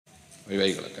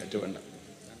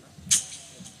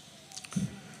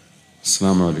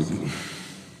السلام عليكم.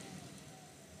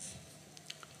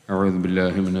 أعوذ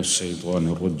بالله من الشيطان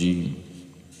الرجيم.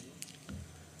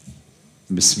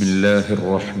 بسم الله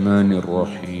الرحمن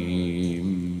الرحيم.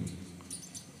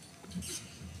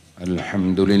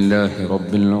 الحمد لله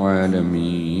رب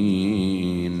العالمين.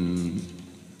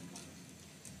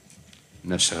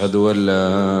 نشهد أن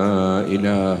لا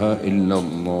إله إلا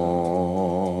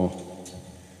الله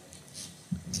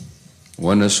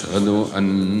ونشهد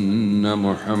أن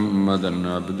محمدا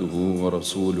عبده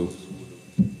ورسوله.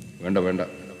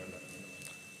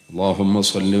 اللهم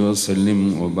صل وسلم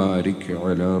وبارك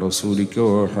على رسولك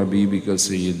وحبيبك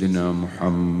سيدنا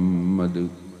محمد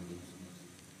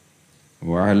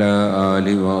وعلى آل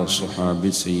وصحاب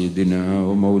سيدنا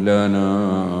ومولانا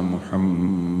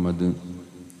محمد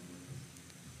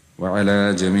وعلى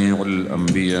جميع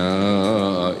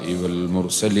الأنبياء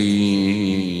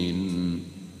والمرسلين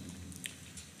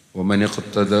ومن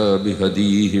اقتدى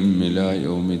بهديهم إلى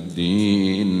يوم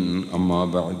الدين. أما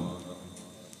بعد،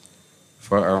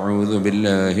 فأعوذ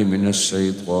بالله من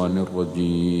الشيطان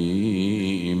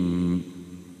الرجيم.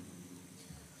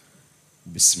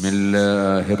 بسم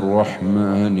الله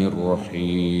الرحمن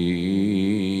الرحيم.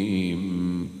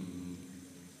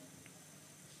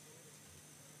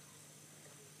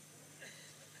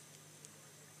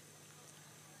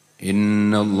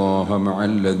 إن الله مع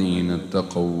الذين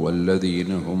اتقوا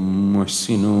والذين هم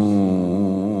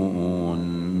محسنون.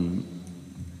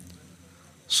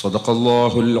 صدق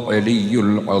الله العلي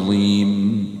العظيم.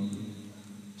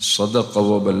 صدق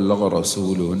وبلغ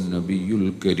رسوله النبي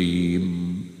الكريم.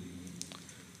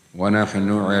 ونحن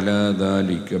على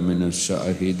ذلك من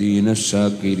الشاهدين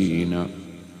الشاكرين.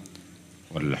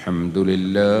 والحمد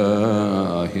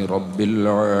لله رب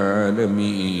العالمين.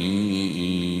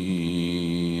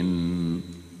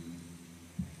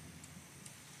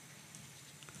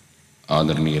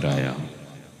 ആദരണീയരായ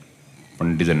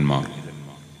പണ്ഡിതന്മാർ,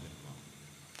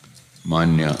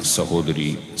 മാന്യ സഹോദരി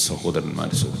സഹോദരന്മാർ,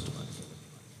 സുഹൃത്തുക്കൾ,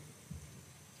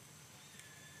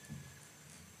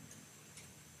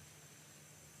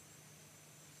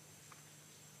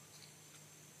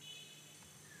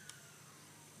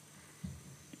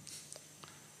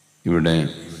 ഇവിടെ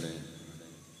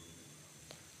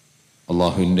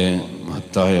അള്ളാഹുവിൻ്റെ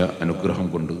മഹത്തായ അനുഗ്രഹം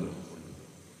കൊണ്ട്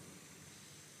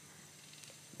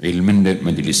ഇൽമിൻ്റെ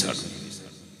മജ്ലിസാണ്.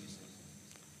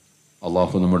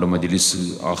 അള്ളാഹു നമ്മുടെ മജ്ലിസ്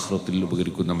ആഖിറത്തിൽ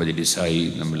ഉപകരിക്കുന്ന മജ്ലിസായി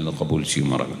നമ്മിൽ നിന്ന് ഖബൂൽ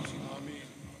ചെയ്യുമാറാകട്ടെ.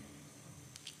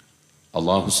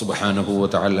 അള്ളാഹു സുബ്ഹാനഹു വ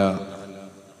തആല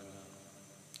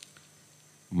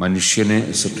മനുഷ്യനെ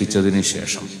സൃഷ്ടിച്ചതിന്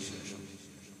ശേഷം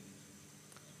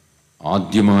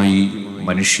ആദ്യമായി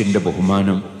മനുഷ്യൻ്റെ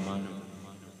ബഹുമാനം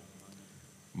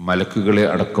മലക്കുകളെ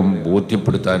അടക്കം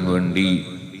ബോധ്യപ്പെടുത്താൻ വേണ്ടി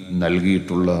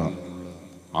നൽകിയിട്ടുള്ള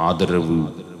ആദരവ്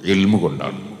ഇൽമു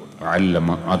കൊണ്ടാണ്. അല്ലമ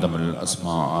ആദമൽ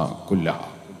അസ്മാഅ കുല്ലഹ.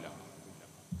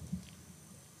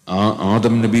 ആ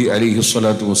ആദം നബി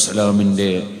അലൈഹിസ്സലാത്തു വസ്സലാമിൻ്റെ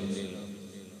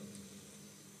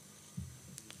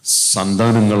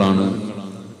സന്താനങ്ങളാണ്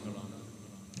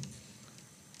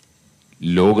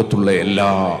ലോകത്തുള്ള എല്ലാ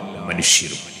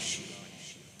മനുഷ്യരും.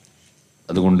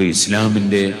 അതുകൊണ്ട്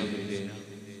ഇസ്ലാമിൻ്റെ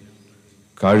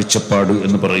കാഴ്ചപ്പാട്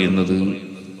എന്ന് പറയുന്നത്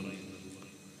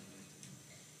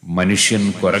മനുഷ്യൻ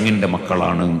കുരങ്ങിൻ്റെ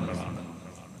മക്കളാണ്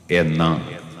എന്ന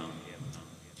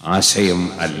ആശയം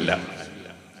അല്ല,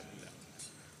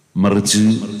 മറിച്ച്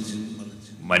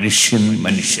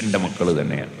മനുഷ്യന്റെ മക്കൾ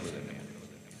തന്നെയാണ്.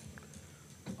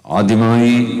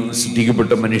 ആദ്യമായി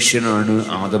സൃഷ്ടിക്കപ്പെട്ട മനുഷ്യനാണ്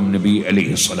ആദം നബി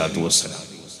അലൈഹിസ്സലാത്തു വസ്സലാം.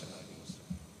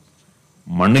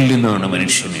 മണ്ണിൽ നിന്നാണ്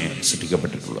മനുഷ്യനെ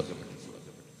സൃഷ്ടിക്കപ്പെട്ടിട്ടുള്ളത്.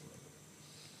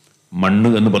 മണ്ണ്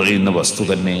എന്ന് പറയുന്ന വസ്തു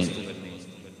തന്നെ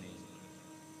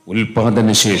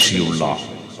ഉൽപാദനശേഷിയുള്ള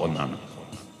ഒന്നാണ്.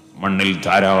 മണ്ണിൽ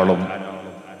ധാരാളം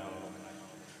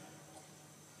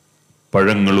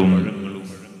പഴങ്ങളും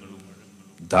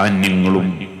ധാന്യങ്ങളും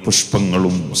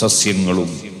പുഷ്പങ്ങളും സസ്യങ്ങളും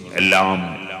എല്ലാം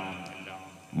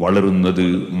വളരുന്നത്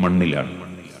മണ്ണിലാണ്.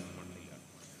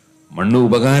 മണ്ണ്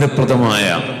ഉപകാരപ്രദമായ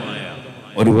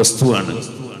ഒരു വസ്തുവാണ്,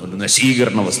 ഒരു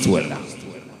നശീകരണ വസ്തുവല്ല.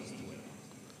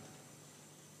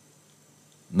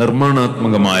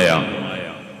 നിർമ്മാണാത്മകമായ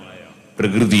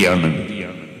പ്രകൃതിയാണ്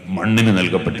മണ്ണിന്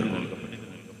നൽകപ്പെട്ടിട്ടുള്ളത്.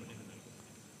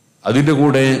 അതിൻ്റെ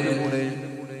കൂടെ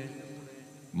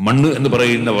മണ്ണ് എന്ന്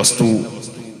പറയുന്ന വസ്തു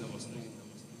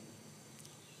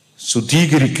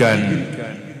ശുദ്ധീകരിക്കാൻ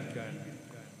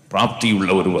പ്രാപ്തിയുള്ള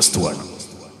ഒരു വസ്തുവാണ്.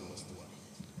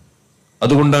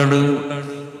 അതുകൊണ്ടാണ്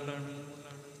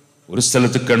ഒരു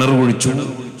സ്ഥലത്ത് കിണർ കുഴിച്ചു,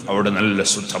 അവിടെ നല്ല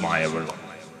ശുദ്ധമായ വെള്ളം.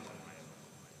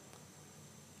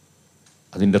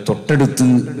 അതിൻ്റെ തൊട്ടടുത്ത്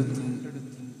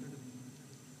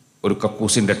ഒരു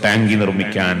കക്കൂസിന്റെ ടാങ്കി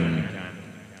നിർമ്മിക്കാൻ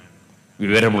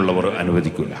വിവരമുള്ളവർ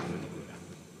അനുവദിക്കില്ല.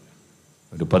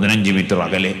 ഒരു 15 മീറ്റർ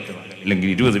അകലെ അല്ലെങ്കിൽ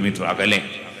 20 മീറ്റർ അകലെ.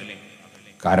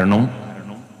 കാരണം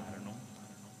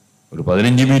ഒരു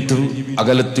 15 മീറ്റർ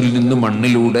അകലത്തിൽ നിന്ന്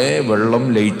മണ്ണിലൂടെ വെള്ളം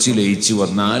ലയിച്ച്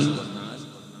വന്നാൽ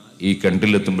ഈ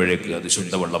കിണറ്റിലെത്തുമ്പോഴേക്ക് അത്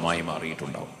ശുദ്ധവെള്ളമായി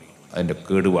മാറിയിട്ടുണ്ടാവും. അതിൻ്റെ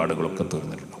കേടുപാടുകളൊക്കെ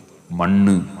തീർന്നിട്ടുണ്ടാവും.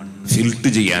 മണ്ണ് ഫിൽട്ടർ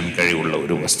ചെയ്യാൻ കഴിവുള്ള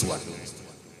ഒരു വസ്തുവാണ്.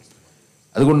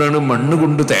 അതുകൊണ്ടാണ് മണ്ണ്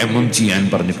കൊണ്ട് തയമ്മം ചെയ്യാൻ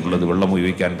പറഞ്ഞിട്ടുള്ളത്, വെള്ളം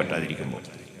ഉപയോഗിക്കാൻ പറ്റാതിരിക്കുമ്പോൾ.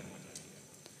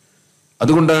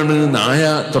 അതുകൊണ്ടാണ് നായ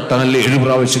തൊട്ടാൽ 7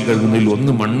 പ്രാവശ്യം കഴുകുന്നതിൽ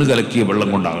 1 മണ്ണ് കലക്കിയ വെള്ളം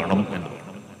കൊണ്ടാകണം എന്ന്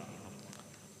പറഞ്ഞു.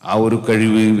 ആ ഒരു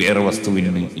കഴിവ് വേറെ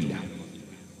വസ്തുവിന് ഇല്ല.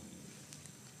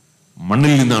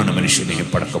 മണ്ണിൽ നിന്നാണ് മനുഷ്യനെ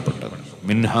പടക്കപ്പെട്ടത്.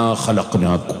 മിൻഹാ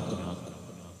ഖലഖ്നാകും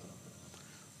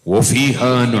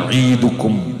വഫീഹാ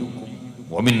നുഈദുകും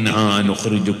വമിൻഹാ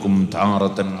നുഖ്രിജുകും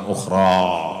താറതൻ ഉഖ്റാ.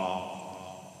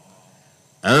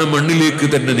 ആ മണ്ണിലേക്ക്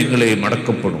തന്നെ നിങ്ങളെ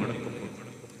മടക്കപ്പെടും.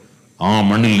 ആ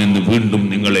മണ്ണിൽ നിന്ന് വീണ്ടും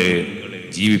നിങ്ങളെ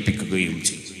ജീവിപ്പിക്കുകയും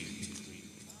ചെയ്യും.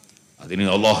 അതിന്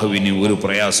അല്ലാഹുവിന് ഒരു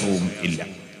പ്രയാസവും ഇല്ല.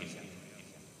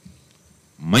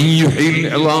 മയ്യുഹിൽ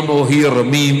അലാമ വഹിയ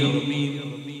റമീം.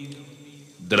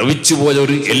 ദ്രവിച്ചു പോയ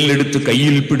ഒരു എല്ലെടുത്ത്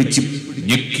കയ്യിൽ പിടിച്ച്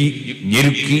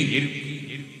ഞെരുക്കി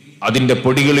അതിന്റെ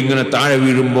പൊടികൾ ഇങ്ങനെ താഴെ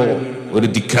വീഴുമ്പോ ഒരു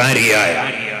ധിക്കാരിയായ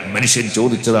മനുഷ്യൻ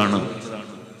ചോദിച്ചതാണ്,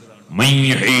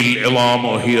 മയ്യുഹിൽ അലാമ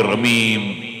വഹിയ റമീം,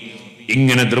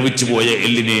 ഇങ്ങനെ ദ്രവിച്ചു പോയ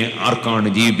എല്ലിനെ ആർക്കാണ്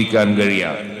ജീവിപ്പിക്കാൻ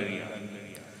കഴിയുക?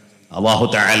 അല്ലാഹു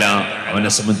തആല അവനെ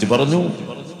സംബന്ധിച്ച് പറഞ്ഞു,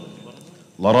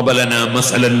 ضرب لنا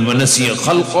مثلا ونسي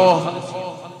خلقه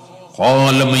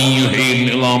قال من يحيي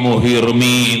العظام وهي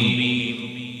رميم.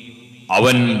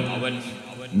 അവൻ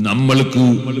നമ്മൾക്ക്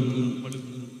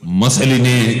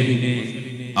മസലിനെ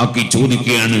ആക്കി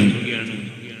ചോദിക്കുകയാണ്.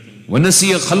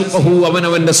 വനസിയ ഖൽഖഹു, അവൻ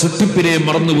അവന്റെ സൃഷ്ടിപ്പിനെ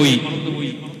മറന്നുപോയി.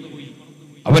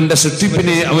 അവന്റെ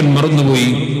സൃഷ്ടിപ്പിനെ അവൻ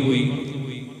മറന്നുപോയി.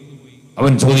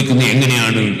 അവൻ ചോദിക്കുന്നത്,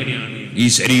 എങ്ങനെയാണ് ഈ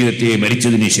ശരീരത്തെ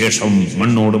മരിച്ചതിന് ശേഷം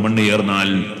മണ്ണോട് മണ്ണ് ചേർന്നാൽ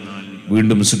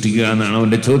വീണ്ടും സൃഷ്ടിക്കുക എന്നാണ്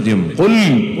അവന്റെ ചോദ്യം. ഖുൽ,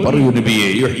 പറയൂ നബിയേ,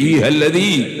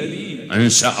 യുഹീഹല്ലദീ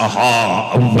അൻശഅഹാ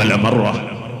അവ്വല മറ.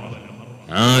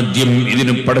 ആദ്യം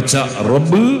ഇതിനെ പടച്ച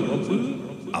റബ്ബ്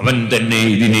അവൻ തന്നെ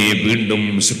ഇതിനെ വീണ്ടും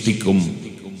സൃഷ്ടിക്കും.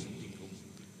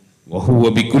 വഹുവ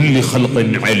ബികുല്ലി ഖൽഖിൻ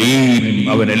അലീം.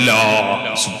 അവൻ എല്ലാ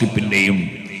സൃഷ്ടിപ്പിന്റെയും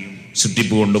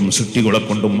സൃഷ്ടിപ്പ് കൊണ്ടും സൃഷ്ടികളെ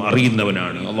കൊണ്ടും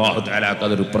അറിയുന്നവനാണ്. അല്ലാഹു തആലക്ക്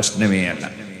അതൊരു പ്രശ്നമേ അല്ല.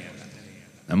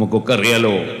 നമുക്കൊക്കെ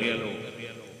അറിയാലോ,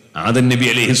 ആദം നബി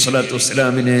അലൈഹിസ്സലാത്തു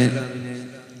വസ്സലാമിനെ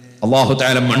അല്ലാഹു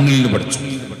തആല മണ്ണിൽ നിന്ന് പഠിച്ചു.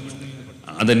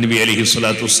 ആദം നബി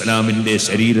അലൈഹിസ്സലാത്തു വസ്സലാമിന്റെ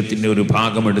ശരീരത്തിന്റെ ഒരു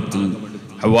ഭാഗമെടുത്ത്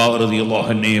ഹവ്വാ റളിയല്ലാഹു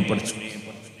അൻഹയെ പഠിച്ചു.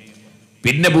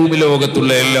 പിന്നെ ഭൂമി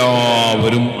ലോകത്തുള്ള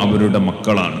എല്ലാവരും അവരുടെ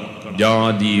മക്കളാണ്.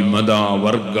 ജാതി, മത,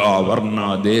 വർഗ, വർണ്ണ,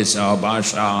 ദേശ,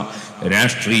 ഭാഷ,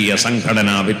 രാഷ്ട്രീയ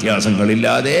സംഘടനാ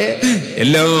വ്യത്യാസങ്ങളില്ലാതെ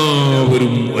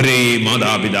എല്ലാവരും ഒരേ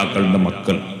മാതാപിതാക്കളുടെ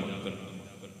മക്കൾ.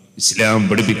 ഇസ്ലാം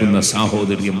പഠിപ്പിക്കുന്ന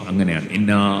സാഹോദര്യം അങ്ങനെയാണ്.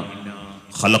 ഇന്നാ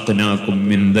ഖലഖ്നാകും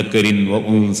മിൻ ദക്കരിൻ വ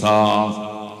ഉൻസാ.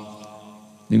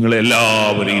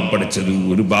 നിങ്ങളെല്ലാവരെയും പഠിച്ചത്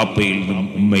ഒരു ബാപ്പയിൽ നിന്നും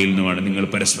ഉമ്മയിൽ നിന്നുമാണ്. നിങ്ങൾ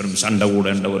പരസ്പരം ശണ്ട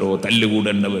കൂടേണ്ടവരോ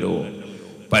തല്ലുകൂടേണ്ടവരോ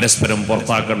പരസ്പരം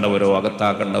പുറത്താക്കേണ്ടവരോ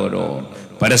അകത്താക്കേണ്ടവരോ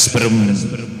പരസ്പരം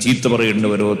ചീത്ത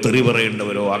പറയേണ്ടവരോ തെറി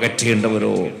പറയേണ്ടവരോ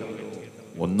അകറ്റേണ്ടവരോ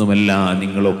ഒന്നുമല്ല.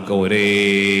 നിങ്ങളൊക്കെ ഒരേ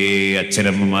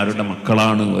അച്ഛനമ്മമാരുടെ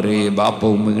മക്കളാണ്, ഒരേ ബാപ്പ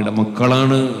ഉമ്മയുടെ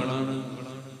മക്കളാണ്.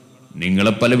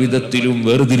 നിങ്ങളെ പല വിധത്തിലും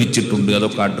വേർതിരിച്ചിട്ടുണ്ട്.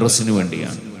 അതൊക്കെ അഡ്രസ്സിന്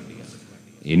വേണ്ടിയാണ്.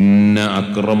 ഇന്ന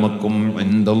അക്രമക്കും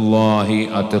ഇൻദല്ലാഹി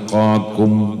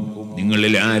അത്ഖാക്കും.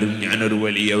 നിങ്ങളിൽ ആരും ഞാനൊരു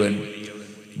വലിയവൻ,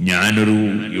 ഞാനൊരു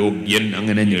യോഗ്യൻ,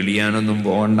 അങ്ങനെ ഞെളിയാനൊന്നും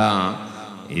പോകണ്ട.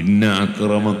 ഇന്ന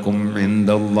അക്രമക്കും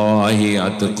ഇൻദല്ലാഹി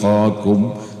അത്ഖാക്കും.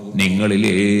 നിങ്ങളിൽ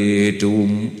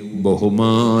ഏറ്റവും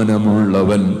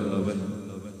ബഹുമാനമുള്ളവൻ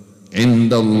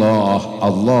ഇൻദല്ലാഹ്,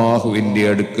 അല്ലാഹുവിന്റെ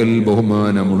അടുക്കൽ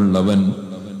ബഹുമാനമുള്ളവൻ.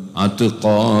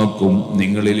 അത്ഖാക്കും,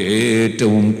 നിങ്ങളിൽ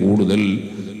ഏറ്റവും കൂടുതൽ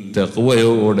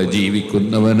തഖ്വയോടെ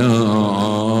ജീവിക്കുന്നവനാണ്.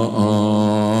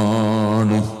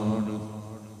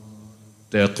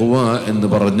 തഖ്വ എന്ന്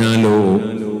പറഞ്ഞാലോ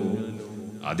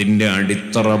അതിന്റെ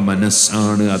അടിത്തറ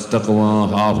മനസ്സാണ്. അത്തഖ്വാ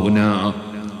ഹാഹുനാ,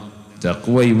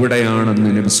 തഖ്വ ഇവിടെയാണെന്ന്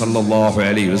നബി സല്ലല്ലാഹു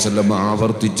അലൈഹി വസല്ലം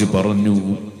ആവർത്തിച്ച് പറഞ്ഞു.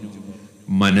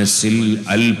 മനസ്സിൽ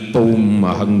അല്പവും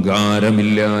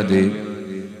അഹങ്കാരമില്ലാതെ,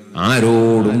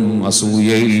 ആരോടും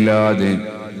അസൂയയില്ലാതെ,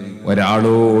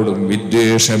 ഒരാളോടും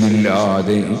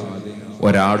വിദ്വേഷമില്ലാതെ,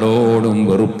 ഒരാളോടും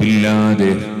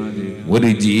വെറുപ്പില്ലാതെ, ഒരു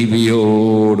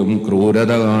ജീവിയോടും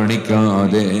ക്രൂരത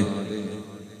കാണിക്കാതെ,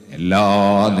 എല്ലാ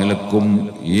നിലക്കും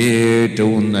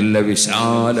ഏറ്റവും നല്ല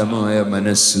വിശാലമായ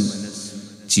മനസ്സ്.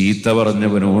 ചീത്ത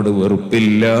പറഞ്ഞവനോട്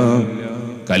വെറുപ്പില്ല,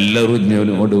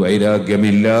 കല്ലെറിഞ്ഞവനോട്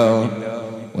വൈരാഗ്യമില്ല,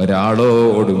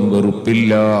 ഒരാളോടും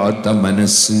വെറുപ്പില്ലാത്ത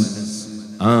മനസ്സ്,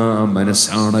 ആ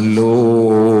മനസ്സാണല്ലോ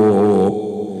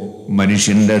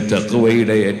മനുഷ്യന്റെ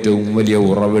തഖ്വയുടെ ഏറ്റവും വലിയ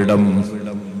ഉറവിടം.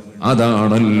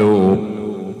 അതാണല്ലോ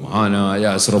മഹാനായ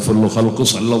അസ്റഫുൽ ഖൽഖ്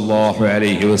സല്ലല്ലാഹു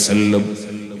അലൈഹി വസല്ലം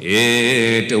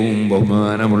ഏറ്റവും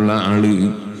ബഹുമാനമുള്ള ആള്.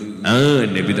 ആ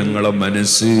നബി തങ്ങളുടെ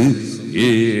മനസ്സ്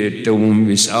ഏറ്റവും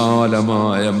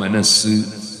വിശാലമായ മനസ്സ്.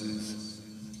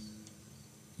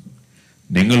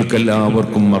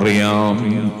 നിങ്ങൾക്കെല്ലാവർക്കും അറിയാം,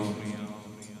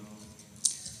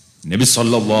 നബി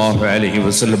സല്ലല്ലാഹു അലൈഹി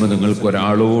വസല്ലം നിങ്ങൾക്ക്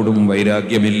ഒരാളോടും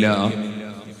വൈരാഗ്യമില്ല.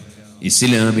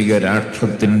 ഇസ്ലാമിക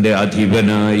രാഷ്ട്രത്തിന്റെ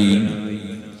അധിപനായി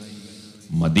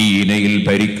മദീനയിൽ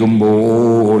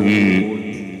ഭരിക്കുമ്പോൾ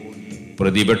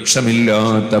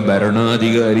പ്രതിപക്ഷമില്ലാത്ത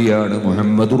ഭരണാധികാരിയാണ്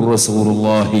മുഹമ്മദുർ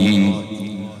റസൂലുള്ളാഹി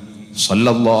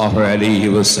സല്ലല്ലാഹു അലൈഹി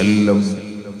വസല്ലം.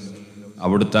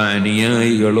 അവിടുത്തെ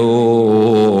അനുയായികളോ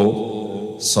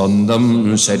സ്വന്തം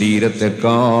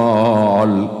ശരീരത്തെക്കാൾ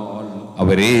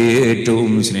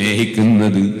അവരേറ്റവും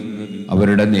സ്നേഹിക്കുന്നത്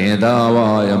അവരുടെ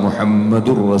നേതാവായ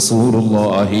മുഹമ്മദുർ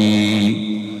റസൂലുള്ളാഹി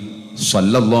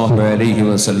സല്ലല്ലാഹു അലൈഹി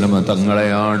വസല്ലമ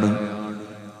തങ്ങളെയാണ്.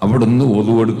 അവിടുന്ന്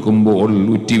ഒതുവെടുക്കുമ്പോൾ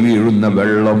ഉറ്റി വീഴുന്ന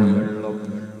വെള്ളം,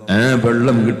 ആ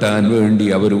വെള്ളം കിട്ടാൻ വേണ്ടി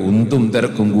അവർ ഉന്തും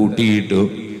തിരക്കും കൂട്ടിയിട്ട്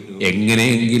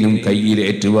എങ്ങനെയെങ്കിലും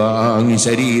കയ്യിലേറ്റുവാങ്ങി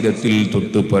ശരീരത്തിൽ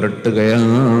തൊട്ട്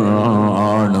പുരട്ടുകയാണ്.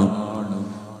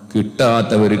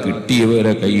 കിട്ടാത്തവർ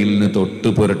കിട്ടിയവരെ കയ്യിൽ നിന്ന് തൊട്ട്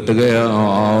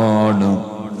പുരട്ടുകയാണ്.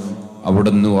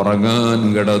 അവിടുന്ന് ഉറങ്ങാൻ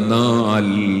കിടന്നാൽ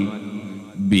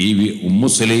ബീവി ഉമ്മു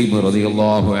സുലൈം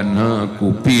റളിയല്ലാഹു അൻഹാ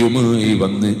കുപ്പിയുമായി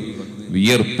വന്ന്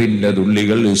വിയർപ്പിന്റെ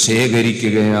തുള്ളികൾ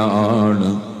ശേഖരിക്കുകയാണ്.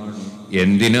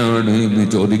 എന്തിനാണ് എന്ന്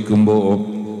ചോദിക്കുമ്പോ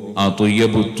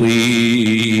അത്വയ്യബുത്വീബ്,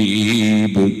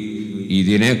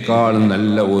 ഇതിനേക്കാൾ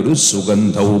നല്ല ഒരു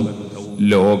സുഗന്ധവും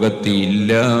ലോകത്ത്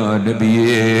ഇല്ല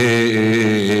നബിയേ.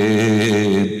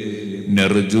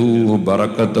 നർജു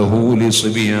ബറകതഹു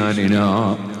ലിസ്ബിയാനിനാ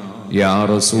യാ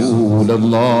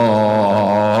റസൂലല്ലാഹ്,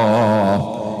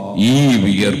 ഈ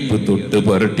വിയർപ്പ് തൊട്ട്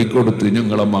പുരട്ടിക്കൊടുത്ത്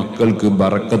ഞങ്ങളെ മക്കൾക്ക്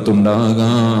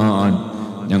ബറക്കത്തുണ്ടാകാൻ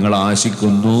ഞങ്ങൾ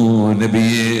ആശിക്കുന്നു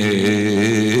നബിയേ.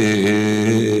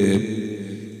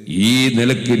 ഈ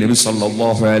നിലയ്ക്ക് നബി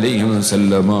സല്ലല്ലാഹു അലൈഹി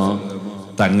വസല്ലമ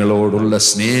തങ്ങളോടുള്ള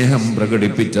സ്നേഹം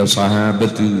പ്രകടിപ്പിച്ച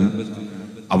സഹാബത്ത്,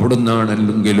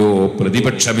 അവിടുന്നാണെങ്കിലോ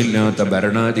പ്രതിപക്ഷമില്ലാത്ത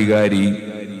ഭരണാധികാരി.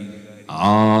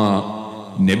 ആ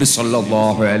നബി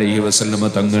സല്ലല്ലാഹു അലൈഹി വസല്ലമ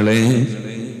തങ്ങളെ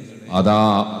അതാ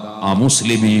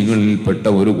അമുസ്ലിമീങ്ങളിൽപ്പെട്ട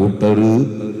ഒരു കൂട്ടർ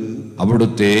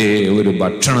അവിടുത്തെ ഒരു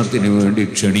ഭക്ഷണത്തിന് വേണ്ടി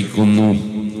ക്ഷണിക്കുന്നു.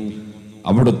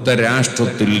 അവിടുത്തെ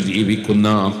രാഷ്ട്രത്തിൽ ജീവിക്കുന്ന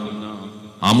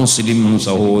അമുസ്ലിം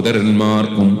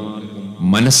സഹോദരന്മാർക്കും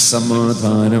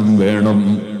മനസ്സമാധാനം വേണം,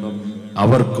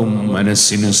 അവർക്കും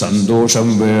മനസ്സിന് സന്തോഷം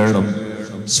വേണം,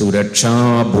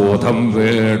 സുരക്ഷാബോധം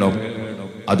വേണം.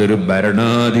 അതൊരു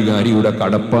ഭരണാധികാരിയുടെ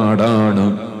കടപ്പാടാണ്.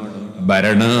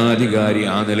 ഭരണാധികാരി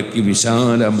ആ നിലയ്ക്ക്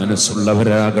വിശാല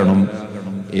മനസ്സുള്ളവരാകണം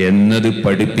എന്നത്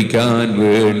പഠിപ്പിക്കാൻ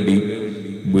വേണ്ടി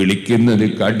വിളിക്കുന്നത്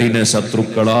കഠിന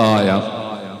ശത്രുക്കളായ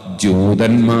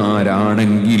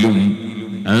ജൂതന്മാരാണെങ്കിലും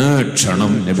ആ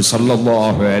ക്ഷണം നബി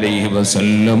സല്ലല്ലാഹു അലൈഹി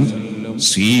വസല്ലം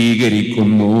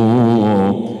സ്വീകരിക്കുന്നു.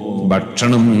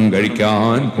 ഭക്ഷണം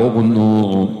കഴിക്കാൻ പോകുന്നു.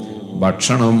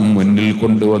 ഭക്ഷണം മുന്നിൽ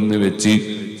കൊണ്ടുവന്ന് വെച്ച്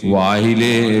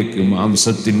വായിലേക്ക്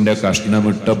മാംസത്തിന്റെ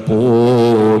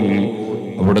കഷ്ണമിട്ടപ്പോൾ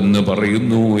അവിടുന്ന്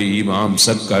പറയുന്നു, ഈ മാംസ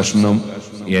കഷ്ണം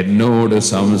എന്നോട്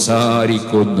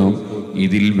സംസാരിക്കുന്നു,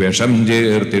 ഇതിൽ വിഷം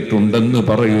ചേർത്തിട്ടുണ്ടെന്ന്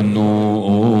പറയുന്നു.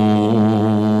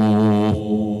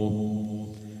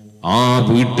 ആ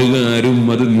വീട്ടുകാരും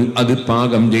അത്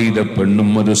പാകം ചെയ്ത പെണ്ണും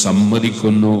അത്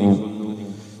സമ്മതിക്കുന്നു.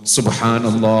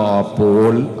 സുബ്ഹാനല്ലാഹ്.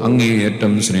 അപ്പോൾ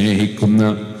അങ്ങേയറ്റം സ്നേഹിക്കുന്ന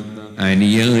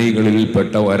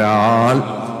അനുയായികളിൽപ്പെട്ട ഒരാൾ,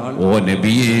 ഓ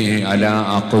നബിയേ അലാ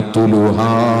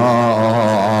അഖ്തുലുഹാ,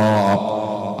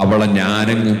 അവളെ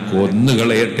ഞാനങ്ങ്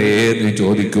കൊന്നുകളയട്ടെ എന്ന്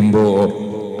ചോദിക്കുമ്പോ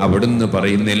അവിടുന്ന്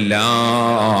പറയുന്നില്ല,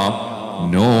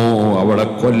 നോ, അവളെ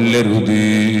കൊല്ലരുത്.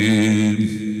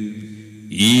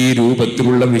 ഈ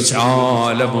രൂപത്തിലുള്ള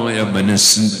വിശാലമായ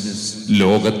മനസ്സ്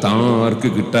ലോകത്താർക്ക്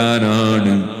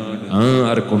കിട്ടാനാണ്,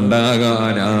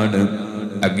 ആർക്കുണ്ടാകാനാണ്?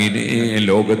 അങ്ങനെ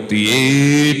ലോകത്ത്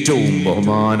ഏറ്റവും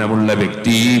ബഹുമാനമുള്ള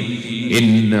വ്യക്തി,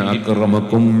 ഇന്ന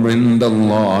അക്രമക്കും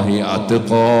ഇൻദല്ലാഹി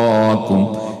അത്ഖാക്കും,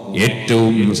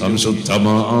 ഏറ്റവും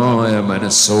സംശുദ്ധമായ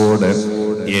മനസ്സോടെ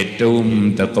ഏറ്റവും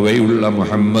തഖ്വയുള്ള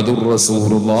മുഹമ്മദുർ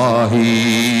റസൂലുള്ളാഹി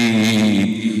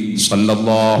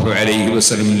സല്ലല്ലാഹു അലൈഹി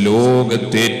വസല്ലം.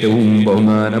 ലോകത്തെ ഏറ്റവും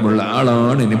ബഹുമാനമുള്ള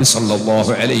ആളാണ് നബി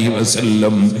സല്ലല്ലാഹു അലൈഹി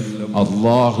വസല്ലം.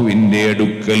 അല്ലാഹുവിന്റെ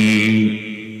അടുക്കൽ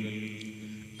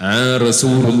ആ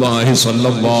റസൂലുള്ളാഹി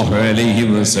സ്വല്ലല്ലാഹു അലൈഹി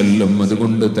വസല്ലം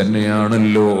അതുകൊണ്ട്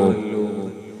തന്നെയാണല്ലോ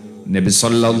നബി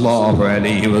സല്ലല്ലാഹു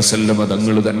അലൈഹി വസല്ലം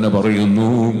തങ്ങൾ തന്നെ പറയുന്നു,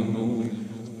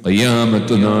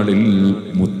 ഖിയാമത്ത് നാളിൽ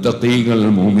മുത്തഖീകൾ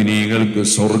മുഅ്മിനീങ്ങൾക്ക്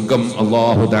സ്വർഗ്ഗം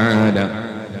അല്ലാഹു തആല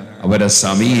അവരെ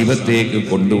സമീപത്തേക്ക്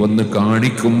കൊണ്ടുവന്ന്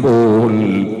കാണിക്കുമ്പോൾ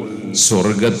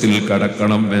സ്വർഗത്തിൽ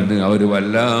കടക്കണം എന്ന് അവർ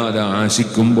വല്ലാതെ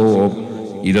ആശിക്കുമ്പോൾ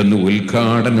ഇതൊന്ന്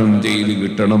ഉദ്ഘാടനം ചെയ്ത്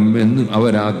കിട്ടണം എന്ന്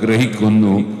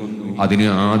അവരാഗ്രഹിക്കുന്നു. അതിന്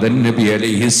ആദം നബി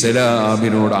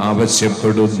അലൈഹിസ്സലാമിനോട്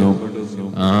ആവശ്യപ്പെടുന്നു.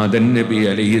 ആദം നബി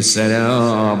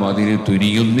അലൈഹിസ്സലാം അതിന്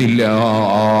തുനിയുന്നില്ല.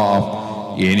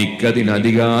 എനിക്കതിന്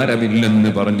അധികാരമില്ലെന്ന്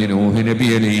പറഞ്ഞ് നൂഹ് നബി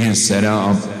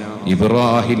അലൈഹിസ്സലാം,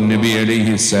 ഇബ്രാഹിം നബി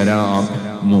അലൈഹിസ്സലാം,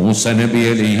 മൂസ നബി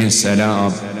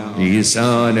അലൈഹിസ്സലാം, ഈസാ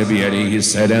നബി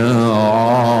അലൈഹിസ്സലാം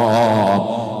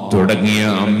തുടങ്ങിയ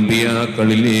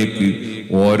അമ്പിയാക്കളിലേക്ക്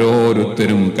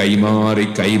ഓരോരുത്തരും കൈമാറി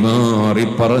കൈമാറി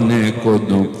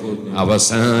പറഞ്ഞേക്കുന്നു.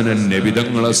 അവസാനം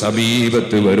നബിതങ്ങളെ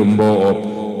സമീപത്ത് വരുമ്പോ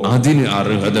അതിന്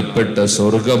അർഹതപ്പെട്ട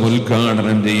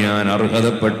സ്വർഗമുദ്ഘാടനം ചെയ്യാൻ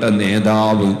അർഹതപ്പെട്ട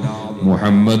നേതാവ്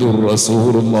മുഹമ്മദുർ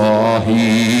റസൂലുള്ളാഹി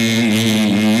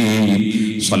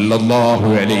സല്ലല്ലാഹു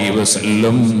അലൈഹി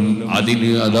വസല്ലം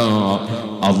അതിന് അതാ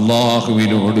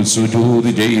അല്ലാഹുവിനോട്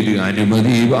സുജൂദ് ചെയ്ത്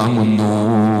അനുമതി വാങ്ങുന്നു.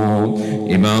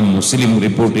 ഇമാം മുസ്ലിം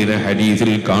റിപ്പോർട്ട് ചെയ്ത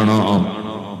ഹദീസിൽ കാണാം,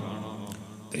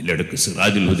 ഇതിലടക്ക്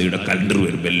സിറാജുൽ ഹുദയുടെ കലണ്ടർ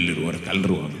വരും, വലിയൊരു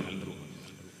കലണ്ടർ വാങ്ങും.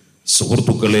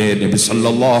 സുഹൃത്തുക്കളെ, നബി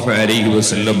സല്ലല്ലാഹു അലൈഹി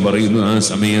വസല്ലം പറയുന്നു, ആ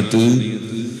സമയത്ത്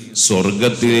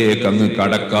സ്വർഗത്തിലേക്ക് അങ്ങ്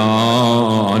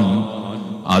കടക്കാൻ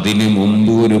അതിനു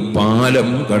മുമ്പ് ഒരു പാലം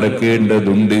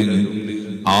കടക്കേണ്ടതുണ്ട്.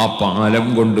 ആ പാലം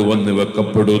കൊണ്ടുവന്ന്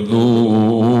വെക്കപ്പെടുന്നു.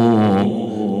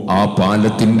 ആ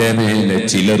പാലത്തിന്റെ മേലെ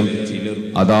ചിലർ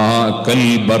അതാ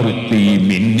കൽബർത്തി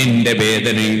മിന്നിന്റെ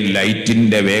വേദനയിൽ,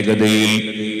 ലൈറ്റിന്റെ വേഗതയിൽ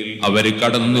അവര്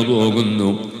കടന്നു പോകുന്നു.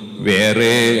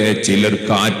 വേറെ ചിലർ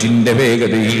കാറ്റിന്റെ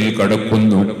വേഗതയിൽ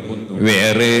കടക്കുന്നു.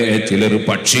 വേറെ ചിലർ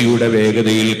പക്ഷിയുടെ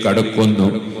വേഗതയിൽ കടക്കുന്നു.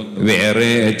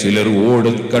 വേറെ ചിലർ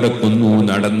ഓടിക്കടക്കുന്നു,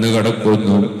 നടന്നു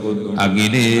കടക്കുന്നു.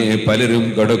 അങ്ങനെ പലരും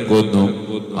കടക്കുന്നു.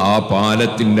 ആ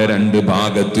പാലത്തിന്റെ രണ്ട്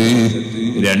ഭാഗത്ത്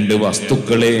രണ്ട്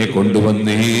വസ്തുക്കളെ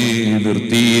കൊണ്ടുവന്ന്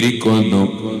നിർത്തിയിരിക്കുന്നു.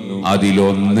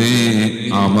 അതിലൊന്ന്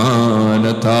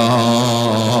അമാനത്താണ്,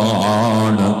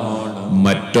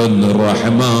 മറ്റൊന്ന്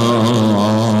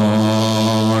റഹ്മാണ്.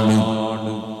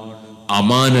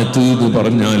 അമാനത്ത് എന്ന്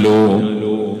പറഞ്ഞാലോ,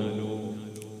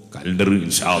 കലണ്ടർ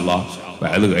ഇൻഷാ അല്ലാഹ്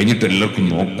അത് കഴിഞ്ഞിട്ട് എല്ലാവർക്കും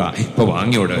നോക്കാം. ഇപ്പൊ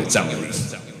വാങ്ങിയോടെ വെച്ചാൽ മതി,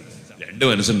 രണ്ട്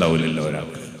മനസ്സുണ്ടാവില്ലല്ലോ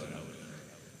ഒരാൾക്ക്.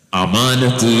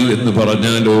 അമാനത്ത് എന്ന്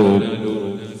പറഞ്ഞാലോ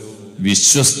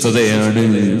വിശ്വസ്തതയാണ്.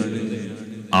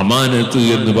 അമാനത്ത്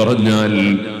എന്ന് പറഞ്ഞാൽ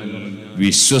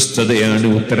വിശ്വസ്തതയാണ്,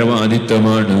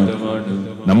 ഉത്തരവാദിത്വമാണ്.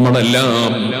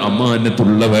 നമ്മളെല്ലാം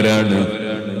അമാനത്തുള്ളവരാണ്.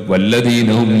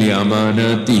 വല്ലദീനഹും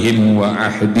ലിഅമാനാതിഹിം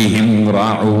വഅഹ്ദിഹിം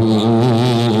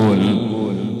റാഊൻ.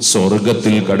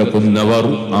 സ്വർഗത്തിൽ കടക്കുന്നവർ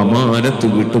അമാനത്ത്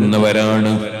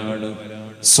കിട്ടുന്നവരാണ്.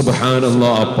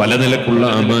 സുബ്ഹാനല്ലാഹ്, പല നിലക്കുള്ള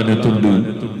അമാനത്തുണ്ട്.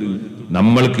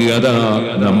 നമ്മൾക്ക് അതാ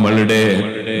നമ്മളുടെ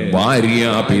ഭാര്യ,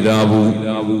 പിതാവ്,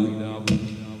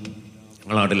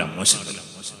 ഞങ്ങളാട്ടിൽ അമ്മോശൻ,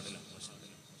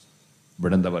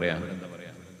 ഇവിടെ എന്താ പറയാ,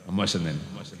 അമ്മോശൻ തന്നെ.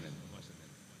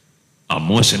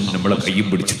 അമ്മോശൻ നമ്മളെ കയ്യും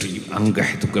പിടിച്ചിട്ട്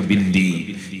അങ്കഹ്തുക ബിന്തി,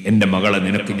 എന്റെ മകളെ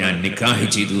നിനക്ക് ഞാൻ നിക്കാഹ്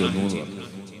ചെയ്തു തന്നു.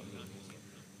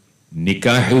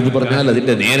 നിക്കാഹ് എന്ന് പറഞ്ഞാൽ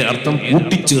അതിന്റെ നേരെ അർത്ഥം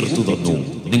കൂട്ടിച്ചേർത്തു തന്നു.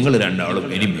 നിങ്ങൾ രണ്ടാളും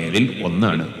ഇനി മേലിൽ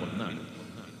ഒന്നാണ്.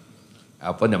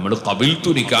 അപ്പൊ നമ്മൾ ഖബിൽതു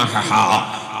നിക്കാഹഹ,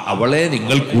 അവളെ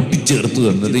നിങ്ങൾ കൂട്ടിച്ചേർത്തു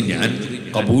തന്നത് ഞാൻ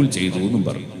കബൂൽ ചെയ്തു എന്നും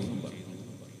പറഞ്ഞു.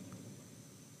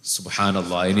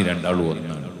 സുബ്ഹാനല്ലാഹ്, ഇനി രണ്ടാളും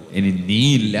ഒന്നാണ്. ഇനി നീ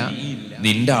ഇല്ല,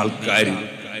 നിന്റെ ആൾക്കാർ,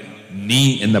 നീ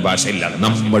എന്ന ഭാഷയില്ല,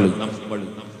 നമ്മള്,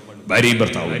 ഭാര്യയും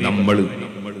ഭർത്താവ്, നമ്മള്,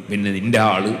 പിന്നെ നിന്റെ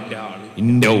ആള്,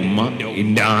 നിന്റെ ഉമ്മ,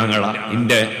 നിന്റെ ആങ്ങള,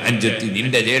 നിന്റെ അഞ്ചത്തി,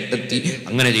 നിന്റെ ചേട്ടത്തി,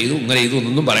 അങ്ങനെ ചെയ്തു ഇങ്ങനെ ചെയ്തു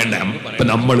എന്നൊന്നും പറയണ്ട. ഇപ്പൊ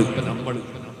നമ്മള്,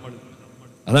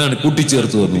 അതാണ്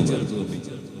കൂട്ടിച്ചേർത്ത് വന്നു.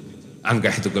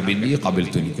 അങ്കഹ്തുക ബിന്നി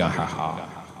ഖബിൽതു നിക്കാഹഹ.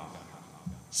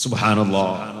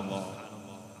 സുബ്ഹാനല്ലാഹ്,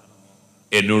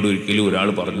 എന്നോട് ഒരിക്കലും ഒരാൾ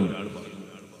പറഞ്ഞു,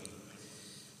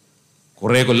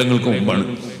 കുറെ കൊല്ലങ്ങൾക്ക് മുമ്പാണ്,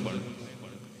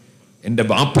 എന്റെ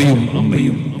ബാപ്പയും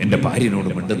അമ്മയും എന്റെ ഭാര്യനോട്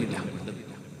മിണ്ടുന്നില്ല.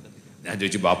 ഞാൻ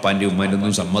ചോദിച്ചു, ബാപ്പാന്റെ ഉമ്മാന്റെ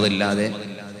ഒന്നും സമ്മതമില്ലാതെ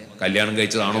കല്യാണം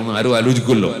കഴിച്ചതാണോ എന്ന് ആരും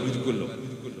ആലോചിക്കുമല്ലോ.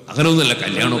 അങ്ങനെ ഒന്നുമല്ല,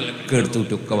 കല്യാണമൊക്കെ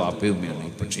എടുത്തുവിട്ടൊക്കെ ബാപ്പയും ഉമ്മയാണ്.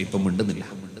 പക്ഷെ ഇപ്പൊ മിണ്ടുന്നില്ല.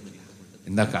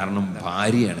 എന്താ കാരണം?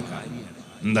 ഭാര്യയാണ് കാര്യം.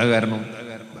 എന്താ കാരണം?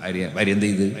 ഭാര്യ എന്ത്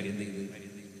ചെയ്ത്?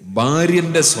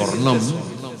 ഭാര്യന്റെ സ്വർണം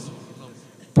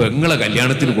പെങ്ങളെ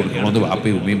കല്യാണത്തിന് കൊടുക്കണമെന്ന്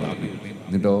ബാപ്പയും ഉമ്മയും പറഞ്ഞു.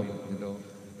 എന്നിട്ടോ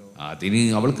അതിന്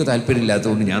അവൾക്ക്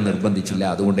താല്പര്യമില്ലാത്തതുകൊണ്ട് ഞാൻ നിർബന്ധിച്ചില്ല.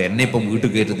 അതുകൊണ്ട് എന്നെ ഇപ്പം വീട്ടിൽ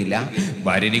കയറ്റുന്നില്ല,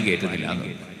 ഭാര്യനെയും കയറ്റുന്നില്ല.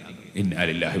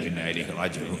 ഇന്നാലില്ലാഹി വഇന്നാ ഇലൈഹി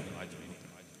റാജിഊൻ.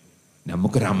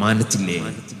 നമുക്കൊരു അമാനത്തില്ലേ?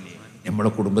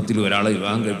 നമ്മുടെ കുടുംബത്തിൽ ഒരാളെ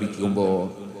വിവാഹം കഴിപ്പിക്കുമ്പോൾ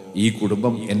ഈ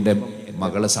കുടുംബം എൻ്റെ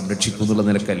മകളെ സംരക്ഷിക്കും എന്നുള്ള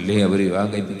നിലക്കല്ലേ അവർ വിവാഹം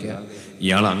കഴിപ്പിക്കുക.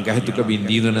 ഇയാൾ അങ്കാഹത്തൊക്കെ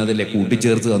ബിന്ദി എന്ന് പറഞ്ഞാൽ അതല്ലേ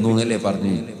കൂട്ടിച്ചേർത്ത് തന്നു എന്നല്ലേ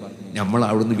പറഞ്ഞു. നമ്മൾ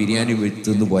അവിടുന്ന് ബിരിയാണി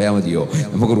വെച്ച് പോയാൽ മതിയോ?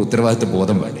 നമുക്കൊരു ഉത്തരവാദിത്വ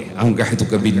ബോധം വേണ്ടേ?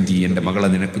 അങ്കാഹത്തൊക്കെ ബിന്ദി, എൻ്റെ മകളെ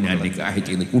നിനക്ക് ഞാൻ നിക്കാഹ്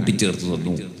ചെയ്ത് കൂട്ടിച്ചേർത്ത്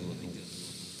തന്നു.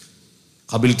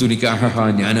 ഖബിൽതു നിക്കാഹഹ,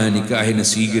 ഞാൻ ആ നിക്കാഹിനെ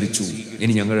സ്വീകരിച്ചു.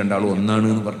 ഇനി ഞങ്ങൾ രണ്ടാളും ഒന്നാണ്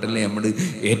എന്ന് പറഞ്ഞല്ലേ നമ്മൾ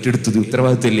ഏറ്റെടുത്തത്.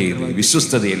 ഉത്തരവാദിത്തമല്ലേ ഇത്,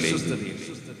 വിശ്വസ്തതയല്ലേ ഇത്.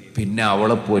 പിന്നെ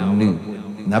അവളെ പൊന്ന്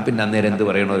എന്നാ പിന്നെ അന്നേരം എന്ത്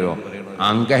പറയണോ?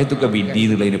 അങ്കഹത്തുക്ക ബിന്ദി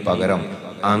എന്നുള്ളതിന് പകരം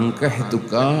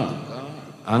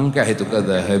അങ്കഹത്തുക്ക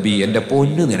ദഹബി, എൻ്റെ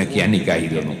പൊന്ന് നിനക്ക് ഞാൻ നിക്കാഹ്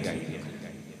തന്നു.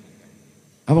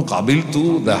 അപ്പൊ ഖബിൽതു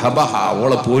ദഹബഹ,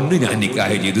 അവളെ പൊന്ന് ഞാൻ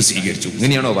നിക്കാഹ് ചെയ്ത് സ്വീകരിച്ചു.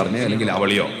 ഇങ്ങനെയാണോ പറഞ്ഞത്? അല്ലെങ്കിൽ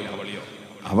അവളെയോ?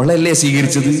 അവളല്ലേ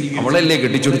സ്വീകരിച്ചത്, അവളല്ലേ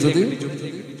കെട്ടിച്ചെടുത്തത്.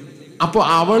 അപ്പൊ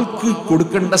അവൾക്ക്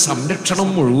കൊടുക്കേണ്ട സംരക്ഷണം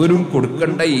മുഴുവനും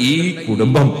കൊടുക്കേണ്ട ഈ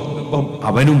കുടുംബം,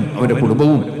 അവനും അവന്റെ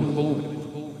കുടുംബവും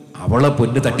അവളെ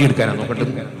പൊന്ന് തട്ടിയെടുക്കാനാണ്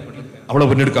നോക്കേണ്ടത്. അവളെ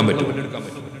പൊന്നെടുക്കാൻ പറ്റുമോ?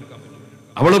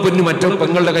 അവളെ പൊന്ന് മറ്റോ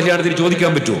പെങ്ങളുടെ കല്യാണത്തിന്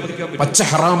ചോദിക്കാൻ പറ്റുമോ? പച്ച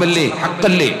ഹറാമല്ലേ,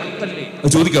 ഹക്കല്ലേ, അത്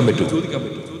ചോദിക്കാൻ പറ്റുമോ?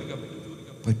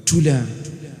 പറ്റൂല.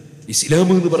 ഇസ്ലാം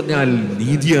എന്ന് പറഞ്ഞാൽ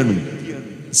നീതിയാണ്,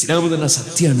 ഇസ്ലാം എന്ന് പറഞ്ഞാൽ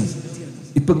സത്യമാണ്.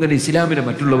 ഇപ്പൊ ഇങ്ങനെ ഇസ്ലാമിനെ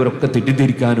മറ്റുള്ളവരൊക്കെ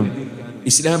തെറ്റിദ്ധരിക്കാനും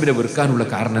ഇസ്ലാമിനെ വെറുക്കാനുള്ള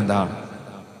കാരണം എന്താണ്?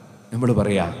 നമ്മൾ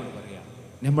പറയാ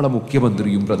നമ്മളെ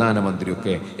മുഖ്യമന്ത്രിയും പ്രധാനമന്ത്രിയും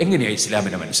ഒക്കെ എങ്ങനെയാ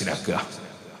ഇസ്ലാമിനെ മനസ്സിലാക്കുക?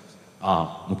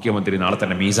 മുഖ്യമന്ത്രി നാളെ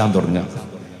തന്നെ മീസാൻ തുടങ്ങുക,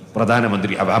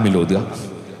 പ്രധാനമന്ത്രി അവാമിൽ ഓതുക,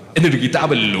 എന്നിട്ട്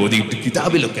കിതാബിൽ ഓതിയിട്ട്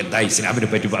കിതാബിലൊക്കെ എന്താ ഇസ്ലാമിനെ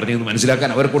പറ്റി പറഞ്ഞതെന്ന് മനസ്സിലാക്കാൻ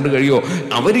അവരെ കൊണ്ട് കഴിയോ?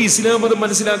 അവർ ഇസ്ലാം മതം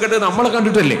മനസ്സിലാക്കേണ്ടത് നമ്മളെ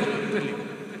കണ്ടിട്ടല്ലേ?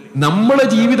 നമ്മളെ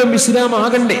ജീവിതം ഇസ്ലാം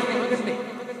ആകണ്ടേ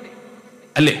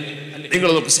അല്ലേ? നിങ്ങൾ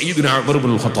സയ്യിദുനാ ഉമർ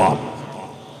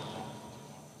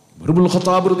ഇബ്നുൽ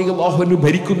ഖത്താബ് റളിയല്ലാഹു അൻഹു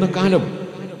ഭരിക്കുന്ന കാലം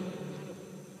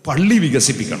പള്ളി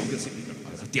വികസിപ്പിക്കണം,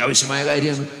 അത്യാവശ്യമായ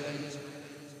കാര്യമാണ്.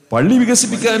 പള്ളി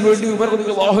വികസിപ്പിക്കാൻ വേണ്ടി ഉമർ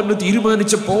റളിയല്ലാഹു അൻഹു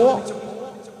തീരുമാനിച്ചപ്പോ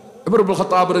ഉമർ ഇബ്നുൽ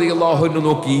ഖത്താബ് റളിയല്ലാഹു അൻഹു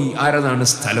നോക്കി ആരതാണ്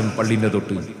സ്ഥലം പള്ളിന്റെ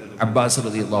തൊട്ട്? അബ്ബാസ്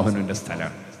റളിയല്ലാഹു അൻഹുവിന്റെ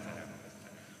സ്ഥലമാണ്.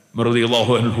 ഉമർ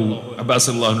റളിയല്ലാഹു അൻഹു അബ്ബാസ്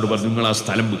റളിയല്ലാഹു അൻഹു പറഞ്ഞു, നിങ്ങൾ ആ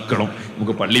സ്ഥലം വിൽക്കണം,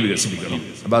 നമുക്ക് പള്ളി വികസിപ്പിക്കണം.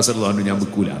 അബ്ബാസ് റളിയല്ലാഹു അൻഹു ഞാൻ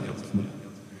വിൽക്കൂല,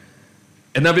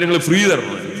 എന്നാ പിന്നെ നിങ്ങൾ ഫ്രീ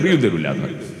തരണം. ഫ്രീ തരൂല.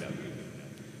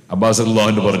 അബ്ബാസ് റളിയല്ലാഹു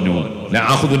അൻഹു പറഞ്ഞു,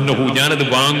 ഞാനത്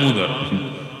വാങ്ങൂന്ന് പറഞ്ഞു.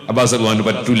 അബ്ബാസ് റളിയല്ലാഹു അൻഹു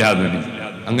പറ്റൂല,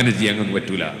 അങ്ങനെ ചെയ്യാൻ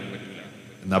പറ്റൂല.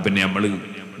 എന്നാ പിന്നെ നമ്മൾ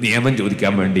നിയമം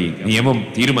ചോദിക്കാൻ വേണ്ടി, നിയമം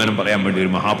തീരുമാനം പറയാൻ വേണ്ടി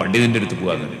ഒരു മഹാപണ്ഡിതന്റെ അടുത്ത്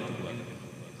പോകാതെ.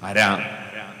 ആരാ?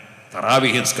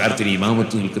 തറാവീഹ് നിസ്കാരത്തിന്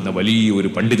ഇമാമത്ത് നിൽക്കുന്ന വലിയ ഒരു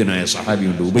പണ്ഡിതനായ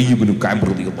സഹാബിയുണ്ട്, ഉബയ്യ് ഇബ്നു കഅബ്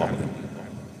റളിയല്ലാഹു അൻഹു.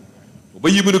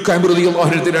 ഉബയ്യ് ഇബ്നു കഅബ്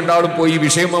റളിയല്ലാഹു അൻഹു രണ്ടാളും പോയി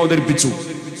വിഷയം അവതരിപ്പിച്ചു.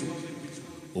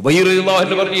 ഉബയ്യ് റളിയല്ലാഹു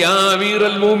അൻഹു പറഞ്ഞു, യാ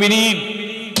അമീറൽ മുഅ്മിനീൻ,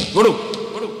 അങ്ങോട്ടും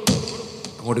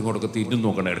ഇങ്ങോട്ടൊക്കെ തിരിഞ്ഞു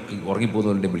നോക്കണം, ഇടയ്ക്ക്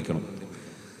ഉറങ്ങിപ്പോകുന്നവരുടെ വിളിക്കണം,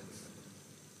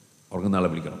 ഉറങ്ങുന്ന ആളെ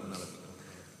വിളിക്കണം.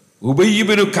 ഉബയ്യ്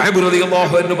ഇബ്നു കഅബ്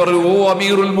റളിയല്ലാഹു അൻഹു പറഞ്ഞു, ഓ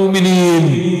അമീറുൽ മുഅ്മിനീൻ,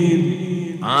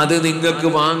 അത് നിങ്ങൾക്ക്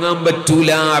വാങ്ങാൻ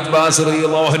പറ്റൂല, അബ്ബാസ്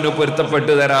റളിയല്ലാഹു അൻഹു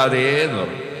പൊരുത്തപ്പെട്ട് തരാതെ എന്ന്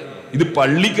പറഞ്ഞു. ഇത്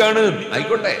പള്ളിക്കാണ്,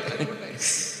 ആയിക്കോട്ടെ,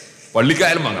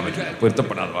 പള്ളിക്കായാലും വാങ്ങാൻ പറ്റില്ല,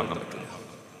 പൊരുത്തപ്പെടാതെ വാങ്ങാൻ പറ്റില്ല.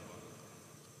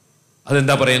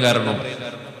 അതെന്താ പറയാൻ കാരണം?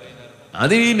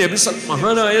 അത് ഈ നബി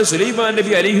മഹാനായ സുലൈമാൻ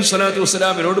നബി അലൈഹി സ്വലാത്തു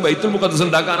വസ്സലാമിനോട് ബൈത്തുൽ മുഖദ്ദസ്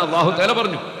ഉണ്ടാക്കാൻ അല്ലാഹു തആല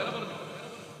പറഞ്ഞു.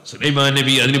 സുലൈമാൻ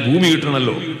നബി അതിന് ഭൂമി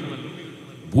കിട്ടണമല്ലോ,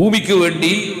 ഭൂമിക്ക്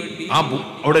വേണ്ടി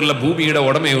അവിടെയുള്ള ഭൂമിയുടെ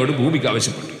ഉടമയോട് ഭൂമിക്ക്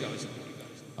ആവശ്യപ്പെട്ടു.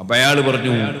 അപ്പൊ അയാൾ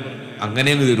പറഞ്ഞു,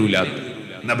 അങ്ങനെയൊന്നും തരൂല,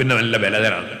 എന്നാ പിന്നെ നല്ല വില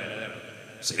തരാണ്.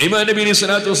 സുലൈമാൻ നബി അലൈഹി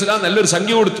സ്വലാത്തു വസ്സലാം നല്ലൊരു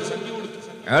സംഖ്യ കൊടുത്തു.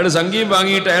 അയാൾ സംഖ്യയും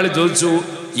വാങ്ങിയിട്ട് അയാൾ ചോദിച്ചു,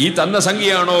 ഈ തന്ന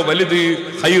സംഖ്യയാണോ വലുത്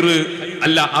ഖൈറ്,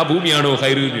 അല്ല ആ ഭൂമിയാണോ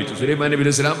ഖൈറ് എന്ന് ചോദിച്ചു. സുലൈമാൻ നബി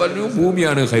അലൈഹി സ്വലാം പറഞ്ഞു,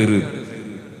 ഭൂമിയാണ് ഖൈറ്.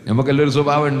 നമുക്കെല്ലാവരും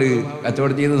സ്വഭാവമുണ്ട്,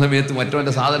 കച്ചവടം ചെയ്യുന്ന സമയത്ത്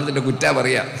മറ്റവന്റെ സാധനത്തിന്റെ കുറ്റാ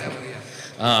പറയാ.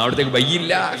 അവിടത്തേക്ക്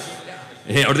വയ്യില്ല,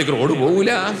 അവിടത്തേക്ക് റോഡ്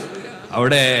പോകൂല,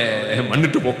 അവിടെ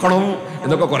മണ്ണിട്ട് പൊക്കണം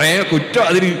എന്നൊക്കെ കുറെ കുറ്റം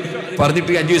അതിന്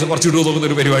പറഞ്ഞിട്ട് 5 ദിവസം കുറച്ചിട്ട് നോക്കുന്ന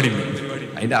ഒരു പരിപാടി ഉണ്ട്.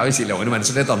 അതിന്റെ ആവശ്യമില്ല, അവന്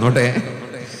മനസ്സിലെ തന്നോട്ടെ.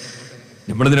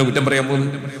 നമ്മളിതിനെ കുറ്റം പറയാൻ പോകുന്നു.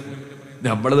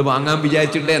 നമ്മളത് വാങ്ങാൻ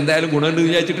വിചാരിച്ചിട്ട് എന്തായാലും ഗുണമുണ്ട്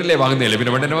വിചാരിച്ചിട്ടല്ലേ വാങ്ങുന്നതല്ലേ,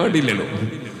 പിന്നെ വേണ്ട വേണ്ടിയില്ലല്ലോ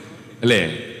അല്ലേ?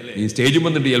 ഈ സ്റ്റേജും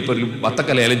വന്നിട്ട് ചിലപ്പോൾ വത്തക്ക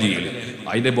ലേലം ചെയ്യില്ല,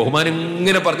 അതിന്റെ ബഹുമാനം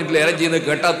ഇങ്ങനെ പറഞ്ഞിട്ട് ലേലം ചെയ്യുന്നത്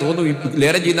കേട്ടാ തോന്നും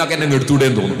ലേലം ചെയ്യുന്നതൊക്കെ എന്നെ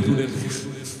എടുത്തൂടേന്ന് തോന്നും.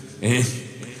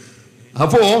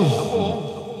 അപ്പോ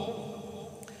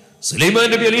സുലൈമാൻ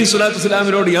നബി അലൈഹി സ്വലാത്തു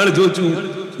വസ്സലാമിനോട് ഇയാൾ ചോദിച്ചു,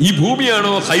 ഈ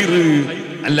ഭൂമിയാണോ ഖൈറ്,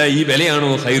 അല്ല ഈ വിലയാണോ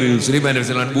ഖൈറ്? സുലൈമാൻ നബി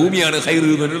സ്വലാം ഭൂമിയാണ് ഖൈറ്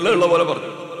എന്നുള്ള പോലെ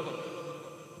പറഞ്ഞു.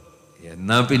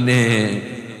 എന്നാ പിന്നെ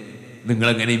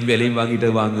നിങ്ങളെങ്ങനെയും വിലയും വാങ്ങിയിട്ട്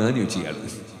വാങ്ങുക എന്ന് ചോദിച്ചു ഇയാൾ.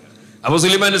 അപ്പൊ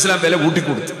സുലൈമാൻ നബി സ്വലാം വില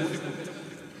കൂട്ടിക്കൊടുത്തു.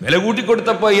 വില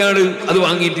കൂട്ടിക്കൊടുത്തപ്പോ ഇയാള് അത്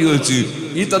വാങ്ങിയിട്ട് ചോദിച്ചു,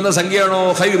 ഈ തന്ന സംഖ്യയാണോ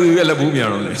ഖൈറ്, അല്ല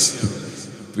ഭൂമിയാണോ എന്ന് ചോദിച്ചു.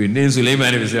 പിന്നെ സുലൈമാൻ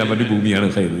നബി സ്വലാം പറഞ്ഞു, ഭൂമിയാണ്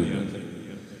ഖൈറ്.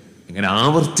 ഇങ്ങനെ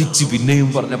ആവർത്തിച്ച് പിന്നെയും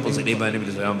പറഞ്ഞപ്പോ സുലൈമാൻ നബി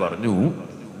സ്വലാം പറഞ്ഞു,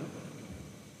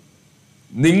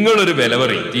 നിങ്ങളൊരു വില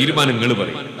പറയും, തീരുമാനം നിങ്ങൾ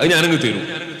പറയും, അത് ഞാനങ്ങ് തരും.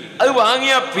 അത്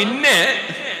വാങ്ങിയാ പിന്നെ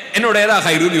എന്നോട് ഏതാ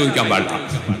ഖൈറ് എന്ന് ചോദിക്കാൻ പാടില്ല.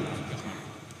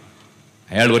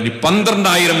 അയാൾ പറഞ്ഞു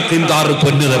 12,000 ഖിന്താർ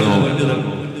പൊന്ന് തരണോ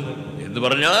എന്ന്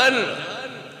പറഞ്ഞാൽ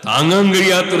താങ്ങാൻ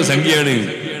കഴിയാത്തൊരു സംഖ്യയാണ്,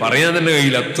 പറയാൻ തന്നെ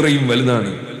കഴിയില്ല, അത്രയും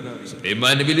വലുതാണ്.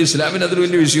 സുലൈമാൻ നബി അലൈഹി ഇസ്ലാമിന് അതൊരു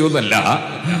വലിയ വിഷയമൊന്നുമല്ല.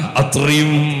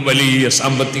 അത്രയും വലിയ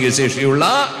സാമ്പത്തിക ശേഷിയുള്ള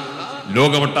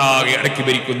ലോകമൊട്ടാകെ അടക്കി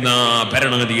ഭരിക്കുന്ന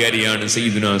ഭരണാധികാരിയാണ്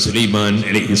സയ്യിദുനാ സുലൈമാൻ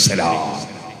അലൈഹിസ്സലാം.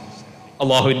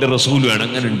 അള്ളാഹുവിന്റെ റസൂലാണ്.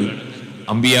 അങ്ങനെ ഉണ്ട്,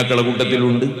 അമ്പിയാക്കളുടെ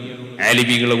കൂട്ടത്തിലുണ്ട്,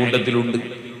 ആലിമീങ്ങളുടെ കൂട്ടത്തിലുണ്ട്.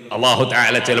 അള്ളാഹു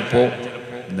തആല ചിലപ്പോ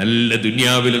നല്ല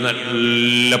ദുനിയാവിൽ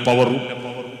നല്ല പവറും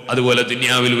അതുപോലെ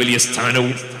ദുനിയാവിൽ വലിയ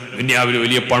സ്ഥാനവും ദുനിയാവിൽ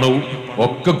വലിയ പണവും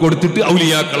ഒക്കെ കൊടുത്തിട്ട്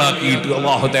ഔലിയാക്കളാക്കിയിട്ട്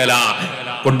അള്ളാഹു തആല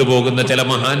കൊണ്ടുപോകുന്ന ചില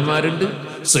മഹാന്മാരുണ്ട്.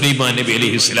 സുലൈമാൻ നബി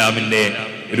അലൈഹി ഇസ്ലാമിന്റെ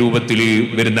രൂപത്തിൽ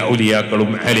വരുന്ന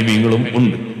ഔലിയാക്കളും ആലിമീങ്ങളും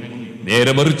ഉണ്ട്.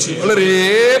 നേരെ മറിച്ച് വളരെ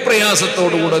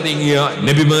പ്രയാസത്തോടുകൂടെ നീങ്ങിയ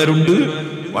നബിമാരുണ്ട്,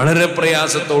 വളരെ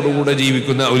പ്രയാസത്തോടുകൂടെ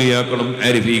ജീവിക്കുന്ന ഔലിയാക്കളും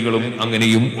ആരിഫീങ്ങളും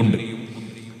അങ്ങനെയും ഉണ്ട്.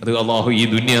 അത് അള്ളാഹു ഈ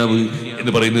ദുനിയാവ്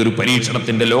എന്ന് പറയുന്ന ഒരു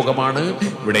പരീക്ഷണത്തിന്റെ ലോകമാണ്.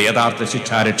 ഇവിടെ യഥാർത്ഥ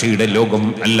ശിക്ഷാരക്ഷയുടെ ലോകം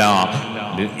അല്ല.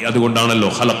 അതുകൊണ്ടാണല്ലോ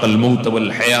ഖലഖൽ മൗത വൽ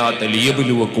ഹയാത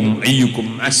ലിയബ്ലുവകും അയ്യുകും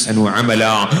അഹ്സനു അമല,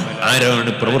 ആരാണ്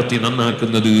പ്രവൃത്തി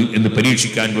നന്നാക്കുന്നത് എന്ന്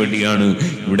പരീക്ഷിക്കാൻ വേണ്ടിയാണ്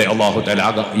ഇവിടെ അള്ളാഹു തആല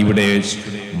ഇവിടെ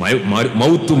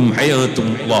മൗത്തും ഹയാത്തും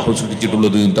അള്ളാഹു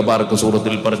സൃഷ്ടിച്ചിട്ടുള്ളത്. തബാറക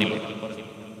സൂറത്തിൽ പറഞ്ഞില്ലേ.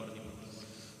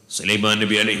 സുലൈമാൻ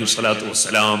നബി അലൈഹി സ്വലാത്തു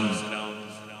വസ്സലാം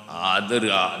അതൊരു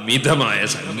അമിതമായ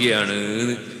സംഖ്യയാണ്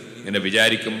ഇങ്ങനെ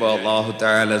വിചാരിക്കുമ്പോ അല്ലാഹു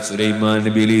തആല സുലൈമാൻ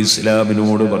നബി അലൈഹി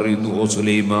ഇസ്ലാമിനോട് പറയുന്നു, ഓ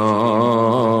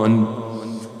സുലൈമാൻ,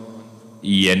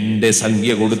 എന്റെ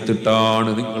സംഖ്യ കൊടുത്തിട്ടാണ്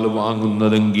നിങ്ങൾ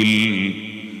വാങ്ങുന്നതെങ്കിൽ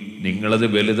നിങ്ങളത്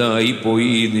വലുതായി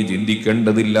പോയി എന്ന്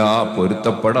ചിന്തിക്കേണ്ടതില്ല.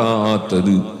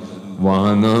 പൊരുത്തപ്പെടാത്തത്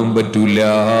വാങ്ങാൻ പറ്റൂല.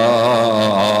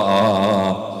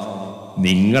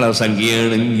 നിങ്ങളെ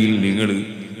സംഖ്യയാണെങ്കിൽ നിങ്ങൾ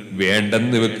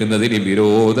വേണ്ടെന്ന് വെക്കുന്നതിന്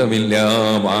വിരോധമില്ല,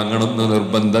 വാങ്ങണമെന്ന്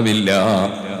നിർബന്ധമില്ല.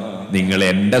 നിങ്ങൾ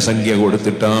എന്റെ സംഖ്യ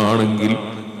കൊടുത്തിട്ടാണെങ്കിൽ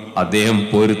അദ്ദേഹം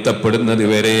പൊരുത്തപ്പെടുന്നത്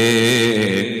വരെ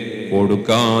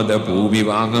കൊടുക്കാതെ ഭൂമി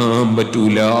വാങ്ങാൻ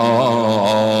പറ്റൂല.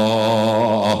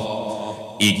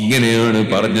 ഇങ്ങനെയാണ്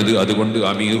പറഞ്ഞത്. അതുകൊണ്ട്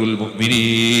അമീറുൽ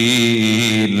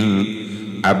മുഅ്മിനീൻ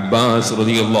അബ്ബാസ്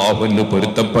റളിയല്ലാഹു അൻഹു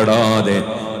പൊരുത്തപ്പെടാതെ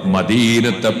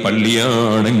മദീനത്തെ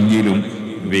പള്ളിയാണെങ്കിലും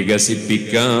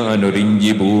വികസിപ്പിക്കാൻ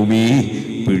ഒരിഞ്ചി ഭൂമി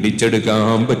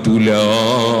പിടിച്ചെടുക്കാൻ പറ്റൂല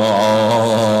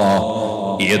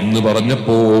എന്ന്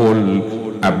പറഞ്ഞപ്പോൾ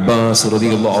അബ്ബാസ്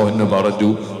റളിയല്ലാഹു അൻഹു പറഞ്ഞു,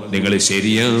 നിങ്ങൾ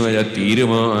ശരിയായ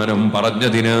തീരുമാനം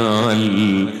പറഞ്ഞതിനാൽ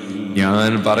ഞാൻ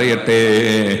പറയട്ടെ,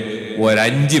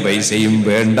 5 പൈസയും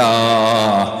വേണ്ട,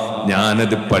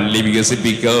 ഞാനത് പള്ളി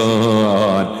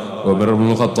വികസിപ്പിക്കാൻ ഉമർ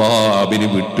ഇബ്നുൽ ഖത്താബിന്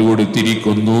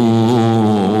വിട്ടുകൊടുത്തിരിക്കുന്നു.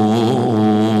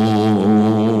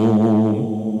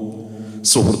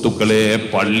 സുഹൃത്തുക്കളെ,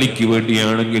 പള്ളിക്ക്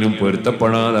വേണ്ടിയാണെങ്കിലും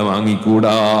പൊരുത്തപ്പെടാതെ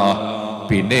വാങ്ങിക്കൂടാ.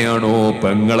 പിന്നെയാണോ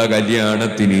പെങ്ങളെ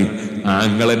കല്യാണത്തിന്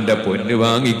ആങ്ങളന്റെ പൊന്ന്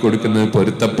വാങ്ങിക്കൊടുക്കുന്നത്?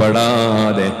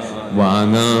 പൊരുത്തപ്പെടാതെ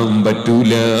വാങ്ങാൻ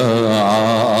പറ്റൂല.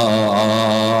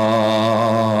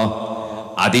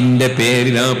 അതിന്റെ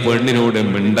പേരിൽ ആ പെണ്ണിനോട്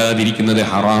മിണ്ടാതിരിക്കുന്നത്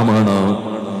ഹറാമാണ്.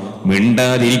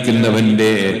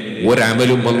 മിണ്ടാതിരിക്കുന്നവന്റെ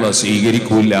ഒരമലും അല്ലാഹു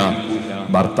സ്വീകരിക്കൂല.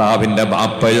 ഭർത്താവിന്റെ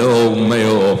ബാപ്പയോ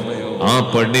ഉമ്മയോ ആ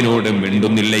പെണ്ണിനോട്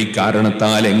മിണ്ടുന്നില്ല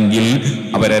ഇക്കാരണത്താലെങ്കിൽ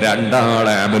അവരെ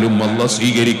 2 അമലും അല്ലാഹു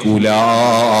സ്വീകരിക്കൂല.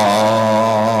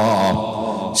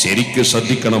 ശരിക്കും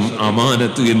ശ്രദ്ധിക്കണം.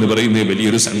 അമാനത്ത് എന്ന് പറയുന്നത്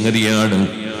വലിയൊരു സംഗതിയാണ്.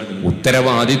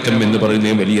 ഉത്തരവാദിത്വം എന്ന്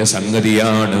പറയുന്നത് വലിയ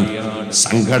സംഗതിയാണ്.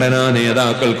 സംഘടനാ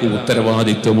നേതാക്കൾക്ക്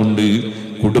ഉത്തരവാദിത്വമുണ്ട്,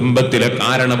 കുടുംബത്തിലെ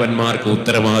കാരണവന്മാർക്ക്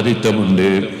ഉത്തരവാദിത്വമുണ്ട്,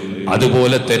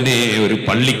 അതുപോലെ തന്നെ ഒരു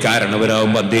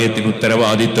പള്ളിക്കാരണവരാകുമ്പോൾ അദ്ദേഹത്തിന്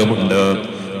ഉത്തരവാദിത്വമുണ്ട്,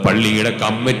 പള്ളിയുടെ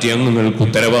കമ്മിറ്റി അംഗങ്ങൾക്ക്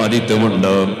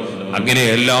ഉത്തരവാദിത്വമുണ്ട്. അങ്ങനെ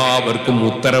എല്ലാവർക്കും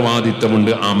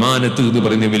ഉത്തരവാദിത്വമുണ്ട്. അമാനത്ത് എന്ന്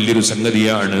പറയുന്നത് വലിയൊരു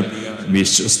സംഗതിയാണ്.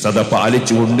 വിശ്വസ്തത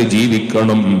പാലിച്ചുകൊണ്ട്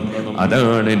ജീവിക്കണം.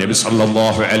 അതാണ് നബി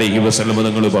സല്ലല്ലാഹു അലൈഹി വസല്ലം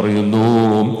തങ്ങൾ പറയുന്നു,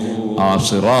 ആ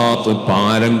സിറാത്ത്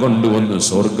പാലം കൊണ്ടുവന്ന്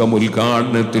സ്വർഗം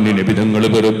ഉദ്ഘാടനത്തിന് നബി തങ്ങൾ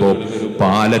വരുമ്പോ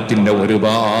പാലത്തിന്റെ ഒരു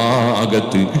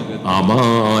ഭാഗത്ത്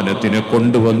അമാനത്തിനെ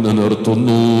കൊണ്ടുവന്ന്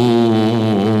നിർത്തുന്നു.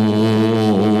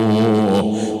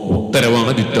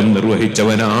 ഉത്തരവാദിത്വം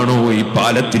നിർവഹിച്ചവനാണോ ഈ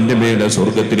പാലത്തിന്റെ മേലെ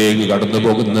സ്വർഗത്തിലേക്ക് കടന്നു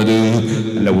പോകുന്നത്?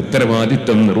 അല്ല,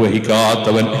 ഉത്തരവാദിത്വം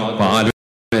നിർവഹിക്കാത്തവൻ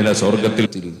പാലമേലെ സ്വർഗത്തിൽ.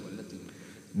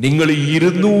 നിങ്ങൾ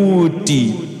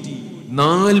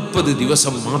 240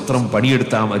 ദിവസം മാത്രം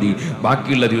പണിയെടുത്താൽ മതി,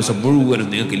 ബാക്കിയുള്ള ദിവസം മുഴുവനും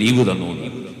നിങ്ങൾക്ക് ലീവ് തന്നു.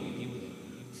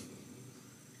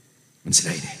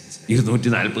 മനസ്സിലായില്ലേ?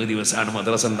 240 ദിവസമാണ്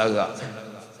മദ്രസ ഉണ്ടാകുക.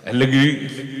 അല്ലെങ്കിൽ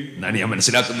എന്നാണ് ഞാൻ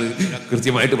മനസ്സിലാക്കുന്നത്.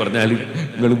 കൃത്യമായിട്ട് പറഞ്ഞാൽ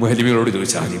നിങ്ങൾ മുഹല്ലിമീങ്ങളോട്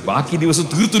ചോദിച്ചാൽ മതി, ബാക്കി ദിവസം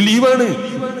തീർത്തും ലീവാണ്.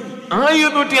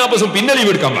 250 പിന്നെ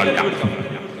ലീവ് എടുക്കാൻ പാടില്ല.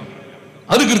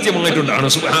 അത് കൃത്യമായിട്ടുണ്ടാണ്.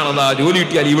 സുബ്ഹാനല്ലാഹ്, ജോലി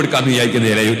കിട്ടിയാൽ ലീവ് എടുക്കാന്ന് വിചാരിക്കുന്ന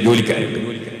ജോലിക്കാരുണ്ട്.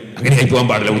 അങ്ങനെ ആയി പോകാൻ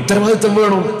പാടില്ല. ഉത്തരവാദിത്വം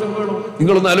വേണം.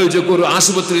 നിങ്ങളൊന്ന് ആലോചിച്ച് നോക്കൂ, ഒരു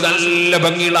ആശുപത്രി, നല്ല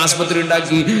ഭംഗിയുള്ള ആശുപത്രി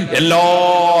ഉണ്ടാക്കി എല്ലാ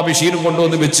മെഷീനും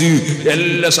കൊണ്ടുവന്ന് വെച്ച്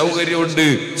എല്ലാ സൗകര്യവും ഉണ്ട്,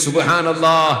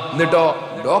 സുബ്ഹാനല്ലാഹ്. എന്നിട്ടോ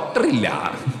ഡോക്ടർ ഇല്ല,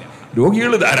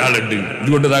 രോഗികൾ ധാരാളമുണ്ട്.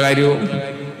 ഇതുകൊണ്ട് കാര്യവും.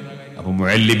 അപ്പൊ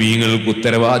മുഅല്ലിമീങ്ങൾക്ക്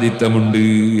ഉത്തരവാദിത്തമുണ്ട്.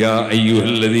 യാ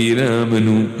അയ്യുഹല്ലദീന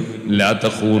ആമനൂ ലാ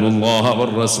തഖൂനുല്ലാഹ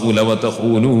വറസൂല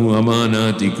വതഖൂനൂ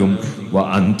അമാനാതികും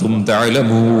വഅൻതും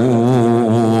തഅലമൂൻ.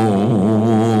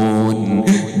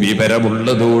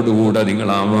 വിവരമുള്ളതോടുകൂടെ നിങ്ങൾ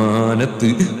അമാനത്ത്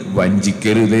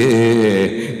വഞ്ചിക്കരുതേ.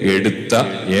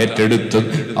 ഏറ്റെടുത്ത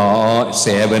ആ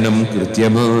സേവനം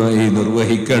കൃത്യമായി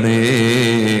നിർവഹിക്കണേ.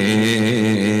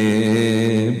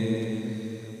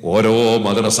 ഓരോ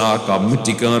മദ്രസ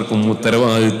കമ്മിറ്റിക്കാർക്കും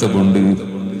ഉത്തരവാദിത്തമുണ്ട്.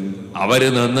 അവര്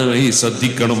നന്നായി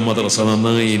ശ്രദ്ധിക്കണം, മദ്രസ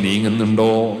നന്നായി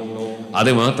നീങ്ങുന്നുണ്ടോ.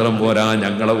 അത് മാത്രം പോരാ,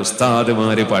 ഞങ്ങളെ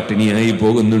ഉസ്താദുമാര് പട്ടിണിയായി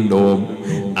പോകുന്നുണ്ടോ,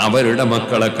 അവരുടെ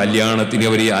മക്കളെ കല്യാണത്തിന്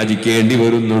അവർ യാചിക്കേണ്ടി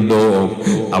വരുന്നുണ്ടോ,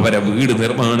 അവരെ വീട്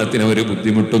നിർമ്മാണത്തിന് അവർ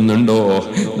ബുദ്ധിമുട്ടുന്നുണ്ടോ.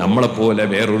 നമ്മളെപ്പോലെ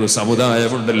വേറൊരു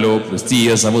സമുദായമുണ്ടല്ലോ, ക്രിസ്തീയ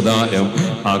സമുദായം.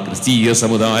 ആ ക്രിസ്തീയ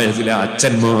സമുദായത്തിലെ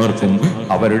അച്ഛന്മാർക്കും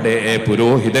അവരുടെ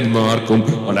പുരോഹിതന്മാർക്കും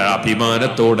വളരെ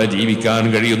അഭിമാനത്തോടെ ജീവിക്കാൻ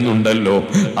കഴിയുന്നുണ്ടല്ലോ.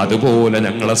 അതുപോലെ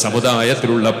ഞങ്ങളെ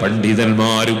സമുദായത്തിലുള്ള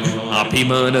പണ്ഡിതന്മാരും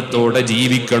അഭിമാനത്തോടെ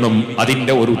ജീവിക്കണം.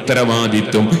 അതിന്റെ ഒരു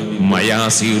ഉത്തരവാദിത്വം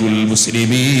മയാസിറുൽ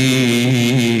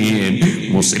മുസ്ലിമീൻ,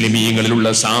 മുസ്ലിമീങ്ങളിലുള്ള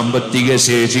സാമ്പത്തിക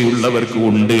ശേഷിയുള്ളവർക്ക്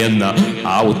ഉണ്ട് എന്ന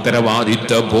ആ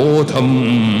ഉത്തരവാദിത്വ ബോധം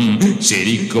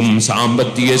ശരിക്കും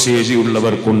സാമ്പത്തിക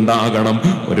ശേഷിയുള്ളവർക്കുണ്ടാകണം.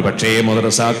 ഒരു പക്ഷേ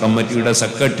മദ്രസ കമ്മിറ്റിയുടെ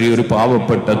സെക്രട്ടറി ഒരു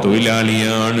പാവപ്പെട്ട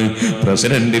തൊഴിലാളിയാണ്,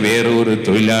 പ്രസിഡന്റ് വേറൊരു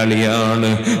തൊഴിലാളിയാണ്,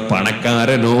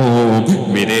 പണക്കാരനോ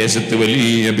വിദേശത്ത്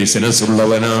വലിയ ബിസിനസ്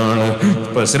ഉള്ളവനാണ്.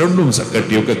 പ്രസിഡന്റും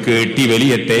സെക്രട്ടറിയും ഒക്കെ കേട്ടി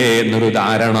വലിയട്ടെ എന്നൊരു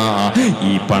ധാരണ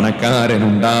ഈ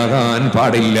പണക്കാരനുണ്ടാകാൻ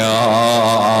പാടില്ല.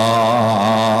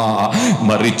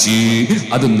 മറിച്ച്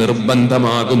അത്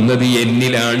നിർബന്ധമാകുന്നത്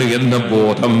എന്നിലാണ് എന്ന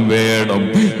ബോധം വേണം.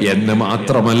 എന്ന്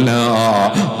മാത്രമല്ല,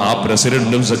 ആ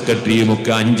പ്രസിഡന്റും സെക്രട്ടറിയും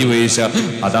ഒക്കെ 5 പൈസ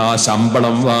അതാ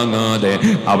ശമ്പളം വാങ്ങാതെ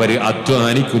അവര്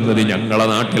അധ്വാനിക്കുന്നത് ഞങ്ങളെ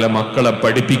നാട്ടിലെ മക്കളെ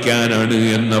പഠിപ്പിക്കാനാണ്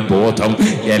എന്ന ബോധം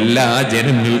എല്ലാ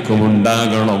ജനങ്ങൾക്കും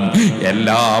ഉണ്ടാകണം.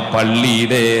 എല്ലാ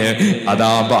പള്ളിയുടെ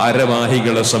അതാ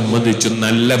ഭാരവാഹികളെ സംബന്ധിച്ച്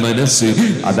നല്ല മനസ്സ്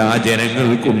അതാ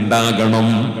ജനങ്ങൾക്കുണ്ടാകണം.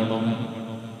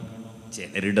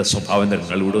 ചിലരുടെ സ്വഭാവം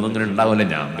നിങ്ങളിവിടെ ഒന്നും അങ്ങനെ ഉണ്ടാവില്ല.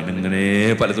 ഞാൻ പിന്നെ ഇങ്ങനെ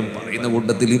പലതും പറയുന്ന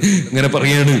കൂട്ടത്തിൽ ഇങ്ങനെ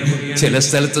പറയാണ്. ചില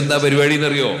സ്ഥലത്ത് എന്താ പരിപാടി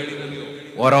എന്നറിയോ,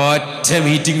 ഒരൊറ്റ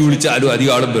മീറ്റിംഗ് വിളിച്ചാലും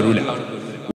അധികം ആളും വരൂല.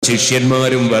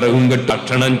 ശിഷ്യന്മാരും വിറകും കെട്ട്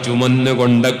ഭക്ഷണം ചുമന്ന്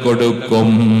കൊണ്ട കൊടുക്കും.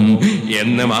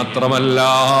 എന്ന് മാത്രമല്ല,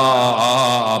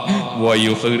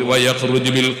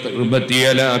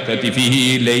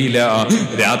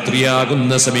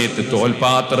 രാത്രിയാകുന്ന സമയത്ത്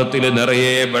തോൽപാത്രത്തിൽ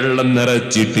നിറയെ വെള്ളം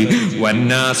നിറച്ചിട്ട്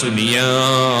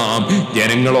വന്നാസുനിയാം,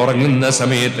 ജനങ്ങൾ ഉറങ്ങുന്ന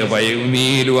സമയത്ത്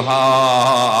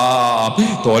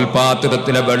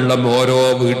തോൽപാത്രത്തിലെ വെള്ളം ഓരോ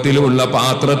വീട്ടിലുമുള്ള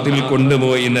പാത്രത്തിൽ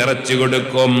കൊണ്ടുപോയി നിറച്ചു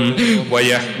കൊടുക്കും.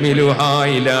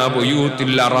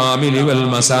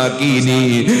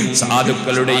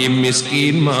 സാധുക്കളുടെയും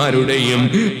മിസ്കീന്മാരുടെയും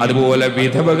അതുപോലെ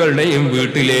വിധവകളുടെയും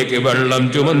വീട്ടിലേക്ക് വെള്ളം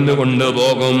ചുമന്നു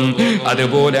കൊണ്ടുപോകും.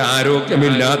 അതുപോലെ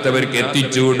ആരോഗ്യമില്ലാത്തവർക്ക്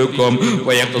എത്തിച്ചു കൊടുക്കും.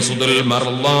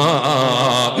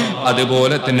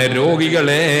 അതുപോലെ തന്നെ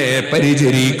രോഗികളെ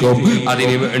പരിചരിക്കും,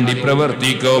 അതിനു വേണ്ടി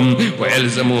പ്രവർത്തിക്കും.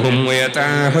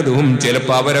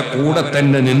 ചിലപ്പോൾ അവരെ കൂടെ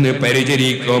തന്നെ നിന്ന്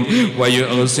പരിചരിക്കും.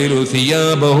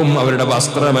 അവരുടെ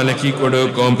വസ്ത്രം അലക്കി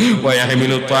കൊടുക്കും.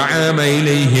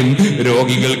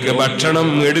 രോഗികൾക്ക് ഭക്ഷണം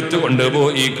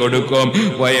എടുത്തുകൊണ്ടുപോയി കൊടുക്കും.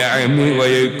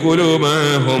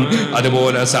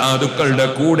 അതുപോലെ സാധുക്കളുടെ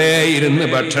കൂടെ ഇരുന്ന്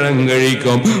ഭക്ഷണം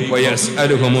കഴിക്കും.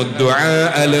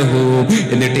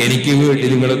 എന്നിട്ട് എനിക്ക് വേണ്ടി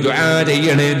നിങ്ങൾ ദുആ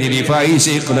ചെയ്യണേ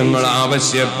നിങ്ങൾ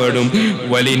ആവശ്യപ്പെടും.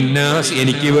 വലിന്നാസ്,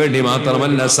 എനിക്ക് വേണ്ടി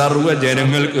മാത്രമല്ല സർവ്വ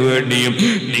ജനങ്ങൾക്ക് വേണ്ടിയും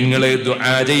നിങ്ങൾ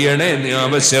ദുആ ചെയ്യണേ എന്ന്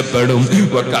ആവശ്യപ്പെടും.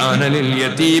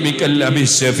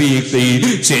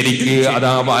 ശരിക്ക്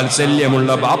അതാ വാത്സല്യമുള്ള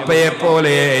ബാപ്പയെ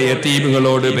പോലെ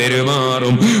യതീമുകളോട്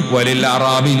പെരുമാറും. വലിൽ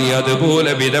അറാമിനി,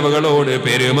 അതുപോലെ വിധവകളോട്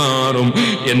പെരുമാറും.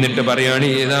 എന്നിട്ട് പറയാണ്,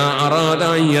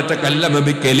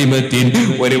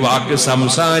 ഒരു വാക്ക്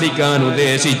സംസാരിക്കാൻ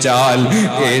ഉദ്ദേശിച്ചാൽ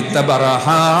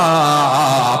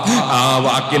ആ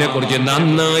വാക്കിനെ കുറിച്ച്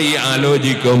നന്നായി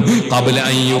ആലോചിക്കും.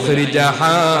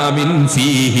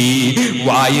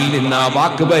 വായിൽ നിന്ന് ആ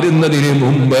വാക്ക് വരുന്നതിന്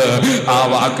മുമ്പ് ആ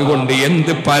വാക്ക് കൊണ്ട്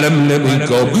എന്ത് ഫലം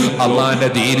ലഭിക്കും? അള്ളാന്റെ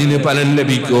ദീനിന് ഫലം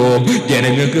ലഭിക്കോ?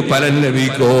 ജനങ്ങൾക്ക് ഫലം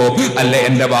ലഭിക്കോ? അല്ല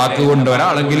എന്റെ വാക്ക് കൊണ്ട്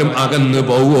ഒരാളെങ്കിലും അകന്നു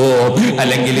പോവോ?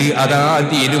 അല്ലെങ്കിൽ അതാ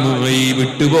ദീനുമായി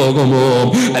വിട്ടുപോകുമോ?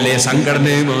 അല്ലെ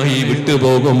സംഘടനയുമായി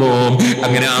വിട്ടുപോകുമോ?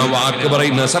 അങ്ങനെ ആ വാക്ക്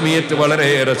പറയുന്ന സമയത്ത്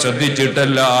വളരെയേറെ കുറേയേറെ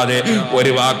ശ്രദ്ധിച്ചിട്ടല്ലാതെ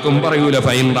ഒരു വാക്കും പറയൂല.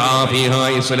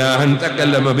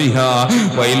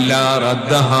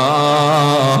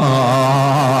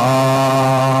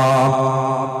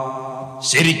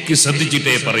 ശരിക്ക്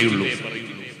ശ്രദ്ധിച്ചിട്ടേ പറയുള്ളൂ.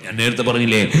 ഞാൻ നേരത്തെ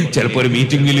പറഞ്ഞില്ലേ, ചിലപ്പോ ഒരു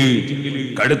മീറ്റിംഗില്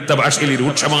കടുത്ത ഭാഷയിൽ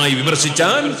രൂക്ഷമായി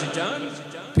വിമർശിച്ചാൽ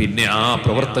പിന്നെ ആ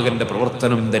പ്രവർത്തകന്റെ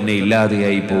പ്രവർത്തനം തന്നെ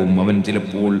ഇല്ലാതെയായി പോവും. അവൻ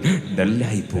ചിലപ്പോൾ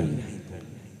ഡല്ലായി പോവും.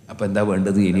 അപ്പൊ എന്താ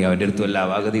വേണ്ടത്? ഇനി അവന്റെ അടുത്ത് വല്ല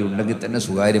അപാകത ഉണ്ടെങ്കിൽ തന്നെ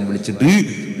സ്വകാര്യം വിളിച്ചിട്ട്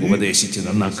ഉപദേശിച്ച്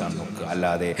നന്നാക്കാൻ നോക്കുക,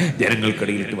 അല്ലാതെ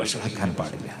ജനങ്ങൾക്കിടയിലിട്ട് വഷളാക്കാൻ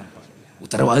പാടില്ല.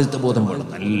 ഉത്തരവാദിത്വ ബോധം വേണം,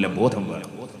 നല്ല ബോധം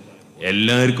വേണം,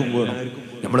 എല്ലാവർക്കും വേണം.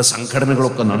 നമ്മുടെ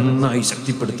സംഘടനകളൊക്കെ നന്നായി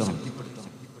ശക്തിപ്പെടുത്തണം,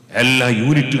 എല്ലാ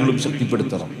യൂണിറ്റുകളും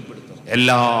ശക്തിപ്പെടുത്തണം,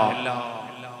 എല്ലാ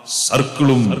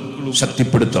സർക്കിളും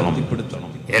ശക്തിപ്പെടുത്തണം,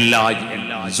 എല്ലാ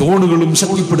സോണുകളും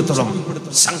ശക്തിപ്പെടുത്തണം.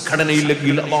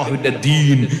 സംഘടനയില്ലെങ്കിൽ അല്ലാഹുവിന്റെ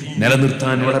ദീൻ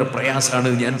നിലനിർത്താൻ വളരെ പ്രയാസമാണ്.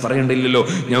 ഞാൻ പറയണ്ടില്ലല്ലോ,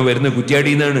 ഞാൻ വരുന്ന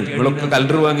കുറ്റ്യാടിയിൽ നിന്നാണ്. നിങ്ങളൊക്കെ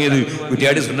കലണ്ടർ വാങ്ങിയത്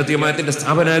കുറ്റ്യാടി സുന്നത്തി ജമാഅത്തിന്റെ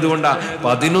സ്ഥാപനമായതുകൊണ്ടാ.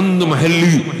 11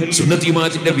 മഹല്ല് സുന്നത്തി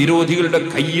ജമാഅത്തിന്റെ വിരോധികളുടെ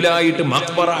കയ്യിലായിട്ട്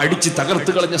മഖ്ബറ അടിച്ച്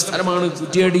തകർത്ത് കളഞ്ഞ സ്ഥലമാണ്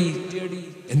കുറ്റ്യാടി.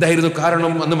 എന്തായിരുന്നു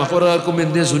കാരണം? അന്ന് മഖബറക്കും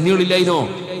എന്തേ സുന്നികളില്ലായിരുന്നോ?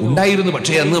 ഉണ്ടായിരുന്നു.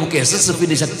 പക്ഷേ അന്ന് നമുക്ക്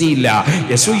SSFന് ശക്തിയില്ല,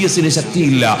 SYSന്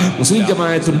ശക്തിയില്ല, മുസ്ലിം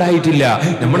ജമാഅത്ത് ഉണ്ടായിട്ടില്ല.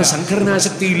 നമ്മുടെ സംഘടനാ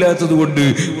ശക്തി ഇല്ലാത്തത് കൊണ്ട്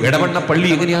എടവണ്ണ പള്ളി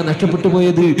എങ്ങനെയാ നഷ്ടപ്പെട്ടു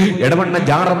പോയത്? എടവണ്ണ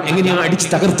ജാറം എങ്ങനെയാ അടിച്ച്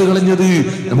തകർത്ത് കളഞ്ഞത്?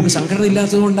 നമുക്ക് സംഘടന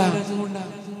ഇല്ലാത്തത് കൊണ്ടാ.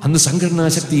 അന്ന് സംഘടനാ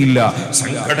ശക്തിയില്ല.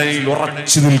 സംഘടനയിൽ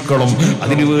ഉറച്ചു നിൽക്കണം,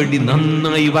 അതിനുവേണ്ടി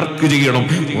നന്നായി വർക്ക് ചെയ്യണം,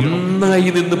 ഒന്നായി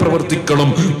നിന്ന് പ്രവർത്തിക്കണം.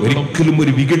 ഒരിക്കലും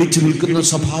ഒരു വിഘടിച്ചു നിൽക്കുന്ന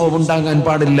സ്വഭാവം ഉണ്ടാകാൻ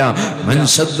പാടില്ല.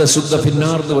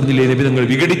 എന്ന് പറഞ്ഞില്ലേ നബി തങ്ങൾ?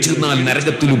 വിഘടിച്ചിരുന്നാൽ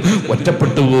നരകത്തിലും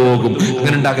ഒറ്റപ്പെട്ടു പോകും.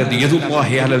 അങ്ങനെ ഉണ്ടാകരുത്.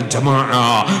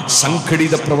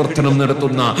 സംഘടിത പ്രവർത്തനം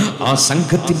നടത്തുന്ന ആ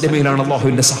സംഘത്തിന്റെ മേലാണ്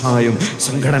അല്ലാഹുവിന്റെ സഹായം.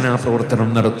 സംഘടനാ പ്രവർത്തനം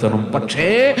നടത്തണം. പക്ഷേ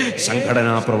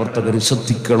സംഘടനാ പ്രവർത്തകർ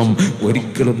ശ്രദ്ധിക്കണം,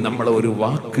 ഒരിക്കലും നമ്മളെ ഒരു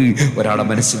വാക്ക് ഒരാളെ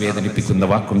മനസ്സ് വേദനിപ്പിക്കുന്ന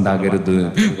വാക്കുണ്ടാകരുത്.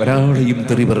 ഒരാളെയും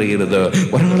തെറി പറയരുത്,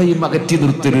 ഒരാളെയും അകറ്റി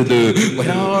നിർത്തരുത്,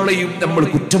 ഒരാളെയും നമ്മൾ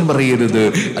കുറ്റം പറയരുത്.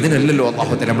 അതിനല്ലല്ലോ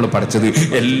അല്ലാഹു തആല നമ്മൾ പഠിച്ചത്.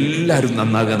 എല്ലാവരും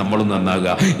നന്നാകുക, നമ്മളും നന്നാകുക.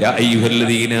 യാ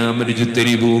അയ്യുഹല്ലദീന ആമനൂ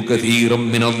ഇജ്തനിബൂ കസീറൻ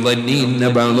മിനൽ-ളന്നി ഇന്ന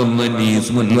ബഅദ-ളന്നി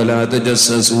ഇസ്മുൻ വലാ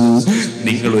തജസ്സസൂ.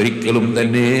 നിങ്ങൾ ഒരിക്കലും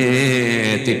തന്നെ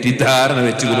തെറ്റിദ്ധാരണ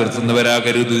വെച്ച്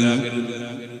പുലർത്തുന്നവരാകരുത്.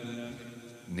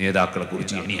 നേതാക്കളെ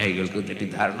കുറിച്ച് അനുയായികൾക്ക്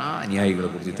തെറ്റിദ്ധാരണ, അനുയായികളെ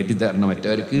കുറിച്ച് തെറ്റിദ്ധാരണ,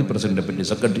 മറ്റവർക്ക് പ്രസിഡന്റിനെ പറ്റി,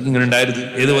 സെക്രട്ടറിക്ക് ഇങ്ങനെ ഉണ്ടായിരുന്നു.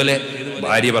 ഏതുപോലെ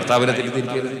ഭാര്യ ഭർത്താവിനെ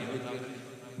തെറ്റിദ്ധരിക്കരുത്,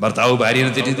 ഭർത്താവ്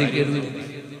ഭാര്യനെ തെറ്റിദ്ധരിക്കരുത്.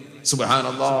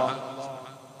 സുബ്ഹാനല്ലാഹ്.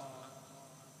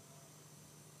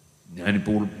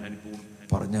 ഞാനിപ്പോൾ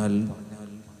പറഞ്ഞാൽ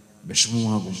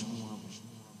വിഷമമാകും,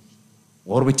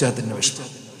 ഓർമ്മിച്ചാൽ തന്നെ വിഷമം.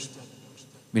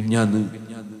 മിഞ്ഞാന്ന്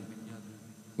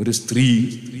ഒരു സ്ത്രീ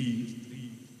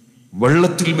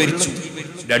വെള്ളത്തിൽ മരിച്ചു.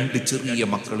 2 ചെറിയ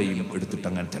മക്കളെയും എടുത്തിട്ട്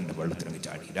അങ്ങനെ തന്നെ വെള്ളത്തിലേക്ക്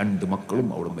ചാടി. 2 മക്കളും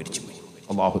അവിടെ മരിച്ചുപോയി.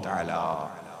 അല്ലാഹു തആല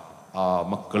ആ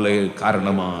മക്കളെ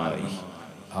കാരണമായി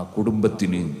ആ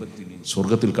കുടുംബത്തിന്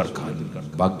സ്വർഗത്തിൽ കടക്കാൻ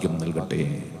ഭാഗ്യം നൽകട്ടെ.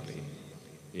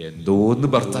 എന്തോന്ന്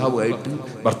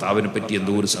ഭർത്താവിനെ പറ്റി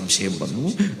എന്തോ ഒരു സംശയം വന്നു.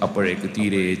 അപ്പോഴേക്ക്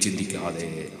തീരെ ചിന്തിക്കാതെ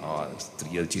ആ സ്ത്രീ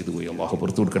അത് ചെയ്തു പോയി. അല്ലാഹു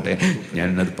പുറത്തു കൊടുക്കട്ടെ.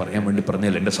 ഞാനത് പറയാൻ വേണ്ടി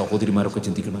പറഞ്ഞാൽ എൻ്റെ സഹോദരിമാരൊക്കെ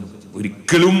ചിന്തിക്കണം,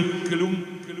 ഒരിക്കലും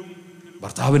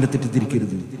ഭർത്താവിനെ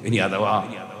തെറ്റിദ്ധരിക്കരുത്. ഇനി അഥവാ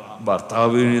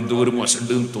ഭർത്താവിന് എന്തോ ഒരു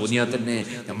മോശമുണ്ട് തോന്നിയാൽ തന്നെ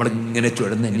നമ്മളിങ്ങനെ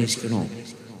ചുഴന്ന് അന്വേഷിക്കണോ?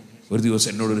 ഒരു ദിവസം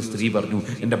എന്നോടൊരു സ്ത്രീ പറഞ്ഞു,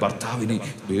 എൻ്റെ ഭർത്താവിന്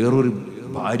വേറൊരു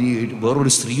ഭാര്യയായിട്ട്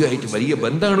വേറൊരു സ്ത്രീയായിട്ട് വലിയ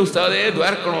ബന്ധമാണ് ഉസ്താദേ,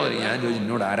 ദ്വാരക്കണോ? ഞാൻ ചോദിച്ചു,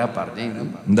 എന്നോട് ആരാ പറഞ്ഞേ?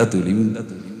 എന്താ തെളിവ്?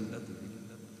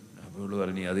 അപ്പോൾ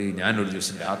പറഞ്ഞു, അത് ഞാനൊരു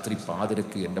ദിവസം രാത്രി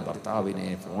പാതിരക്ക് എൻ്റെ ഭർത്താവിനെ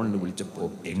ഫോണിൽ വിളിച്ചപ്പോൾ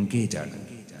എൻഗേജ് ആണ്.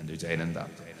 ഞാൻ ചോദിച്ചു, അതിനെന്താ?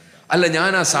 അല്ല,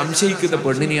 ഞാൻ ആ സംശയിക്കുന്ന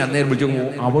പെണ്ണിനെ അന്നേരം വിളിച്ചു,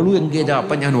 അവളും എൻഗേജാ.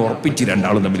 അപ്പം ഞാൻ ഉറപ്പിച്ച്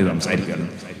രണ്ടാളും തമ്മിൽ സംസാരിക്കാണ്.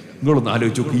 നിങ്ങളൊന്ന്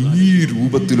ആലോചിച്ചു, ഈ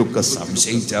രൂപത്തിലൊക്കെ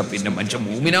സംശയിച്ചാ പിന്നെ മനുഷ്യൻ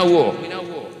മൂമിനാവോ?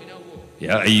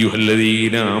 യാ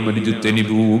അയ്യുഹല്ലദീന ആമനൂ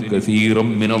ഇജ്തനിബൂ കസീറൻ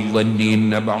മിനൽ-ളന്നി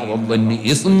ഇന്ന ബഅദ-ളന്നി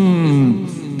ഇസ്ം.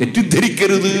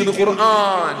 തെറ്റിദ്ധരിക്കരുത് എന്ന്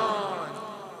ഖുർആൻ.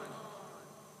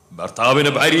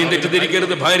 ഭർത്താവിനെ ഭാര്യയും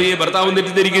തെറ്റിദ്ധരിക്കരുത്, ഭാര്യയെ ഭർത്താവും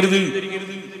തെറ്റിദ്ധരിക്കരുത്.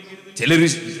 ചിലർ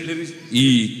ഈ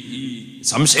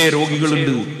സംശയ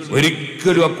രോഗികളുണ്ട്.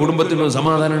 ഒരിക്കലും ആ കുടുംബത്തിന്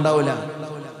സമാധാനം ഉണ്ടാവില്ല.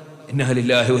 ഇന്നാ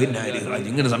ലില്ലാഹി വ ഇന്നാ ഇലൈഹി റാജിഊൻ.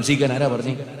 ഇങ്ങനെ സംശയിക്കാൻ ആരാ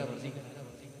പറഞ്ഞേ?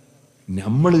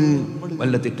 നമ്മൾ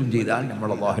വല്ല തെറ്റും ചെയ്താൽ നമ്മൾ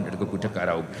അല്ലാഹുവിന്റെ അടുത്ത്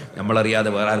കുറ്റക്കാരാവും. നമ്മളറിയാതെ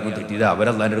വേറെ ആർക്കും തെറ്റിയത്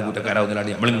അവരല്ലാഹുവിന്റെ അടുത്ത് കുറ്റക്കാരാവുന്നതാണ്.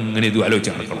 നമ്മൾ ഇങ്ങനെ ഇത്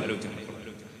ആലോചിച്ച് നടക്കണം.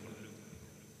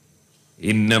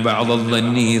 ഇന്ന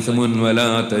ബഅദ-ളന്നി ഇസ്മുൻ വലാ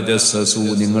തജസ്സസൂ.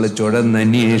 നിങ്ങൾ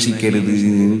ചുഴന്നന്വേഷിക്കരുത്.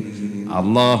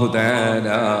 അല്ലാഹു തആല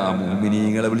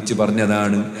മുഅ്മിനീങ്ങളെ വിളിച്ച്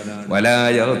പറഞ്ഞതാണ്, വലാ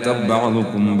യഗ്തബ്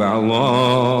ബഅദുകും ബഅദാ.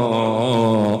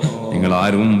 നിങ്ങൾ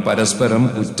ആരും പരസ്പരം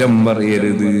കുറ്റം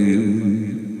പറയരുത്.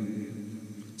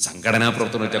 സംഘടനാ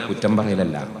പ്രവർത്തനം വെച്ചാൽ കുറ്റം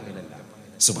പറയലല്ല.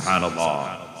 സുബ്ഹാനല്ലാഹ്.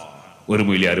 ഒരു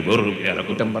മൂല്യാർ വേറൊരു മൂല്യാരെ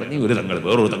കുറ്റം പറഞ്ഞ്, ഒരു തങ്ങൾ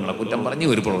വേറൊരു തങ്ങളെ കുറ്റം പറഞ്ഞ്,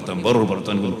 ഒരു പ്രവർത്തനം വേറൊരു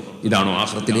പ്രവർത്തനം. ഇതാണോ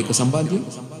ആഖിറത്തിലേക്ക് സമ്പാദ്യം?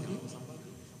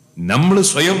 നമ്മൾ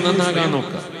സ്വയം നന്നാകാൻ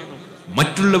നോക്കുക,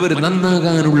 മറ്റുള്ളവർ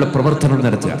നന്നാകാനുള്ള പ്രവർത്തനം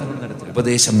നടത്തുക,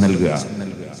 ഉപദേശം നൽകുക,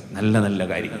 നല്ല നല്ല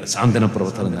കാര്യങ്ങൾ, സാന്ത്വന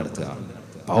പ്രവർത്തനം നടത്തുക,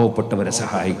 പാവപ്പെട്ടവരെ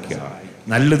സഹായിക്കുക,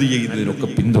 നല്ലത് ചെയ്യുന്നതിനൊക്കെ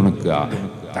പിന്തുണക്കുക.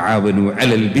 തആവനു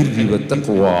അലൽ ബിർരി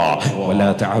വത്തഖ്വാ വലാ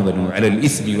തആവനു അലൽ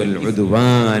ഇസ്മി വൽ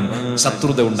ഉദ്വാൻ.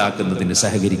 ശത്രുത ഉണ്ടാക്കുന്നതിന്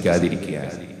സഹകരിക്കാതിരിക്കുക,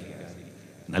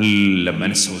 നല്ല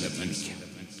മനസ്സോടെ ജീവിക്കുക,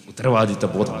 ഉത്തരവാദിത്ത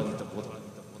ബോധം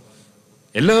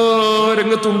എല്ലാ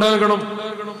രംഗത്തും ഉണ്ടാകണം.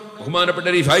 ബഹുമാനപ്പെട്ട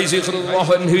റിഫായി ശൈഖ്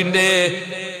റളിയല്ലാഹു അൻഹുവിന്റെ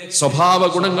സ്വഭാവ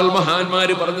ഗുണങ്ങൾ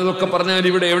മഹാന്മാര് പറഞ്ഞതൊക്കെ പറഞ്ഞാൽ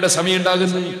ഇവിടെ എവിടെ സമയം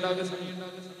ഉണ്ടാകുന്നു?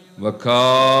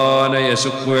 وكان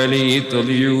يشق علي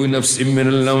تضيع نفس من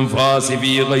الأنفاس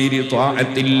في غير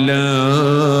طاعة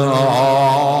الله.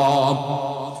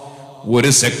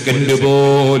 ഒരു സെക്കൻഡ്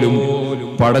പോലും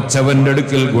പടച്ചവന്റെ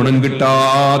അടുക്കൽ ഗുണം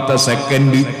കിട്ടാത്ത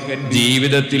സെക്കൻഡ്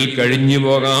ജീവിതത്തിൽ കഴിഞ്ഞു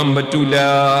പോകാൻ പറ്റൂല.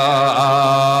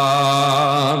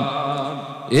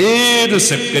 ഏത്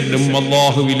സെക്കൻഡും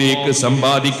അല്ലാഹുവിലേക്ക്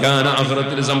സമ്പാദിക്കാൻ,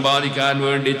 ആഖിറത്തിൽ സമ്പാദിക്കാൻ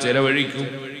വേണ്ടി ചെലവഴിക്കും.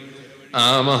 ആ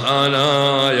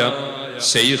മഹാനായ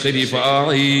ശൈഖ്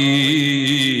റിഫാഈ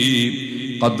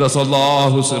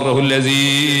ഖദ്ദസല്ലാഹു സിർറഹുൽ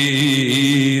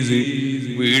അസീസ്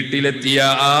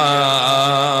വീട്ടിലെത്തിയാൽ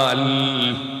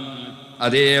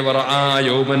അതേ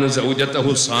യൗമൻ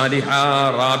സൗജതഹു സാലിഹ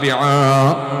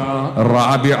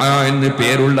റാബിഅ എന്ന്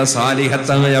പേരുള്ള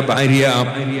സാലിഹത്തായ ഭാര്യ,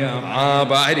 ആ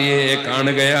ഭാര്യയെ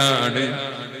കാണുകയാണ്.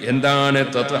 എന്താണ്?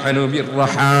 തത്ഹനു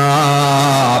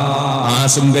ബിർറഹാബ്,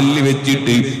 ആസുങ്കല്ല്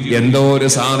വെച്ചിട്ട് എന്തോ ഒരു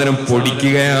സാധനം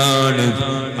പൊടിക്കുകയാണ്.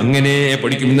 അങ്ങനെ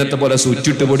പൊടിക്കും. ഇന്നത്തെ പോലെ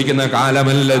സ്വിച്ചിട്ട് പൊടിക്കുന്ന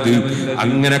കാലമല്ലത്.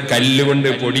 അങ്ങനെ കല്ലുകൊണ്ട്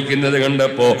പൊടിക്കുന്നത്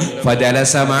കണ്ടപ്പോ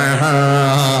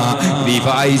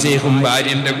റിഫായി ശൈഖും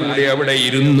ഭാര്യന്റെ കൂടെ അവിടെ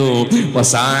ഇരുന്നു.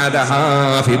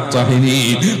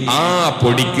 ആ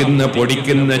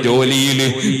പൊടിക്കുന്ന ജോലിയിൽ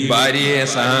ഭാര്യയെ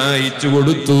സഹായിച്ചു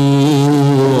കൊടുത്തു.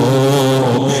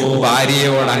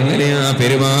 ഭാര്യയോട് അങ്ങനെയാ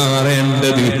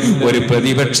പെരുമാറേണ്ടത്, ഒരു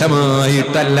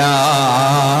പ്രതിപക്ഷമായിട്ടല്ല.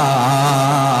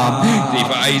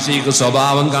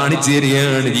 സ്വഭാവം കാണിച്ചു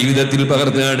തരികയാണ്, ജീവിതത്തിൽ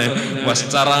പകർത്തുകയാണ്.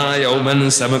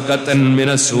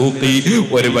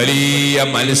 ഒരു വലിയ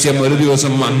മത്സ്യം ഒരു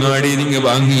ദിവസം അങ്ങാടി നിങ്ങൾ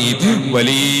വാങ്ങി.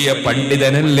 വലിയ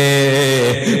പണ്ഡിതനല്ലേ,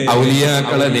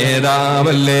 ഔലിയാക്കളെ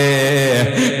നേതാവല്ലേ.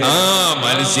 ആ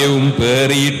മത്സ്യവും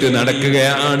പേറിയിട്ട്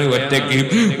നടക്കുകയാണ് ഒറ്റയ്ക്ക്.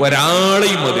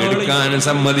 ഒരാളെയും അത് എടുക്കാൻ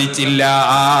സമ്മതിച്ചില്ല.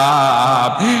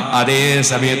 അതേ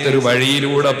സമയത്ത് ഒരു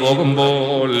വഴിയിലൂടെ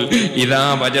പോകുമ്പോൾ ഇദാ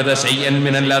വജദ ശൈഅൻ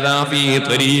മിനൽ അദാഫി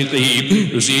ത്വരീഖി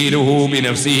യുസീലുഹു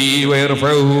ബിനഫ്സിഹി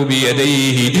വയർഫഉഹു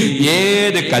ബിയദൈഹി.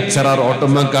 ഏത് കച്ചറ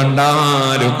റോട്ടുമ്മ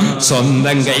കണ്ടാലും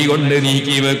സ്വന്തം കൈകൊണ്ട്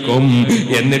നീക്കി വെക്കും,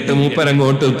 എന്നിട്ട്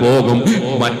മൂപ്പരങ്ങോട്ട് പോകും.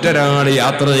 മറ്റൊരാൾ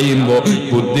യാത്ര ചെയ്യുമ്പോ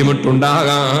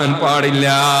ബുദ്ധിമുട്ടുണ്ടാകാൻ പാടില്ല,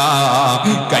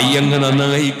 കയ്യങ്ങ്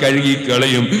നന്നായി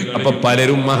കഴുകിക്കളയും. അപ്പൊ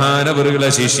പലരും മഹാനവറുകളെ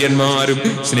ശിഷ്യന്മാരും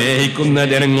സ്നേഹിക്കുന്ന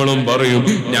ജനങ്ങളും പറയും,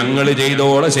 ഞങ്ങൾ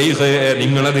ചെയ്തോളെ ശൈഖേ,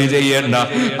 നിങ്ങളത് ചെയ്യണ്ട.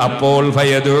 അപ്പോൾ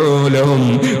ഫയദൂലഹും,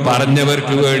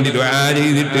 പറഞ്ഞവർക്ക് വേണ്ടി ദുആ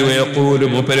ചെയ്തിട്ട് വയഖൂലു,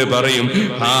 മൂപ്പര് പറയും,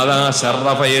 ഹാദാ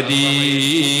ശർറഫ യദീ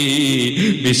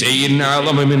ബിശൈഇൻ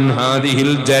അഅളമ മിൻ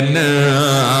ഹാദിഹിൽ ജന്ന.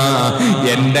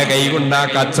 എന്റെ കൈ കൊണ്ട് ആ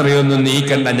കച്ചറയൊന്നും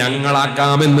നീക്കണ്ട,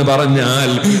 ഞങ്ങളാക്കാമെന്ന് പറഞ്ഞാൽ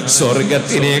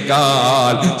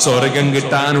സ്വർഗത്തിനേക്കാൾ, സ്വർഗം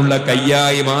കിട്ടാനുള്ള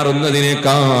കയ്യായി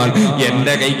മാറുന്നതിനേക്കാൾ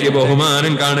എന്റെ കൈക്ക്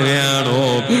ബഹുമാനം കാണുകയാണോ?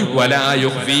 വലാ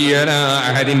യുഖ്ഫി അലാ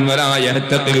അഹദിൻ വലാ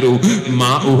യഹ്തഖിറു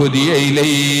മാ ഉഹദിയ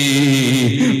ഇലൈഹി.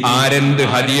 ആരെന്ത്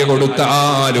ഹദിയ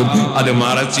കൊടുത്താലും അത്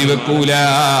മറച്ചു വെക്കൂല.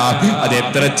 അത്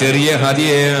എത്ര ചെറിയ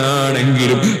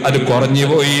ഹദിയയാണെങ്കിലും അത് കുറഞ്ഞു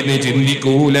പോയി എന്ന്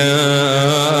ചിന്തിക്കൂല.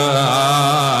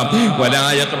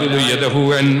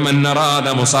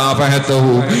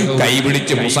 കൈ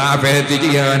പിടിച്ച് മുസാഫഹത്ത്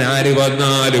ചെയ്യാൻ ആര്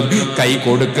വന്നാലും കൈ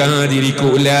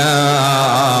കൊടുക്കാതിരിക്കൂല.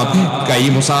 കൈ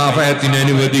മുസാഫഹത്തിന്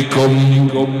അനുവദിക്കും.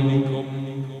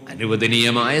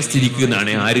 അനുവദനീയമായ സ്ഥിതിക്ക്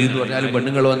എന്നാണ്. ആര് എന്ന് പറഞ്ഞാലും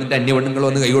പെണ്ണുങ്ങൾ വന്നിട്ട് അന്യ പെണ്ണുങ്ങൾ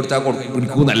വന്ന് കൈ കൊടുത്താൽ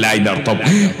കൊടുക്കുന്നല്ല അതിന്റെ അർത്ഥം.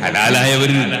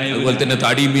 ഹലാലായവർ, അതുപോലെ തന്നെ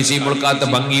താടിയും മീശയും മുളക്കാത്ത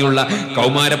ഭംഗിയുള്ള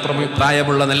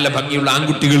കൗമാരപ്രായമുള്ള നല്ല ഭംഗിയുള്ള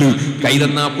ആൺകുട്ടികൾ കൈ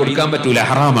തന്നാ കൊടുക്കാൻ പറ്റൂല,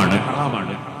 ഹറാമാണ്.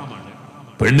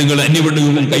 പെണ്ണുങ്ങൾ അന്യ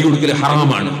പെണ്ണുങ്ങളും കൈ കൊടുക്കൽ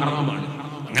ഹറാമാണ്.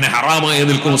 അങ്ങനെ ഹറാമായ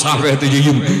നിൽക്കും മുസാഫഹത്ത്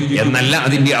ചെയ്യും എന്നല്ല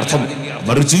അതിന്റെ അർത്ഥം.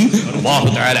 മറിച്ച് അല്ലാഹു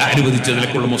തആല അനുവദിച്ച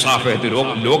നിലക്കുള്ള മുസാഫഹത്ത്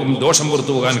ലോകം ദോഷം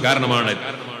പുറത്തു പോകാൻ കാരണമാണ്.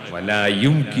 വലാ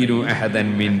യുംകിനു അഹദൻ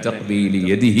മിൻ തഖ്ബീലി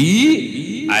യദിഹി,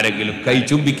 ആരെങ്കിലും കൈ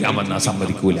ചുംബിക്കാമെന്നാ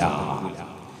സമ്മതിക്കൂല.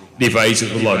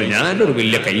 ഞാനൊരു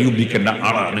വലിയ കൈ ചുംബിക്കേണ്ട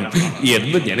ആളാണ്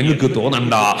എന്ന് ജനങ്ങൾക്ക്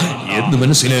തോന്നണ്ട എന്ന്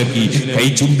മനസ്സിലാക്കി കൈ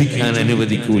ചുംബിക്കാൻ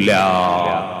അനുവദിക്കൂല.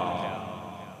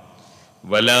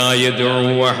 ولا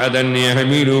يدعو أحدا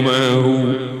يحمل معه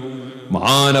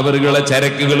മഹാനവറുകളെ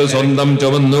ചരക്കുകൾ സ്വന്തം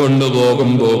ചുമന്നുകൊണ്ട്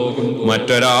പോകുമ്പോ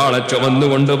മറ്റൊരാളെ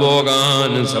ചുമന്നുകൊണ്ട്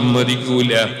പോകാൻ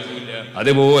സമ്മതിക്കൂല.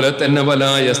 അതുപോലെ തന്നെ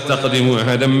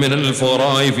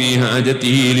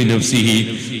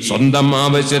സ്വന്തം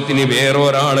ആവശ്യത്തിന്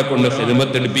വേറൊരാളെ കൊണ്ട്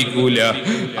ഖിദ്മത്തെടുപ്പിക്കൂല.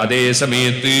 അതേ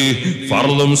സമയത്ത്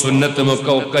ഫർളും സുന്നത്തും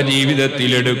ഒക്കെ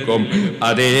ജീവിതത്തിലെടുക്കും.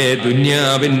 അതേ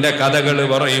ദുന്യാവിന്റെ കഥകൾ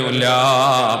പറയൂല.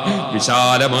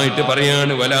 വിശാലമായിട്ട്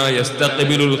പറയാണ്, വലാ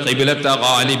യസ്തഖ്ബിലുൽ ഖിബ്ലത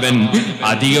ഗാലിബൻ,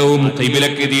 അധികവും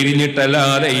ഖിബ്ലക്ക്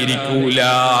തിരിഞ്ഞിട്ടല്ലാതെ ഇരിക്കൂല.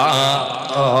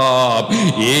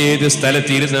 ഏത്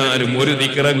സ്ഥലത്തിരുന്നാലും ഒരു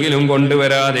ദിക്റെങ്കിലും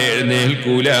കൊണ്ടുവരാതെ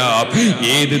എഴുന്നേൽക്കൂല.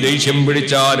 ഏത് ദേഷ്യം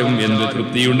പിടിച്ചാലും എന്ത്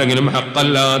തൃപ്തിയുണ്ടെങ്കിലും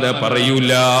ഹഖല്ലാതെ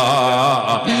പറയൂല.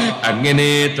 അങ്ങനെ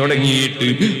തുടങ്ങിയിട്ട്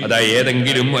അതാ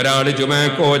ഏതെങ്കിലും ഒരാൾ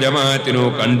ജുമാക്കോ ജമാഅത്തിനോ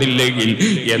കണ്ടില്ലെങ്കിൽ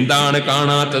എന്താണ്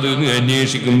കാണാത്തത് എന്ന്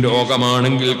അന്വേഷിക്കും.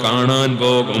 രോഗമാണെങ്കിൽ കാണാൻ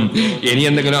പോകും. ഇനി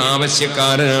എന്തെങ്കിലും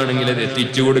ആവശ്യക്കാരനാണെങ്കിൽ അത്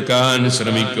എത്തിച്ചു കൊടുക്കാൻ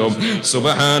ശ്രമിക്കും.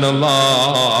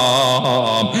 സുബ്ഹാനല്ലാഹ്,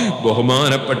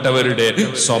 ബഹുമാനപ്പെട്ടവരുടെ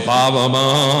സ്വഭാവമാണ്.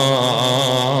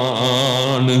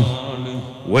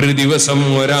 ഒരു ദിവസം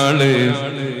ഒരാള്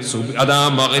അതാ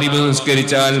മഗ്രിബ്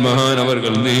നിസ്കരിച്ചാൽ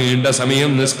മഹാനവർകൾ നീണ്ട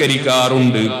സമയം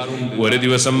നിസ്കരിക്കാറുണ്ട്. ഒരു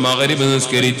ദിവസം മഗ്രിബ്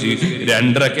നിസ്കരിച്ച്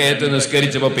 2 റക്അത്ത്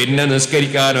നിസ്കരിച്ചപ്പോ പിന്നെ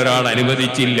നിസ്കരിക്കാൻ ഒരാൾ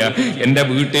അനുവദിച്ചില്ല. എന്റെ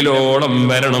വീട്ടിലോളം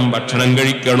വരണം, ഭക്ഷണം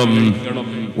കഴിക്കണം.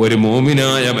 ഒരു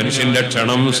മോമിനായ മനുഷ്യന്റെ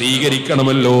ക്ഷണം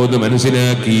സ്വീകരിക്കണമല്ലോ എന്ന്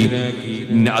മനസ്സിലാക്കി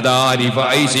അതാ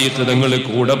റിഫായി ശൈഖ് തങ്ങൾ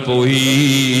കൂടെ പോയി.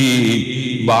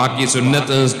 ബാക്കി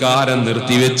സുന്നത്ത് നിസ്കാരം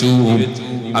നിർത്തിവെച്ചു.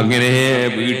 അങ്ങനെ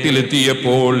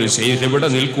വീട്ടിലെത്തിയപ്പോൾ ശൈഖ് ഇവിടെ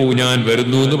നിൽക്കൂ, ഞാൻ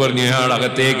വരുന്നു എന്ന് പറഞ്ഞ അയാൾ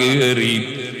അകത്തേക്ക് കയറി.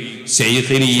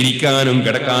 ശൈഖിന് ഇരിക്കാനും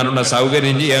കിടക്കാനുള്ള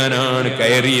സൗകര്യം ചെയ്യാനാണ്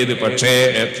കയറിയത്. പക്ഷേ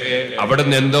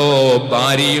അവിടുന്ന് എന്തോ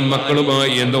ഭാര്യയും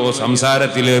മക്കളുമായി എന്തോ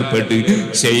സംസാരത്തിലേർപ്പെട്ട്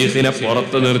ശൈഖിനെ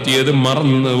പുറത്ത് നിർത്തിയത്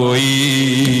മറന്നുപോയി.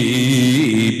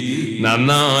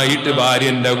 നന്നായിട്ട്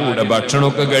ഭാര്യന്റെ കൂടെ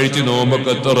ഭക്ഷണമൊക്കെ കഴിച്ച്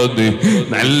നോമ്പൊക്കെ തുറന്ന്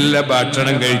നല്ല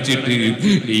ഭക്ഷണം കഴിച്ചിട്ട്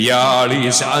ഇയാൾ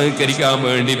ഇശാകരിക്കാൻ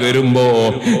വേണ്ടി വരുമ്പോ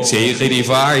ശൈഖ്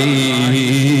റിഫായി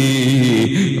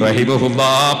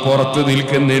റഹിമഹുല്ലാഹ് പുറത്ത്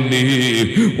നിൽക്കുന്നുണ്ട്.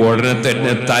 ഉടനെ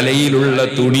തന്നെ തലയിലുള്ള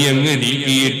തുണിയങ്ങ്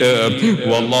നീക്കിയിട്ട്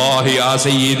വല്ലാഹി യാ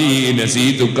സയ്യിദി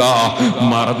നസീതുക,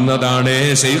 മറന്നതാണ്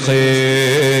ശൈഖേ,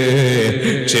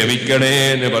 ക്ഷമിക്കണേ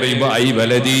എന്ന് പറയുമ്പോ ഐ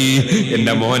വലദി,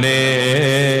 എന്റെ മോനെ,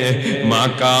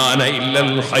 മാകാന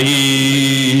ഇല്ലൽ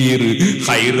ഖൈർ,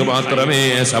 ഖൈർ മാത്രമേ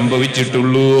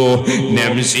സംഭവിച്ചിട്ടുള്ളൂ.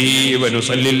 നംസി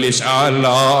വനുസല്ലിൽ ഇശാഅൽ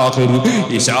ആഖിർ,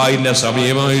 ഇശാഇന്റെ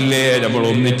സമയമായില്ലേ, നമ്മൾ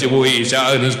ഒന്നിച്ചു പോയി ഇശാ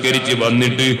നിസ്കരിച്ച്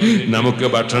വന്നിട്ട് നമുക്ക്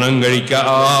ഭക്ഷണം കഴിക്കാം.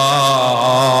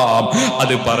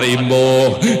 അത് പറയുമ്പോ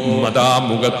മതാ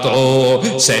മുഖത്തോ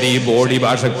ശരീ ബോഡി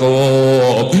ഭാഷക്കോ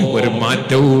ഒരു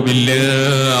മാറ്റവുമില്ല.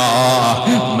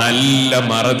 നല്ല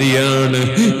മറതിയാണ്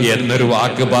എന്നൊരു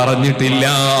വാക്ക് പറഞ്ഞിട്ടില്ല.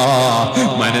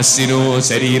 മനസ്സിനോ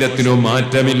ശരീരത്തിനോ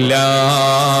മാറ്റമില്ല.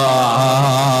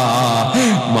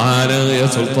 മഹാനായ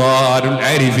സുൽത്താനുൽ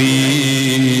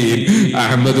ആരിഫീൻ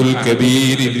അഹ്മദുൽ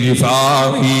കബീർ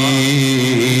റിഫാഇ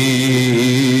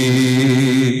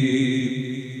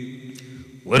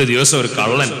ഒരു ദിവസം ഒരു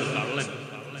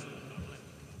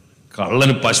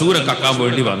കള്ളന് പശുവിനെ കക്കാൻ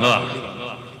വേണ്ടി വന്നതാണ്.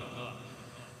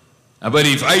 അപ്പൊ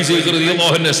റിഫായി ശൈഖ്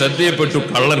റളിയല്ലാഹു അൻഹു ശ്രദ്ധയപ്പെട്ടു.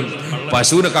 കള്ളൻ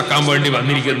പശുവിനെ കക്കാൻ വേണ്ടി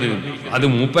വന്നിരിക്കുന്നത് അത്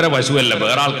മൂപ്പര പശുവല്ല,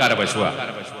 വേറെ ആൾക്കാരെ പശുവാ.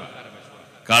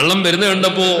 കള്ളൻ വരുന്ന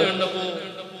കണ്ടപ്പോ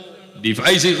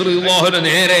റിഫായി ശൈഖ് റളിയല്ലാഹു അൻഹു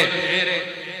നേരെ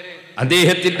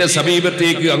അദ്ദേഹത്തിന്റെ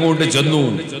സമീപത്തേക്ക് അങ്ങോട്ട്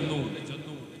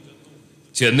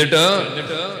ചെന്നിട്ട്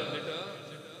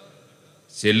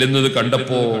ചെല്ലുന്നത്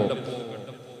കണ്ടപ്പോ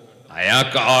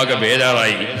അയാൾക്ക് ആകെ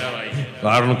ബേജാറായി.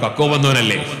 കാരണം കക്കോ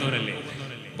വന്നവനല്ലേ,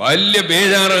 വലിയ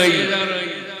ബേജാറായി.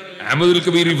 അഹ്മദുൽ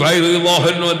കബീർ റിഫായി റളിയല്ലാഹു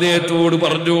അൻഹു അദ്ദേഹത്തോട്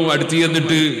പറഞ്ഞു, അടുത്ത്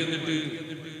ചെന്നിട്ട്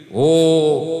ഓ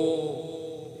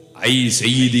ഐ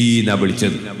സയ്യിദി എന്നാ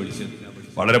വിളിച്ചത്,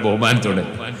 വളരെ ബഹുമാനത്തോടെ.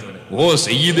 ഓ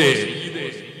സയ്യിദേ,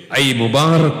 ഐ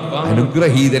മുബാറക്,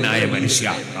 അനുഗ്രഹീതനായ മനുഷ്യ.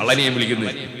 കള്ളനെ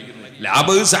വിളിക്കുന്നത്.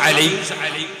 ലാബസ് അലൈ,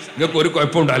 നിങ്ങൾക്ക് ഒരു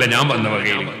കുഴപ്പമുണ്ടല്ല ഞാൻ വന്ന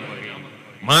വകയിൽ.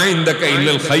 മാ ഇൻദക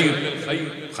ഇല്ലൽ ഖൈർ,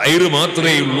 ഖൈർ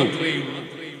മാത്രമേ ഉള്ളൂ.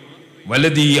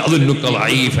 വലദി അദുന്നുക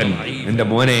ലഈഫൻ, എന്റെ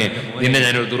മോനെ നിന്നെ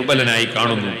ഞാനൊരു ദുർബലനായി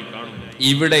കാണുന്നു.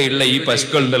 ഇവിടെയുള്ള ഈ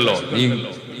പശുക്കളുണ്ടല്ലോ, നീ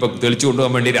ഇപ്പൊ തെളിച്ചു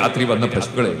കൊണ്ടുപോകാൻ വേണ്ടി രാത്രി വന്ന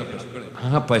പശുക്കളെ, ആ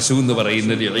പശു എന്ന്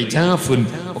പറയുന്നത് ഇജാഫുൻ,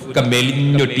 ഒക്കെ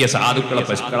മെലിഞ്ഞൊട്ടിയ സാധുക്കളെ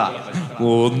പശുക്കളാ,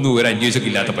 ഒന്നും ഒരു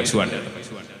അന്വേഷണമില്ലാത്ത പശുവാണ്.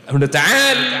 അതുകൊണ്ട്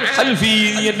തആൽ ഖൽഫി,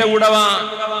 എന്റെ കൂടെ വാ,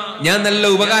 ഞാൻ നല്ല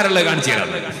ഉപകാരമുള്ള കാണിച്ചു തരാം.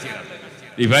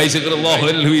 റിഫായി ശൈഖ് റളിയല്ലാഹു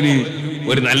അൻഹുവിന്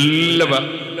ഒരു നല്ല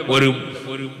ഒരു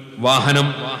വാഹനം,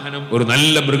 ഒരു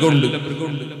നല്ല മൃഗമുണ്ട്.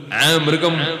 ആ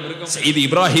മൃഗം സയ്യിദ്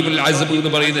ഇബ്രാഹിം അൽ അസ്ബ്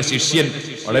എന്ന് പറയുന്ന ശിഷ്യൻ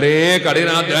വളരെ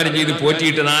കഠിനാധ്വാനം ചെയ്ത്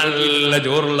പോറ്റിയിട്ട് നല്ല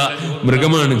ജോറുള്ള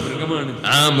മൃഗമാണ്.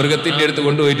 ആ മൃഗത്തിന്റെ അടുത്ത്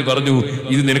കൊണ്ടുപോയിട്ട് പറഞ്ഞു,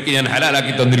 ഇത് നിനക്ക് ഞാൻ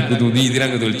ഹലാലാക്കി തന്നിരിക്കുന്നു, നീ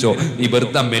ഇതിനങ്ങ് വിളിച്ചോ, നീ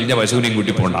വെറുതെ മെലിഞ്ഞ പശുവിനെയും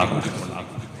കൂട്ടി പോണ്ടാകും.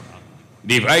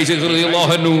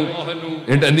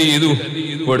 എന്നിട്ട് എന്ത് ചെയ്തു?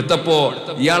 കൊടുത്തപ്പോ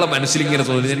ഇയാളെ മനസ്സിലിങ്ങനെ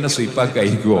തോന്നി, എന്നെ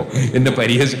സ്വീപ്പാക്കായിരിക്കുവോ, എന്നെ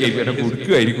പരിഹസിക്കായിരിക്കും, എന്നെ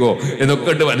കൊടുക്കുമായിരിക്കുവോ എന്നൊക്കെ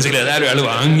ഉണ്ട് മനസ്സിൽ. ഏതായാലും അയാൾ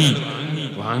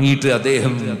വാങ്ങിയിട്ട്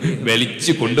അദ്ദേഹം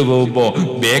വലിച്ചു കൊണ്ടുപോകുമ്പോ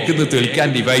ബേക്കിൽ നിന്ന് തെളിക്കാൻ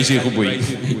ഡിവൈസിലേക്ക് പോയി.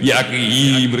 ഇയാൾക്ക് ഈ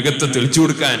മൃഗത്തെ തെളിച്ചു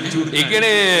കൊടുക്കാൻ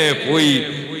എങ്ങനെ പോയി.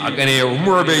 അങ്ങനെ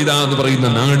ഉമ്മുഅബൈദ എന്ന് പറയുന്ന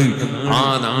നാട്, ആ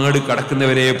നാട്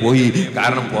കടക്കുന്നവരെ പോയി.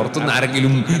 കാരണം പുറത്തുനിന്ന്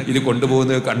ആരെങ്കിലും ഇത്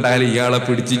കൊണ്ടുപോകുന്നത് കണ്ടാൽ ഇയാളെ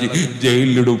പിടിച്ച്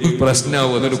ജയിലിലിടും,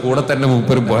 പ്രശ്നമാവും. അതിന് കൂടെ തന്നെ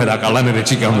മൂപ്പരും പോയത് ആ കള്ളനെ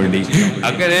രക്ഷിക്കാൻ വേണ്ടി.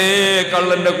 അങ്ങനെ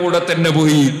കള്ളന്റെ കൂടെ തന്നെ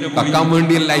പോയി, കക്കാൻ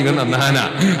വേണ്ടിയല്ല, ഇവൻ നന്നാന.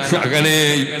 അങ്ങനെ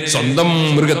സ്വന്തം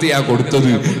മൃഗത്തെയാ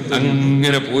കൊടുത്തത്.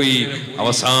 അങ്ങനെ പോയി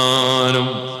അവസാനം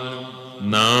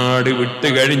നാട് വിട്ട്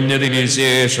കഴിഞ്ഞതിന്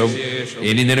ശേഷം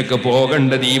ഇനി നിനക്ക്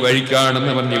പോകേണ്ടത് ഈ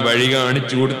വഴിക്കാണെന്ന് പറഞ്ഞ് വഴി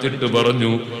കാണിച്ചു കൊടുത്തിട്ട്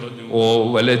പറഞ്ഞു, ഓ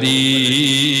വലതീ,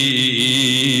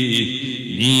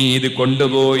 നീ ഇത്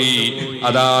കൊണ്ടുപോയി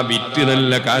അതാ വിറ്റ്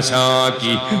നല്ല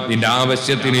കാശാക്കി നിന്റെ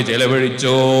ആവശ്യത്തിന്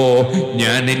ചെലവഴിച്ചോ,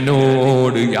 ഞാൻ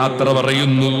നിന്നോട് യാത്ര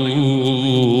പറയുന്നു.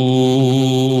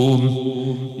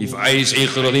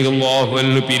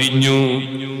 പിരിഞ്ഞു.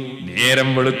 നേരം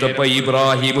വെളുത്തപ്പോ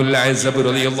ഇബ്രാഹിമുൽ അസ്ബ്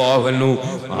റളിയല്ലാഹു അൻഹു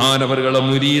മഹാനവറുകളുടെ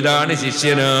മുരീദാണ്,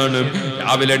 ശിഷ്യനാണ്.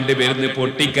 രാവിലെ വരുന്ന്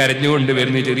പൊട്ടിക്കരഞ്ഞുകൊണ്ട്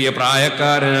വരുന്ന ചെറിയ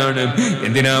പ്രായക്കാരനാണ്.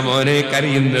 എന്തിനാ മോനെ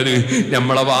കരയുന്നത്?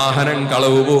 നമ്മളെ വാഹനം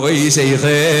കളവ് പോയി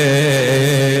ശൈഖേ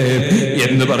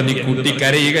എന്ന് പറഞ്ഞ്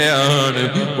കുട്ടിക്കരയുകയാണ്.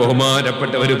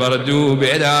 ബഹുമാനപ്പെട്ടവര് പറഞ്ഞു,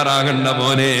 ബേജാറാകണ്ട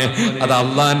മോനെ, അത്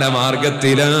അള്ളാന്റെ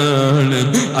മാർഗത്തിലാണ്,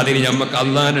 അതിന് നമുക്ക്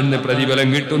അള്ളാന്റെ പ്രതിഫലം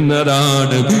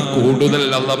കിട്ടുന്നതാണ്, കൂടുതൽ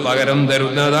അള്ള പകരം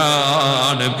തരുന്നതാണ്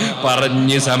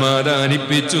പറഞ്ഞ്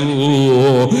സമാധാനിപ്പിച്ചു.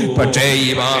 പക്ഷേ ഈ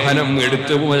വാഹനം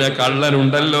എടുത്തുപോയ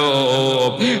കള്ളനുണ്ടല്ലോ,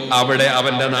 അവിടെ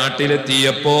അവന്റെ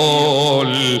നാട്ടിലെത്തിയപ്പോൾ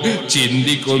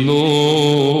ചിന്തിക്കുന്നു,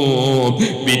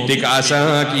 വിറ്റ്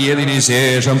കാശാക്കിയതിന്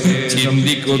ശേഷം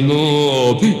ചിന്തിക്കുന്നു,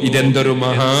 ഇതെന്തൊരു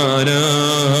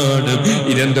മഹാനാണ്,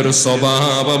 ഇതെന്തൊരു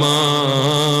സ്വഭാവമാണ്.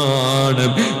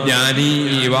 ഞാൻ ഈ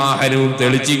വാഹനവും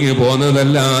തെളിച്ചിങ്ങ്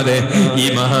പോന്നതല്ലാതെ ഈ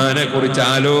മഹാനെ കുറിച്ച്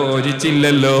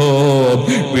ആലോചിച്ചില്ലല്ലോ.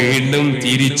 വീണ്ടും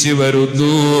തിരിച്ചു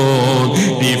വരുന്നു.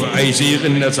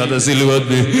 ഷീഖിന്റെ സദസ്സിൽ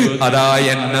വന്ന് അതാ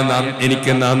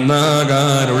എനിക്ക്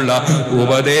നന്നാകാനുള്ള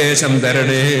ഉപദേശം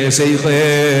തരണേ ശൈഖേ.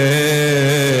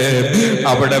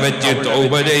 അവിടെ വെച്ച്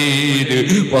തൗബ ചെയ്ത്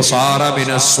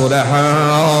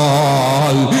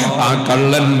ആ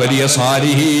കള്ളൻ വലിയ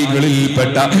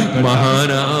സാലിഹീകളിൽപ്പെട്ട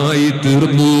മഹാനായി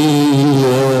തീർന്നു.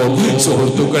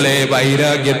 സുഹൃത്തുക്കളെ,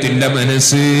 വൈരാഗ്യത്തിന്റെ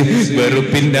മനസ്സ്,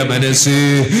 വെറുപ്പിന്റെ മനസ്സ്,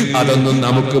 അതൊന്നും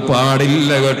നമുക്ക്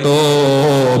പാടില്ല കേട്ടോ.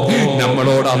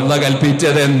 നമ്മളോട് അല്ലാഹു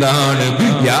കൽപ്പിച്ചത് എന്താണ്?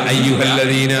 യാ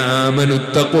അയ്യുഹല്ലദീന ആമനു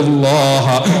തഖുല്ലാഹ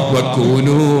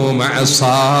വകൂനൂ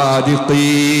മഅസ്സാദിഖീൻ.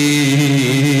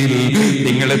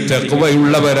 നിങ്ങൾ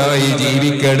തഖ്വയുള്ളവരായി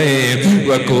ജീവിക്കണേ.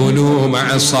 വകൂനൂ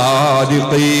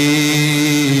മഅസ്സാദിഖീൻ.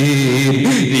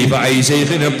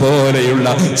 ഷൈഖിനെ പോലെയുള്ള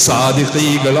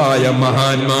സാദിഖീകളായ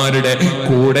മഹാന്മാരുടെ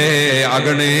കൂടെ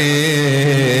ആകണേ.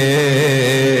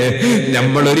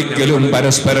 നമ്മൾ ഒരിക്കലും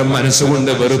പരസ്പരം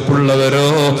മനസ്സുകൊണ്ട് വെറുപ്പുള്ളവരോ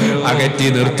അകറ്റി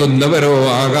നിർത്തുന്നവരോ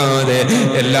ആകാതെ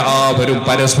എല്ലാവരും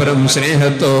പരസ്പരം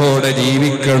സ്നേഹത്തോടെ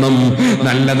ജീവിക്കണം.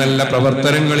 നല്ല നല്ല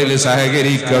പ്രവർത്തനങ്ങളിൽ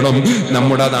സഹകരിക്കണം.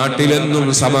 നമ്മുടെ നാട്ടിലെന്നും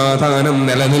സമാധാനം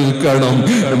നിലനിൽക്കണം.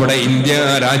 നമ്മുടെ ഇന്ത്യ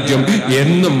രാജ്യം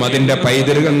എന്നും അതിന്റെ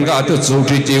പൈതൃകം കാത്തു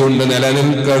സൂക്ഷിച്ചുകൊണ്ട്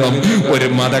നിലനിൽക്കണം. ഒരു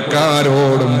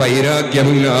മതക്കാരോടും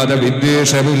വൈരാഗ്യമില്ലാതെ,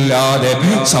 വിദ്വേഷമില്ലാതെ,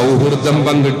 സൗഹൃദം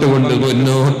പങ്കിട്ടുകൊണ്ട്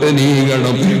മുന്നോട്ട്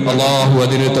നീങ്ങണം. അല്ലാഹു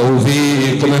അതിന്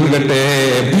തൗഫീഖ് നൽകട്ടെ.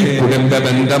 കുടുംബ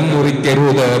ബന്ധം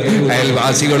മുറിക്കരുത്,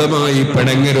 അയൽവാസികളുമായി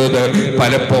പിണങ്ങരുത്.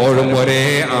 പലപ്പോഴും ഒരേ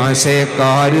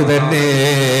ആശയക്കാര് തന്നെ,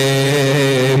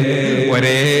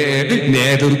 ഒരേ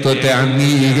നേതൃത്വത്തെ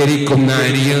അംഗീകരിക്കുന്ന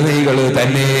അനുയായികൾ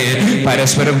തന്നെ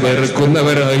പരസ്പരം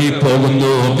വെറുക്കുന്നവരായി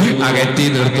പോകുന്നു, അകറ്റി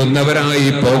നിർത്തുന്നവരായി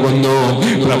പോകുന്നു,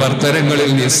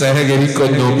 പ്രവർത്തനങ്ങളിൽ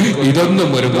നിസ്സഹകരിക്കുന്നു. ഇതൊന്നും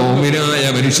ഒരു മുഅ്മിനായ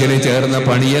മനുഷ്യന് ചേർന്ന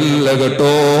പണിയല്ല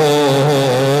കേട്ടോ.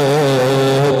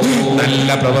 നല്ല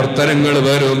പ്രവർത്തനങ്ങൾ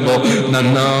വരുമ്പോ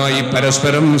നന്നായി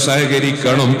പരസ്പരം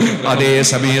സഹകരിക്കണം. അതേ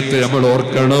സമയത്ത് നമ്മൾ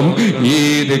ഓർക്കണം,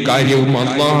 ഏത് കാര്യവും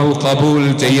അള്ളാഹു ഖബൂൽ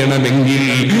ചെയ്യണമെങ്കിൽ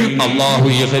അള്ളാഹു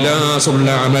ഇഖ്ലാസുള്ള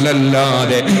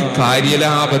അമലല്ലാതെ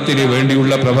കാര്യലാഭത്തിന്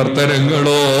വേണ്ടിയുള്ള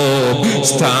പ്രവർത്തനങ്ങളോ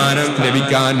സ്ഥാനം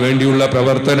ലഭിക്കാൻ വേണ്ടിയുള്ള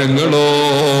പ്രവർത്തനങ്ങളോ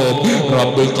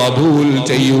റബ്ബ് ഖബൂൽ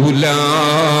ചെയ്യൂല.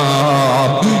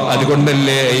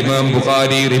 അതുകൊണ്ടല്ലേ ഇമാം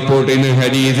ബുഖാരി റിപ്പോർട്ട് ചെയ്യുന്ന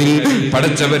ഹദീസിൽ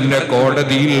പടച്ചവന്റെ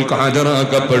കോടതിയിൽ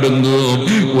ഹാജരാക്കപ്പെടുന്നു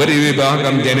ഒരു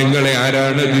വിഭാഗം ജനങ്ങളെ.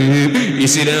 ആരാണത്?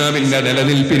 ഇസ്ലാമിന്റെ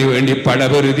നിലനിൽപ്പിന് വേണ്ടി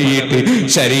പടപൊരുതിയിട്ട്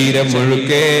ശരീരം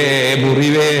മുഴുക്കെ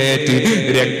മുറിവേറ്റ്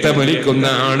രക്തമൊലിക്കുന്ന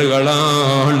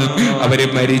ആളുകളാണ്. അവര്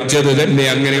മരിച്ചത് തന്നെ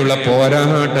അങ്ങനെയുള്ള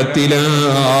പോരാട്ടത്തിലാണ്.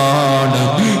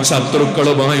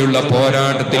 ശത്രുക്കളുമായുള്ള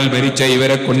പോരാട്ടത്തിൽ മരിച്ച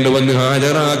ഇവരെ കൊണ്ടുവന്ന്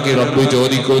ഹാജരാക്കി റബ്ബ്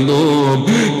ചോദിക്കുന്നു,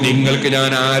 നിങ്ങൾക്ക്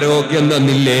ഞാൻ ആരോഗ്യം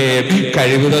തന്നില്ലേ,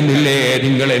 കഴിവ് തന്നില്ലേ,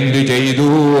 നിങ്ങൾ എന്ത് ചെയ്തു?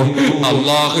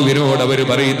 അള്ളാഹുവിനോട് അവർ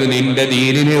പറയുന്നു, നിന്റെ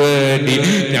ദീനിന് വേണ്ടി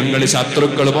ഞങ്ങൾ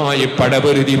ശത്രുക്കളുമായി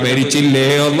പടപൊരുതി മരിച്ചില്ലേ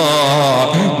അല്ലാ,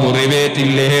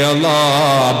 മുറിവേറ്റില്ലേ അല്ലാ.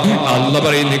 അല്ല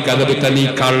പറയുന്ന കഥപുത്ത നീ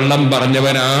കള്ളം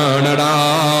പറഞ്ഞവനാണടാ.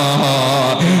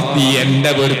 നീ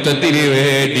എന്റെ പൊരുത്തത്തിന്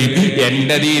വേണ്ടി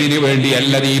എന്റെ ദീനിന് വേണ്ടി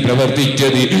അല്ല നീ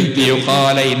പ്രവർത്തിച്ചത്.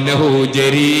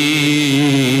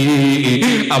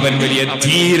 അവൻ വലിയ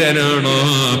ധീരനാണ്,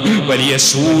 വലിയ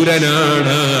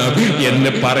ശൂരനാണ്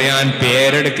എന്ന് പറയാൻ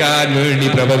പേരെടുക്കാൻ വേണ്ടി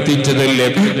പ്രവർത്തിച്ചതല്ലേ.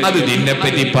 അത്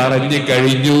നിന്നെപ്പറ്റി പറഞ്ഞു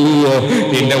കഴിഞ്ഞു,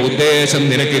 നിന്റെ ഉദ്ദേശം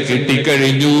നിനക്ക്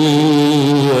കിട്ടിക്കഴിഞ്ഞു.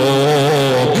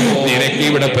 നിനക്ക്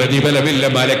ഇവിടെ പ്രതിഫലമില്ല.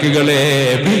 മലക്കുകളെ,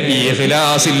 ഈ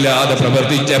ഇഖ്ലാസില്ലാതെ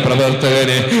പ്രവർത്തിച്ച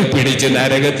പ്രവർത്തകനെ പിടിച്ച്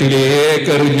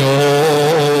നരകത്തിലേക്ക് എറിഞ്ഞോ.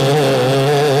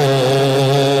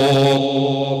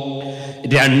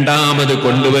 രണ്ടാമത്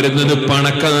കൊണ്ടുവരുന്നത്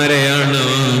പണക്കാരെയാണ്.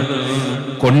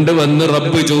 കൊണ്ടുവന്ന്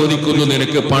റബ്ബ് ചോദിക്കുന്നു,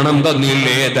 നിനക്ക് പണം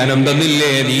തന്നില്ലേ, ധനം തന്നില്ലേ,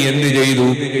 നീ എന്ത് ചെയ്തു?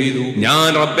 ഞാൻ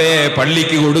റബ്ബേ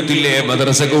പള്ളിക്ക് കൊടുത്തില്ലേ,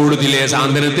 മദ്രസക്ക് കൊടുത്തില്ലേ,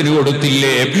 സാന്ത്വനത്തിന്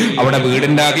കൊടുത്തില്ലേ, അവിടെ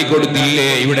വീടുണ്ടാക്കി കൊടുത്തില്ലേ,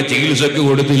 ഇവിടെ ചികിത്സക്ക്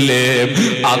കൊടുത്തില്ലേ?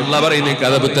 അള്ള പറയുന്ന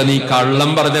കഥപുത്ത നീ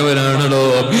കള്ളം പറഞ്ഞവനാണല്ലോ.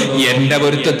 എന്റെ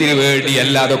പൊരുത്തത്തിന് വേണ്ടി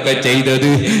അല്ല അതൊക്കെ ചെയ്തത്.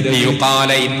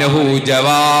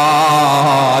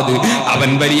 അവൻ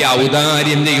വലിയ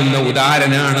ഔദാര്യം ചെയ്യുന്ന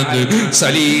ഉദാരനാണെന്ന്,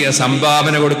 സലീയ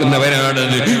സംഭാവന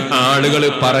കൊടുക്കുന്നവനാണെന്ന് ആളുകൾ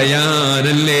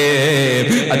പറയാനല്ലേ.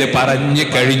 അത് പറഞ്ഞു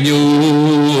കഴിഞ്ഞു,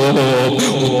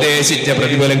 ഉദ്ദേശിച്ച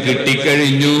പ്രതിഫലം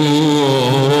കിട്ടിക്കഴിഞ്ഞു.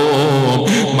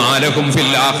 മാലഹും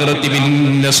ഫിൽ ആഖിറതി മിൻ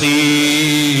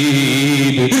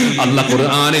നസീബ്. അല്ലാഹു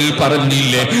ഖുർആനിൽ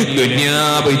പറഞ്ഞില്ലേ,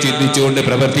 ദുനിയാവ് ചിന്തിച്ചുകൊണ്ട്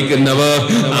പ്രവർത്തിക്കുന്നവർ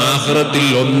ആഖിറത്തിൽ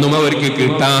ഒന്നും അവർക്ക്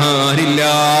കിട്ടാനില്ല.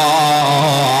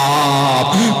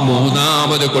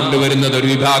 മൂന്നാമത് കൊണ്ടുവരുന്നത് ഒരു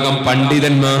വിഭാഗം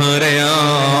പണ്ഡിതന്മാരെയാണ്.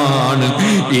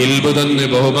 ഇൽമു തന്ന്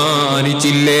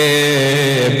ബഹുമാനിച്ചില്ലേ,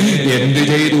 എന്ത്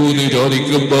ചെയ്തു എന്ന്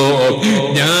ചോദിക്കുമ്പോ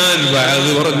ഞാൻ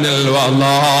വഅദ് പറഞ്ഞല്ലോ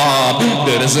അല്ലാ,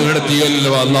 ദർസ്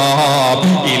നടത്തിയല്ലോ അല്ലാ,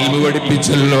 ഇൽമു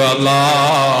പഠിപ്പിച്ചല്ലോ അല്ലാ.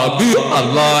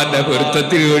 അല്ലാഹുവിന്റെ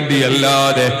പൊരുത്തത്തിന് വേണ്ടി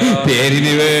അല്ലാതെ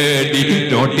പേരിന് വേണ്ടി,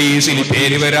 നോട്ടീസിൽ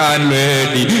പേര് വരാൻ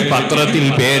വേണ്ടി, പത്രത്തിൽ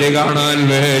പേര് കാണാൻ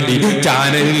വേണ്ടി,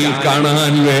 ചാനലിൽ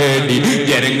കാണാൻ വേണ്ടി,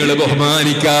 ജനങ്ങൾ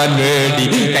ബഹുമാനിക്കാൻ വേണ്ടി,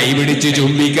 കൈപിടിച്ച്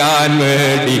ചുംബിക്കാൻ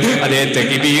വേണ്ടി, അതേ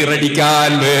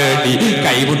തക്ബീറടിക്കാൻ വേണ്ടി,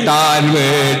 കൈമുട്ടാൻ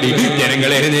വേണ്ടി,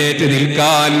 ജനങ്ങൾ എഴുന്നേറ്റ്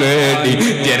നിൽക്കാൻ വേണ്ടി,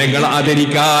 ജനങ്ങൾ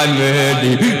ആദരിക്കാൻ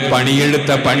വേണ്ടി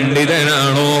പണിയെടുത്ത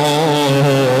പണ്ഡിതനാണോ?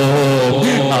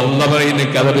 അല്ലാഹു പറയുന്ന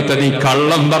കഥപുത്ത നീ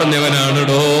കള്ളം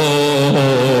പറഞ്ഞവനാണോ.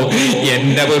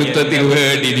 എന്റെ പൊരുത്തത്തിന്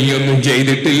വേണ്ടി നീ ഒന്നും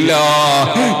ചെയ്തിട്ടില്ല,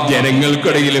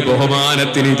 ജനങ്ങൾക്കിടയിൽ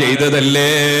ബഹുമാനത്തിന്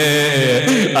ചെയ്തതല്ലേ,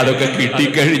 അതൊക്കെ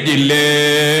കിട്ടിക്കഴിഞ്ഞില്ലേ.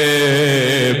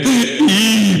 ഈ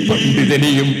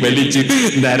പണ്ഡിതനെയും വലിച്ച്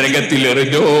നരകത്തിൽ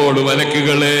എറിഞ്ഞോളൂ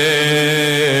മലക്കുകളെ.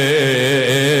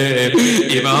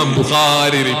 ഇമാം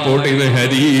ബുഖാരി റിപ്പോർട്ട് ചെയ്ത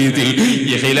ഹദീസിൽ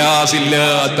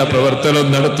ഇഖ്ലാസില്ലാത്ത പ്രവർത്തനം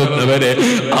നടത്തുന്നവരെ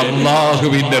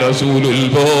അല്ലാഹുവിന്റെ റസൂൽ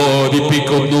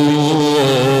ഉത്ബോധിപ്പിക്കുന്നു,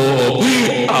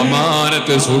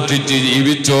 അമാനത്ത് സൂക്ഷിച്ച്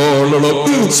ജീവിച്ചോളണം.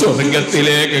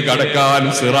 സ്വർഗത്തിലേക്ക് കടക്കാൻ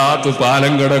സിറാത്ത്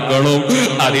പാലം കടക്കണം.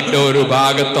 അതിന്റെ ഒരു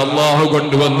ഭാഗത്ത് അല്ലാഹു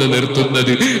കൊണ്ടുവന്ന്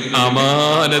നിർത്തുന്നത്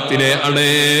അമാനത്തിനെ ആണ്,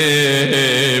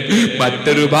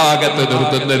 മറ്റൊരു ഭാഗത്ത്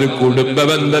നിർത്തുന്നത് കുടുംബ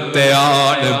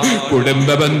ബന്ധത്തെയാണ്. കുടുംബ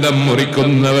ബന്ധം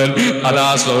മുറിക്കുന്നവൻ അതാ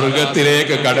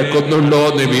സ്വർഗത്തിലേക്ക് കടക്കുന്നുണ്ടോ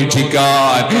എന്ന്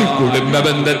വീക്ഷിക്കാൻ കുടുംബ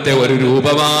ബന്ധത്തെ ഒരു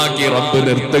രൂപമാക്കി റബ്ബ്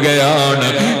നിർത്തുകയാണ്.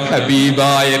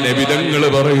 ഹബീബായ നബി തങ്ങൾ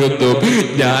പറയുന്നു,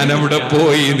 ഞാനവിടെ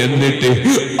പോയി നിന്നിട്ട്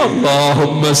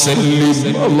അല്ലാഹുമ്മ സല്ലിം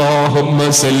അല്ലാഹുമ്മ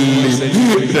സല്ലിം,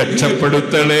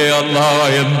 രക്ഷപ്പെടുത്തണേ അല്ലാ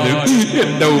എന്ന്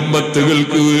എന്റെ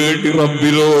ഉമ്മത്തുകൾക്ക് വേണ്ടി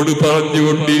റബ്ബിനോട്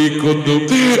പറഞ്ഞുകൊണ്ടിരിക്കുന്നു.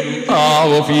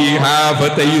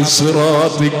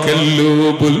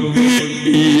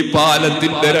 ഈ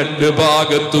പാലത്തിന്റെ രണ്ട്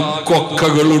ഭാഗത്തും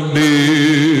കൊക്കകളുണ്ട്.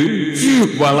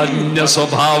 വളഞ്ഞ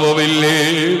സ്വഭാവമില്ലേ?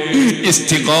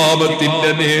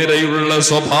 ഇസ്തിഖാമത്തിന്റെ നേരെയുള്ള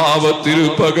സ്വഭാവത്തിന്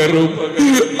പകരം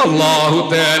അല്ലാഹു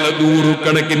തആല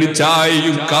നൂറുകണക്കിന്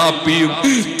ചായയും കാപ്പിയും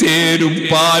തേനും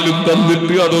പാലും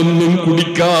തന്നിട്ട് അതൊന്നും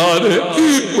കുടിക്കാതെ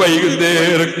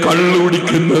വൈകുന്നേരം കള്ളു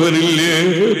കുടിക്കുന്നവരില്ലേ?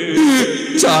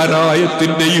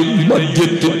 ചാരായത്തിന്റെയും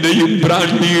മദ്യത്തിന്റെയും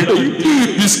ബ്രാൻഡിയുടെയും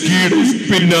വിസ്കിയുടെയും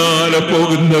പിന്നാലെ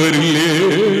പോകുന്നവരില്ലേ?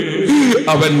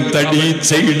 അവൻ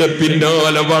തടീച്ചയുടെ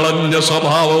പിന്നാലെ വളഞ്ഞ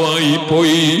സ്വഭാവമായി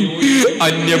പോയി.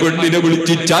 അന്യ പെണ്ണിനെ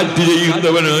വിളിച്ച് ചാറ്റ്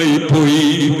ചെയ്യുന്നവനായി പോയി.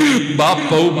 ബാപ്പ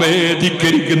ഉമ്മയെ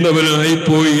ധിക്കരിക്കുന്നവനായി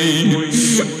പോയി.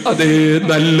 അതേ,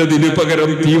 നല്ലതിന്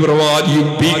പകരം തീവ്രവാദിയും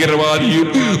ഭീകരവാദിയും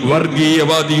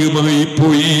വർഗീയവാദിയുമായി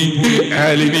പോയി.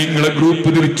 ആലിമീങ്ങളെ ഗ്രൂപ്പ്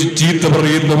തിരിച്ച് ചീത്ത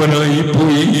പറയുന്നവനായി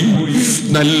പോയി.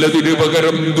 നല്ലതിന്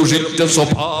പകരം ദുഷിച്ച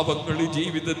സ്വഭാവങ്ങൾ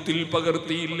ജീവിതത്തിൽ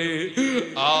പകർത്തിയില്ലേ?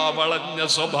 ആ വളഞ്ഞ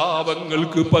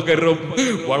സ്വഭാവങ്ങൾക്ക് പകരം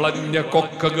വളഞ്ഞ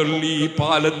കൊക്കകൾ ഈ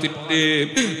പാലത്തിന്റെ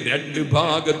രണ്ട്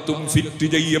ഭാഗത്തും ഫിറ്റ്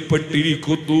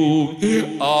ചെയ്യപ്പെട്ടിരിക്കുന്നു.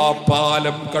 ആ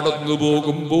പാലം കടന്നു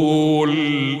പോകുമ്പോൾ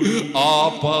ആ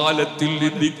പാലത്തിൽ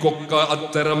നിന്ന് കൊക്ക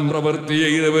അത്തരം പ്രവൃത്തി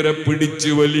ചെയ്തവരെ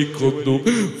പിടിച്ചു വലിക്കുന്നു.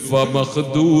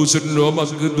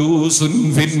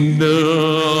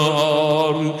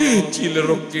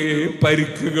 ചിലരൊക്കെ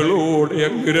പരിക്കുകളോടെ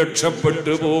അങ്ങ്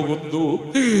രക്ഷപ്പെട്ടു പോകുന്നു.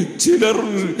 ചിലർ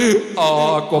ആ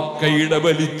കൊക്കയുടെ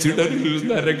വലിച്ചിടലിൽ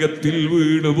നരകത്തിൽ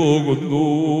വീണു പോകുന്നു.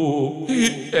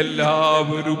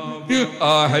 എല്ലാവരും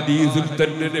ആ ഹദീസിൽ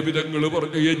തന്നെ നബി തങ്ങൾ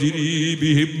പറഞ്ഞു,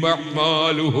 യജ്രീബിഹിം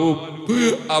അഅ്മാലുഹും,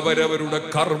 അവരവരുടെ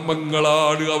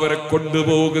കർമ്മങ്ങളാണ് അവരെ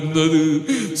കൊണ്ടുപോകുന്നത്.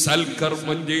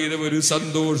 സൽക്കർമ്മം ചെയ്തവർ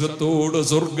സന്തോഷത്തോടെ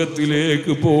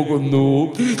സ്വർഗത്തിലേക്ക് പോകുന്നു.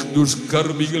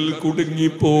 ദുഷ്കർമ്മികൾ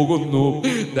കുടുങ്ങിപ്പോകുന്നു,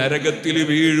 നരകത്തിൽ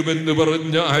വീഴുമെന്ന്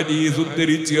പറഞ്ഞ ഹദീസ്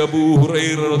ഉദ്ധരിച്ച് അബൂ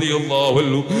ഹുറൈറ റളിയല്ലാഹു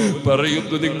അൻഹു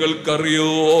പറയുന്നു,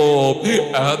 നിങ്ങൾക്കറിയോ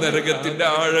ആ നരകത്തിന്റെ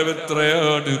ആഴം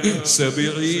എത്രയാണ്?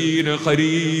 70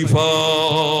 ഖരീഫ,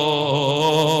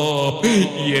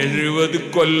 70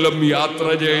 കൊല്ലം യാത്ര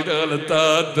ചെയ്താൽ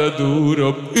എത്താത്ത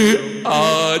ദൂരം ആ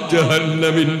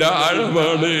ജഹന്നമിന്റെ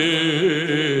ആഴമാണ്.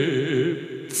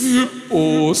 ഓ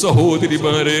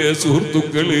സഹോദരിമാരെ,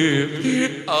 സുഹൃത്തുക്കളെ,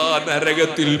 ആ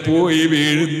നരകത്തിൽ പോയി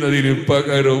വീഴുന്നതിന്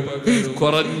പകരം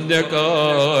കുറഞ്ഞ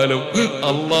കാലം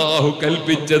അല്ലാഹു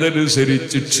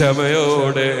കൽപ്പിച്ചതനുസരിച്ച്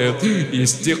ക്ഷമയോടെ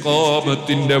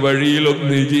ഇസ്തിഖാമത്തിന്റെ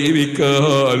വഴിയിലൊന്ന്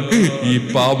ജീവിക്കാൻ ഈ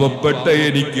പാവപ്പെട്ട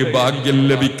എനിക്ക് ഭാഗ്യം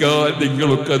ലഭിക്കാൻ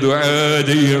നിങ്ങളൊക്കെ ദുആ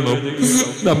ചെയ്യണം.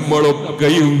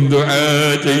 നമ്മളൊക്കെയും ദുആ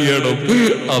ചെയ്യണം.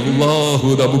 അല്ലാഹു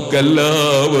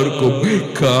നമുക്കെല്ലാവർക്കും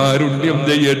കാരുണ്യം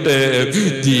ചെയ്യട്ടെ.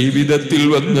 ജീവിതത്തിൽ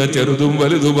വന്ന ചെറുതും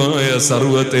വലുതുമായ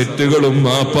സർവ്വ തെറ്റുകളും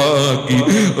മാപ്പാക്കി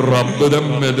റബ്ബ്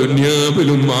നമ്മെ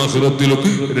ദുനിയാവിലും ആഖിറത്തിലും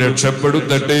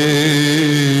രക്ഷപ്പെടുത്തട്ടെ.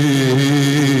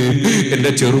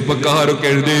 എന്റെ ചെറുപ്പക്കാരൊക്കെ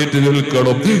എഴുന്നേറ്റ്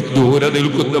നിൽക്കണം. ദൂരെ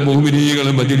നിൽക്കുന്ന മുഅ്മിനീകൾ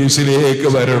മജ്ലിസിലേക്ക്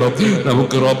വരണം.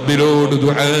 നമുക്ക് റബ്ബിനോട്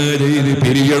ദുആ ചെയ്ത്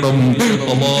പിരിയണം.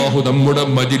 അല്ലാഹു നമ്മുടെ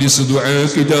മജ്ലിസ് ദുആ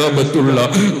ഇജാബത്തുള്ള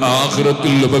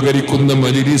ആഖിറത്തിൽ ഉപകരിക്കുന്ന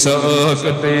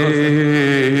മജ്ലിസാക്കട്ടെ.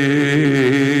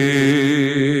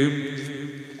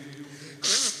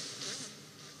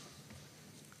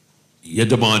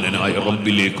 യജമാനനായ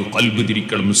റബ്ബിലേക്ക് ഖൽബ്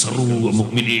തിരിക്കണം സർവ്വ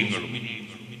മുഅ്മിനീങ്ങളും.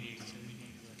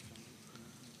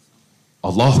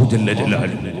 അല്ലാഹു ജല്ല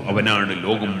ജലാലുഹു അവനാണ്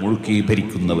ലോകം മുഴുക്കി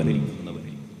ഭരിക്കുന്നവൻ.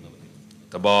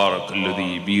 തബാറകല്ലദീ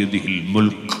ബിയദിഹിൽ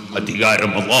മുൽക്ക്,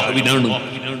 അധികാരം അല്ലാഹുവിനാണ്.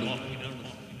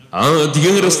 ആ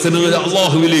അധികാരസ്ഥനായ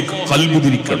അല്ലാഹുവിലേക്ക് ഖൽബ്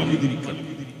തിരിക്കണം.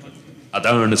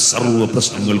 അതാണ് സർവ്വ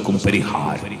പ്രശ്നങ്ങൾക്കും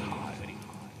പരിഹാരം.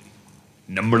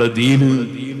 നമ്മുടെ ദീന്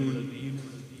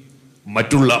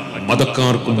മറ്റുള്ള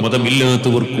മതക്കാർക്കും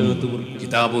മതമില്ലാത്തവർക്കും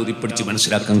കിതാബ് ഓതി പഠിച്ച്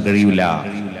മനസ്സിലാക്കാൻ കഴിയില്ല.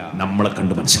 നമ്മളെ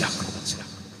കണ്ട് മനസ്സിലാക്കണം.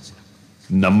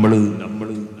 നമ്മൾ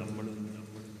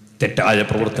തെറ്റായ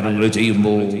പ്രവർത്തനങ്ങൾ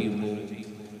ചെയ്യുമ്പോൾ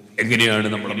എങ്ങനെയാണ്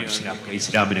നമ്മൾ മനസ്സിലാക്കുക?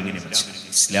 ഇസ്ലാമിന് എങ്ങനെ മനസ്സിലാക്കുക?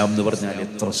 ഇസ്ലാം എന്ന് പറഞ്ഞാൽ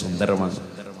എത്ര സുന്ദരമാണ്.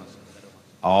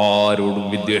 ആരോടും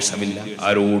വിദ്വേഷമില്ല,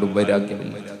 ആരോടും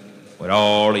വൈരാഗ്യമില്ല,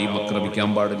 ഒരാളെയും ആക്രമിക്കാൻ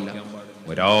പാടില്ല,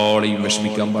 ഒരാളെയും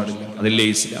വിഷമിക്കാൻ പാടില്ല. അതല്ലേ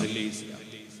ഇസ്ലാം.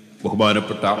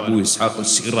 ബഹുമാനപ്പെട്ട അബൂ ഇസ്ഹാഖ്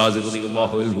സിറാജ്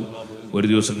റളിയല്ലാഹു അൻഹു ഒരു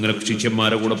ദിവസം ഇങ്ങനെ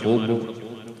ശിഷ്യന്മാരെ കൂടെ പോകുമ്പോൾ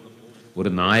ഒരു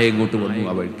നായ ഇങ്ങോട്ട് വന്നു.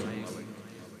 ആ വഴിക്ക്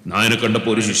നായനെ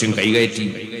കണ്ടപ്പോൾ ഒരു ശിഷ്യൻ കൈകയറ്റി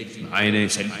നായനെ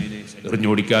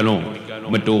എറിഞ്ഞോടിക്കാനോ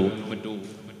മറ്റോ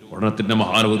ഒരെണ്ണത്തിന്റെ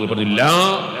മഹാനവർ പറഞ്ഞില്ല,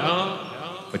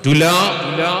 പറ്റൂല.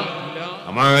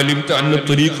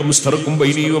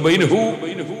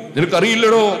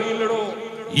 നിനക്കറിയില്ലടോ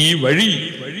ഈ വഴി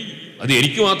അത്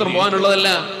എനിക്ക് മാത്രം പോകാനുള്ളതല്ല,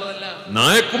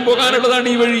 നായക്കും പോകാനുള്ളതാണ്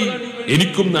ഈ വഴി.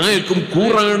 എനിക്കും നായക്കും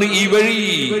കൂറാണ് ഈ വഴി.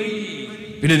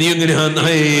 പിന്നെ നീ എങ്ങനെയാ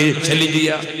നായയെ ശല്യം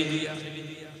ചെയ്യാ?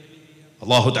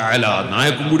 അല്ലാഹു തആല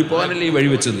നായക്കും കൂടി പോകാനല്ലേ ഈ വഴി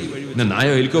വെച്ചത്. പിന്നെ നായ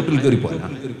ഹെലികോപ്റ്ററിൽ കയറി പോകാനാ?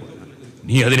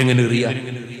 നീ അതിനെങ്ങനെ എറിയാ?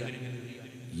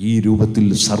 ഈ രൂപത്തിൽ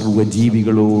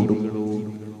സർവ്വജീവികളോടും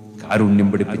കാരുണ്യം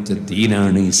പഠിപ്പിച്ച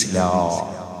ദീനാണ് ഇസ്ലാം.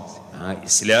 ആ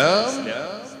ഇസ്ലാം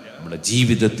നമ്മുടെ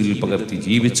ജീവിതത്തിൽ പകർത്തി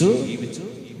ജീവിച്ച്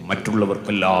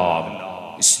മറ്റുള്ളവർക്കെല്ലാം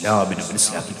ഇസ്ലാമിനെ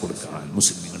മനസ്സിലാക്കി കൊടുക്കാൻ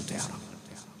മുസ്ലിങ്ങൾ തയ്യാറാണ്.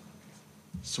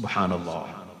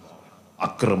 സുബ്ഹാനല്ലാഹ്.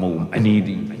 അക്രമവും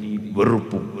അനീതിയും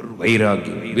വെറുപ്പും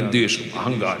വൈരാഗ്യവും വിദ്വേഷവും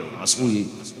അഹങ്കാരവും അസൂയയും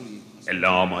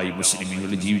എല്ലാമായി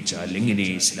മുസ്ലിങ്ങൾ ജീവിച്ചാൽ എങ്ങനെ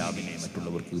ഇസ്ലാമിനെ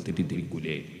മറ്റുള്ളവർക്ക്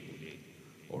തെറ്റിദ്ധരിക്കൂലേ?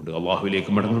 അതുകൊണ്ട്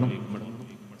അള്ളാഹുവിലേക്ക് മടങ്ങണം,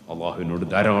 അള്ളാഹുവിനോട്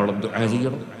ധാരാളം ദുആ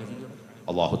ചെയ്യണം.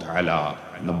 അള്ളാഹു തആല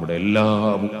നമ്മുടെ എല്ലാ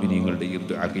മുഅ്മിനീങ്ങളുടെയും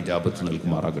ദുആക്ക് ഇജാബത്ത്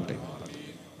നൽകുമാറാകട്ടെ.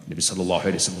 നബി സല്ലല്ലാഹു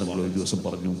അലൈഹി വസല്ലം ഒരു ദിവസം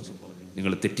പറഞ്ഞു,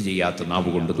 നിങ്ങൾ തെറ്റ് ചെയ്യാത്ത നാവ്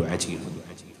കൊണ്ട് ദുആ ചെയ്യണം.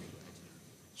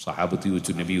 സഹാബത്ത്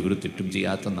ചോദിച്ചു, നബി ഒരു തെറ്റും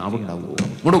ചെയ്യാത്ത നാവുണ്ടാവുമോ?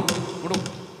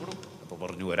 അപ്പൊ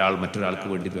പറഞ്ഞു, ഒരാൾ മറ്റൊരാൾക്ക്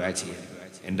വേണ്ടി ദുആ ചെയ്യാൻ.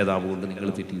 എൻ്റെ നാവ് കൊണ്ട് നിങ്ങൾ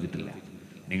തെറ്റ് ചെയ്തിട്ടില്ല,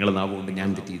 നിങ്ങളുടെ നാവ് കൊണ്ട് ഞാൻ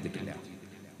തെറ്റ് ചെയ്തിട്ടില്ല.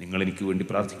 നിങ്ങൾ എനിക്ക് വേണ്ടി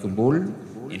പ്രാർത്ഥിക്കുമ്പോൾ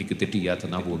എനിക്ക് തെറ്റ് ചെയ്യാത്ത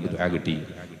നാവ് കൊണ്ട് ദുആ കിട്ടി.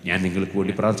 ഞാൻ നിങ്ങൾക്ക്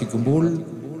വേണ്ടി പ്രാർത്ഥിക്കുമ്പോൾ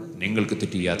നിങ്ങൾക്ക്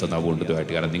തെറ്റ് ചെയ്യാത്ത നാവ് കൊണ്ട് ദുആ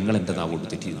കിട്ടി. കാരണം നിങ്ങൾ എൻ്റെ നാവ് കൊണ്ട്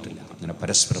തെറ്റ് ചെയ്തിട്ടില്ല. അങ്ങനെ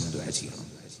പരസ്പരം ദുആ ചെയ്യണം.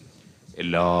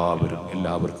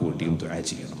 എല്ലാവർക്കും വേണ്ടിയും ദുആ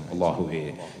ചെയ്യണം. അല്ലാഹുവേ,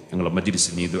 ഞങ്ങളുടെ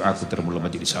മജ്ലിസിനെ ദുആക്ക് ഉത്തരമുള്ള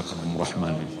മജ്ലിസാക്കണം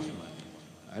റഹ്മാൻ.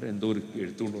 ആരെന്തോ ഒരു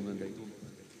എഴുത്തുകൊണ്ടുവന്നുണ്ടായി.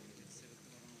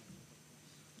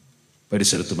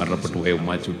 പരിസരത്ത് മരണപ്പെട്ടു പോയ ഉമ്മ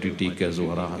ചുട്ടി, T K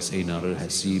Suhara, Hassainar,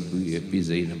 Haseeb, A P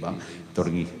Zainaba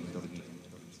തുടങ്ങി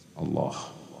അല്ലാഹ്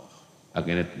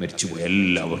അങ്ങനെ മരിച്ചുപോയ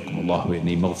എല്ലാവർക്കും അല്ലാഹുവേ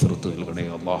നീ മഗ്ഫിറത്ത് നൽകണേ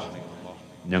അല്ലാഹ്.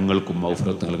 ഞങ്ങൾക്കും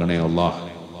മഗ്ഫിറത്ത് നൽകണേ അല്ലാഹ്.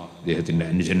 അദ്ദേഹത്തിൻ്റെ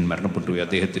അനുജൻ മരണപ്പെട്ടു പോയി.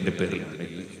 അദ്ദേഹത്തിൻ്റെ പേരിലാണ്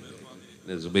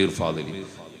സുബൈർ ഫാദിലി.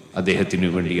 അദ്ദേഹത്തിന്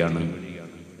വേണ്ടിയാണ്,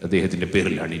 അദ്ദേഹത്തിൻ്റെ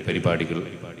പേരിലാണ് ഈ പരിപാടികൾ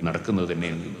നടക്കുന്നത്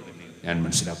തന്നെയെന്ന് ഞാൻ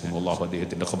മനസ്സിലാക്കുന്നു. അല്ലാഹു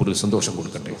അദ്ദേഹത്തിൻ്റെ ഖബറിൽ സന്തോഷം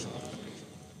കൊടുക്കട്ടെ.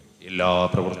 എല്ലാ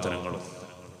പ്രവർത്തനങ്ങളും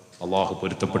അല്ലാഹു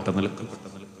പൊരുത്തപ്പെട്ട നിലക്ക്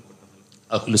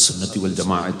അഹ്ലുസ് സുന്നത്തി വൽ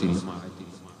ജമാഅത്തിൽ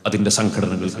അതിൻ്റെ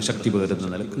സംഘടനകൾക്ക് ശക്തി പകരുന്ന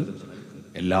നിലക്ക്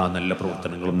എല്ലാ നല്ല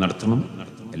പ്രവർത്തനങ്ങളും നടത്തണം.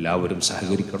 എല്ലാവരും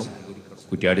സഹകരിക്കണം.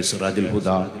 കുറ്റ്യാടി സിറാജുൽ ഹുദ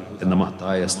എന്ന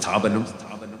മഹത്തായ സ്ഥാപനം,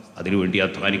 അതിനുവേണ്ടി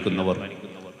അധ്വാനിക്കുന്നവർ,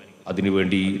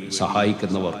 അതിനുവേണ്ടി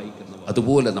സഹായിക്കുന്നവർ,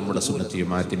 അതുപോലെ നമ്മുടെ സുന്നത്ത്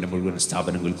ജമാഅത്തിൻ്റെ മുഴുവൻ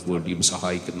സ്ഥാപനങ്ങൾക്ക് വേണ്ടിയും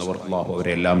സഹായിക്കുന്നവർ, അല്ലാഹു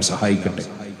അവരെല്ലാം സഹായിക്കട്ടെ.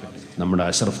 നമ്മുടെ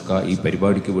അഷ്റഫ് ക ഈ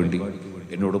പരിപാടിക്ക് വേണ്ടി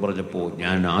എന്നോട് പറഞ്ഞപ്പോൾ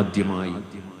ഞാൻ ആദ്യമായി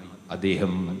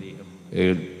അദ്ദേഹം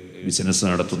ബിസിനസ്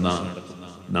നടത്തുന്ന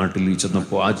നാട്ടിൽ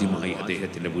ചെന്നപ്പോൾ ആദ്യമായി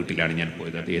അദ്ദേഹത്തിൻ്റെ വീട്ടിലാണ് ഞാൻ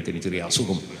പോയത്. അദ്ദേഹത്തിന് ചെറിയ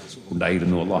അസുഖം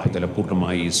ഉണ്ടായിരുന്നു. അല്ലാഹു തആല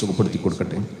പൂർണ്ണമായി സുഖപ്പെടുത്തി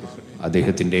കൊടുക്കട്ടെ.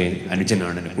 അദ്ദേഹത്തിൻ്റെ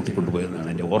അനുജനാണ് എന്നെ കൂട്ടിക്കൊണ്ടുപോയതെന്നാണ്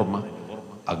എൻ്റെ ഓർമ്മ.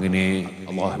 അങ്ങനെ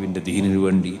അല്ലാഹുവിൻ്റെ ദീനിനു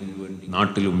വേണ്ടി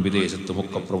നാട്ടിലും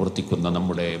വിദേശത്തുമൊക്കെ പ്രവർത്തിക്കുന്ന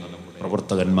നമ്മുടെ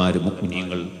പ്രവർത്തകന്മാർ,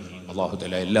 മുഅ്മിനീങ്ങൾ, അല്ലാഹു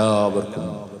തആല എല്ലാവർക്കും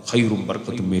ഖൈറും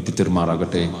ബർക്കത്തും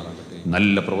ഏറ്റിത്തരുമാറാകട്ടെ.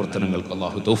 നല്ല പ്രവർത്തനങ്ങൾക്ക്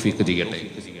അല്ലാഹു തൗഫീഖ് ചെയ്യട്ടെ.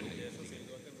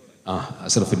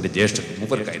 അഷ്റഫിൻ്റെ ജ്യേഷ്ഠൻ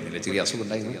മൂപ്പർക്കായിരുന്നില്ല ചെറിയ അസുഖം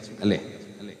ഉണ്ടായിരുന്നു അല്ലേ?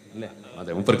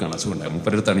 അതെ, മൂപ്പർക്കാണ് അസുഖം ഉണ്ടായത്.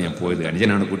 മൂപ്പരടുത്താണ് ഞാൻ പോയത്.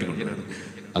 അനുജനാണ് കൂട്ടിക്കൊണ്ടുപോയത്.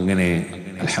 അങ്ങനെ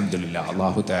അൽഹംദുലില്ലാഹ്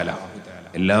അല്ലാഹു തആല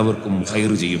എല്ലാവർക്കും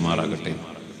ഖൈർ ചെയ്യുമാറാകട്ടെ.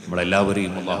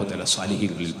 നമ്മളെല്ലാവരെയും അല്ലാഹു തആല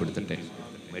സാലിഹീങ്ങളിൽ പെടുത്തട്ടെ.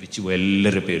 മരിച്ചുപോയ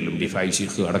എല്ലാവരുടെ പേരിലും ഡിഫായി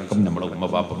ശൈഖ് അടക്കം, നമ്മുടെ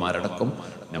ഉമ്മബാപ്പമാരടക്കം,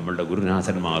 നമ്മളുടെ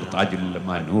ഗുരുനാഥന്മാർ താജുൽ ഉലമ,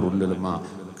 നൂറുൽ ഉലമ,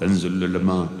 കൻസുൽ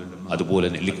ഉലമ, അതുപോലെ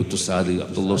നെല്ലിക്കുത്ത് ഉസ്താദ്,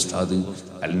 അബ്ദുള്ള ഉസ്താദ്,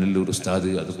 അൽനല്ലൂർ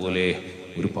ഉസ്താദ്, അതുപോലെ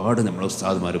ഒരുപാട് നമ്മളെ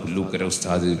ഉസ്താദ്മാർ, പുല്ലൂക്കര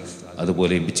ഉസ്താദ്,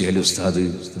 അതുപോലെ ബിച്ചേലി ഉസ്താദ്,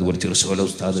 അതുപോലെ ചെറുശോല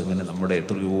ഉസ്താദ്, അങ്ങനെ നമ്മുടെ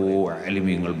എത്രയോ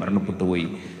ആലിമീങ്ങൾ മരണപ്പെട്ടു പോയി.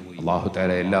 അല്ലാഹു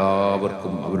തആല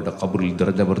എല്ലാവർക്കും അവരുടെ ഖബറിൽ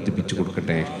ദർജ വർദ്ധിപ്പിച്ചു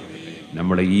കൊടുക്കട്ടെ.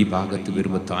 നമ്മുടെ ഈ ഭാഗത്ത്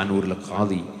വരുമ്പോൾ താനൂരിലെ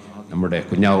ഖാദി നമ്മുടെ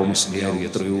കുഞ്ഞാവ് മുസ്ലിയാർ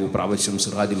എത്രയോ പ്രാവശ്യം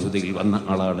സിറാജുൽ ഹുദയിൽ വന്ന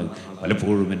ആളാണ്.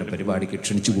 പലപ്പോഴും എൻ്റെ പരിപാടിക്ക്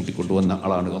ക്ഷണിച്ചു കൂട്ടിക്കൊണ്ടുവന്ന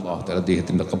ആളാണ്. അല്ലാഹു തആല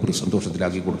അദ്ദേഹത്തിൻ്റെ ഖബർ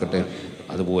സന്തോഷത്തിലാക്കി കൊടുക്കട്ടെ.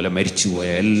 അതുപോലെ മരിച്ചുപോയ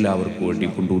എല്ലാവർക്കും വേണ്ടി,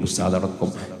 കുണ്ടൂർ ഉസ്താദ് അടക്കം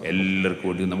എല്ലാവർക്കും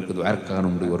വേണ്ടി നമുക്ക്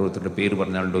ദ്വാരക്കാനുണ്ട്. ഓരോരുത്തരുടെ പേര്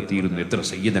പറഞ്ഞാലുണ്ടോ തീരുന്നു. എത്ര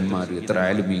സയ്യിദന്മാർ, എത്ര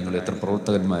ആലിമീങ്ങൾ, എത്ര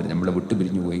പ്രവർത്തകന്മാർ നമ്മളെ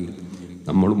വിട്ടുപിരിഞ്ഞു പോയി.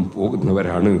 നമ്മളും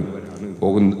പോകുന്നവരാണ്.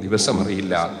 പോകുന്ന ദിവസം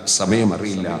അറിയില്ല,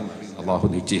 സമയമറിയില്ല. അല്ലാഹു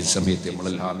നിശ്ചയിച്ച സമയത്ത്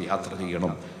നമ്മളെല്ലാം യാത്ര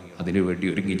ചെയ്യണം. അതിനുവേണ്ടി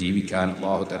ഒരുങ്ങി ജീവിക്കാൻ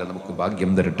അല്ലാഹു തആല നമുക്ക്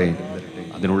ഭാഗ്യം തരട്ടെ.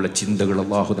 അതിനുള്ള ചിന്തകൾ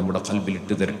അല്ലാഹു നമ്മുടെ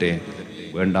ഖൽബിലിട്ട് തരട്ടെ.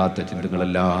 വേണ്ടാത്ത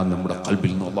ചിന്തകളെല്ലാം നമ്മുടെ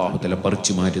ഖൽബിൽ നിന്ന് അല്ലാഹു തആല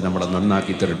പറിച്ചു മാറ്റി നമ്മളെ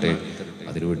നന്നാക്കി തരട്ടെ.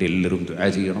 അതിനുവേണ്ടി എല്ലാവരും ദുആ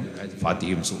ചെയ്യണം.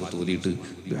 ഫാത്തിഹയും സൂറത്തും ഓതിയിട്ട്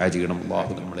ദുആ ചെയ്യണം.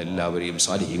 അല്ലാഹു നമ്മളെല്ലാവരെയും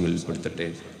സാലിഹീങ്ങളിൽ പെടുത്തട്ടെ.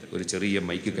 ഒരു ചെറിയ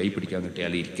മൈക്ക് കൈ പിടിക്കാൻ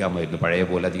കിട്ടിയാൽ ഇരിക്കാമായിരുന്നു. പഴയ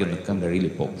പോലെ അധികം നിൽക്കാൻ കഴിയില്ല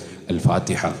ഇപ്പോൾ. അൽ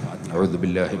ഫാത്തിഹ. അഊദു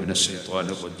ബില്ലാഹി മിനശ്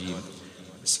ശൈത്വാനിർ റജീം.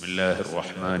 ബിസ്മില്ലാഹിർ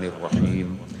റഹ്മാനിർ റഹീം.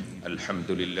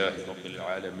 Alhamdulillahi Rabbil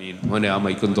Alameen. മോനെ ആ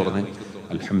മൈക്കും തുറന്ന്.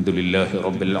 Alhamdulillahi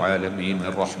Rabbil Alameen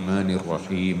Ar-Rahmanir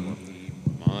Rahim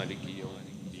Maliki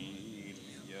Yawmiddin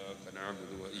Iyyaka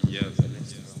na'budu wa iyyaka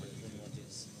nasta'in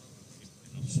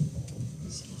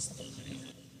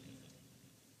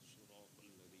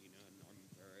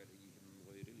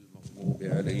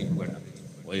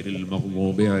غير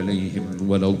المغضوب عليهم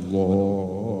ولا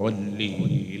الضالين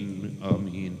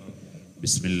آمين.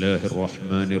 بسم الله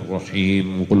الرحمن الرحيم.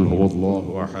 قل هو الله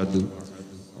أحد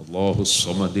الله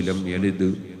الصمد لم يلد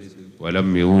ولم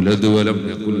يولد ولم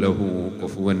يكن له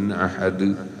كفوا أحد.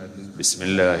 بسم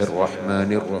الله الرحمن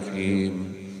الرحيم.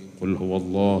 قل هو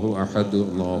الله أحد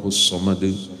الله الصمد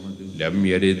لم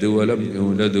يلد ولم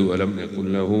يولد ولم يكن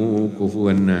له كفوا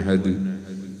أحد.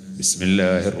 بسم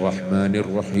الله الرحمن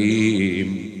الرحيم.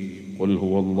 قل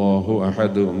هو الله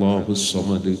أحد الله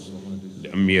الصمد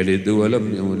لم يلد ولم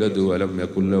يولد ولم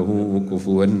يكن له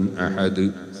كفوا أحد.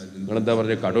 നിങ്ങളെന്താ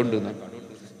പറഞ്ഞ കടമുണ്ട്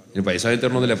ഇനി പൈസ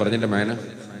തരണമെന്നല്ലേ പറഞ്ഞിൻ്റെ മേന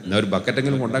എന്നാ ഒരു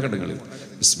ബക്കറ്റെങ്കിലും കൊണ്ടാക്കട്ടെ നിങ്ങൾ.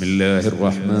 ബിസ്മില്ലാഹിർ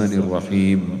റഹ്മാനിർ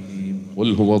റഹീം.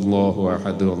 ഖുൽ ഹുവല്ലാഹു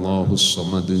അഹദ് അല്ലാഹുസ്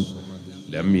സമദ്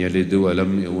ലം യലിദ്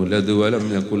വലം യൂലദ് വലം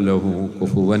യകുൽ ലഹു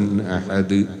കുഫുവൻ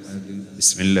അഹദ്.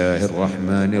 ബിസ്മില്ലാഹിർ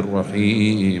റഹ്മാനിർ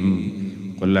റഹീം.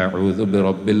 ഖുൽ അഊദു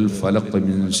ബിറബ്ബിൽ ഫലഖ്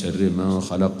മിൻ ശർരി മാ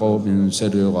ഖലഖ വമിൻ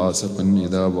ശർരി ഗാസിഖിൻ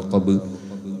ഇദാ വഖബ്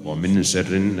ومن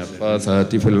شر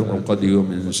النفاثات في العقد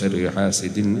ومن شر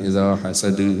حاسد إذا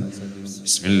حسد.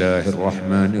 بسم الله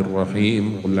الرحمن الرحيم.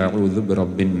 قل أعوذ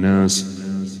برب الناس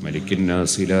ملك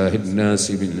الناس إله الناس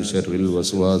من شر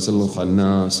الوسواس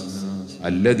الخناس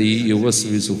الذي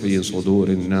يوسوس في صدور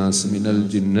الناس من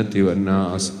الجنة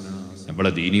والناس.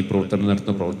 നമ്മളെ ദീനീ പ്രവർത്തനം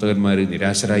നടത്തുന്ന പ്രവർത്തകന്മാർ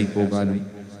നിരാശരായി പോകാനും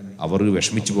അവർ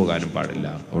വിഷമിച്ചു പോകാനും പാടില്ല.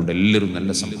 അതുകൊണ്ട് എല്ലാവരും നല്ല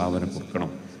സംഭാവന കൊടുക്കണം.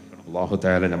 അല്ലാഹു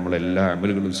തആല നമ്മളെല്ലാ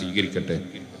അമലുകളും സ്വീകരിക്കട്ടെ.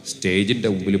 സ്റ്റേജിൻ്റെ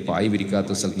മുമ്പിൽ പായ് വിരിക്കാത്ത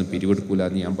സ്ഥലത്ത് നിന്ന് പിരിവെടുക്കൂല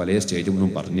എന്ന് ഞാൻ പല സ്റ്റേജിൽ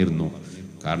നിന്നും പറഞ്ഞിരുന്നു.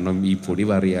 കാരണം ഈ പൊടി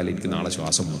മാറിയാൽ എനിക്ക് നാളെ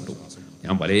ശ്വാസം മുട്ടും.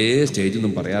 ഞാൻ പല സ്റ്റേജിൽ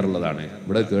നിന്നും പറയാറുള്ളതാണ്.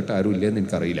 ഇവിടെ കേട്ട ആരും ഇല്ലെന്ന്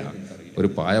എനിക്കറിയില്ല. ഒരു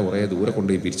പായ കുറേ ദൂരെ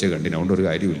കൊണ്ടുപോയി പിരിച്ച കണ്ടിന്, അതുകൊണ്ട് ഒരു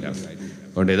കാര്യമില്ല.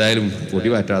 അതുകൊണ്ട് ഏതായാലും പൊടി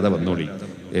മാറ്റാതെ വന്നോളി.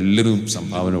 എല്ലാവരും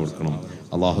സംഭാവന കൊടുക്കണം.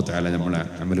 അല്ലാഹു തആല നമ്മളെ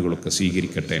അമലുകളൊക്കെ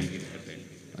സ്വീകരിക്കട്ടെ.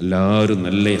 എല്ലാവരും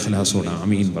നല്ല ഇഖ്ലാസോടെ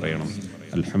ആമീൻ പറയണം.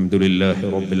 അൽഹംദുലില്ലാഹി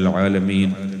റബ്ബിൽ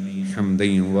ആലമീൻ حمدا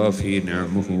يوافي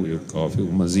نعمه ويكافئ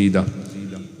مزيدا.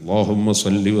 اللهم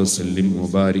صل وسلم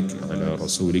وبارك على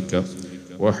رسولك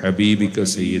وحبيبك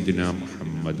سيدنا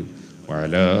محمد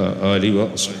وعلى آل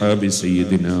وأصحاب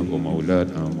سيدنا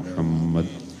ومولانا محمد.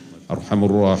 أرحم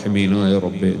الراحمين يا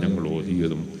رب. ഞങ്ങൾ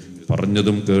ഓതിയതും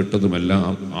പറഞ്ഞതും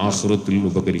കേട്ടതുമെല്ലാം ആഖിറത്തിൽ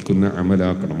ഉപകരിക്കുന്ന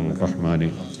അമലാക്കണം റഹ്മാനെ.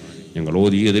 ഞങ്ങൾ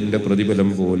ഓതിയതിൻ്റെ പ്രതിഫലം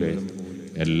പോലെ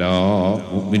എല്ലാ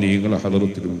മുഅ്മിനീങ്ങളുടെ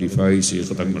ഹദറത്തിലും റിഫായി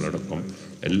ശൈഖ് തങ്ങളടക്കം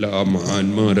എല്ലാ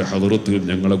മഹാന്മാരുടെ ഹദറത്തിലും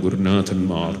ഞങ്ങളെ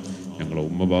ഗുരുനാഥന്മാർ, ഞങ്ങളെ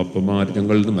ഉമ്മബാപ്പമാർ,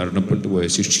 ഞങ്ങളിൽ നിന്ന് മരണപ്പെട്ടു പോയ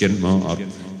ശിഷ്യന്മാർ,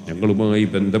 ഞങ്ങളുമായി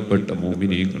ബന്ധപ്പെട്ട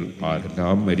മുഅ്മിനീങ്ങൾ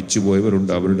ആരെല്ലാം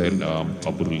മരിച്ചുപോയവരുണ്ട് അവരുടെ എല്ലാം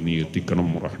ഖബറിൽ നീ എത്തിക്കണം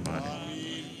റഹ്മാൻ.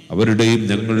 അവരുടെയും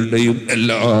ഞങ്ങളുടെയും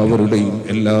എല്ലാവരുടെയും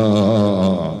എല്ലാ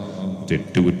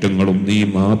തെറ്റുകുറ്റങ്ങളും നീ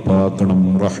മാപ്പാക്കണം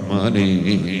റഹ്മാനേ.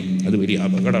 അത് വലിയ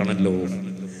അപകടമാണല്ലോ.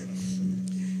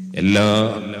 എല്ലാ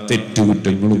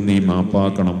തെറ്റുകുറ്റങ്ങളും നീ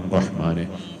മാപ്പാക്കണം റഹ്മാനെ.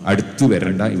 അടുത്ത്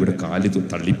വരണ്ട, ഇവിടെ കാല്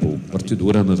തള്ളിപ്പോവും, കുറച്ച്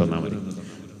ദൂരം നിന്ന് തന്നാൽ മതി.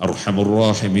 അർഹമുർ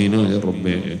റഹീമീനായ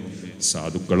റബ്ബേ,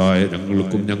 സാധുക്കളായ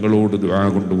ഞങ്ങൾക്കും ഞങ്ങളോട് ദുആ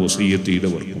കൊണ്ട് വസിയ്യത്ത്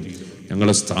ചെയ്തവർക്കും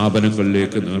ഞങ്ങളെ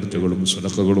സ്ഥാപനങ്ങളിലേക്ക് നേർച്ചകളും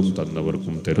സദഖകളും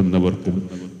തന്നവർക്കും തരുന്നവർക്കും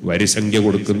വരിസംഖ്യ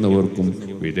കൊടുക്കുന്നവർക്കും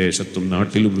വിദേശത്തും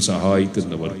നാട്ടിലും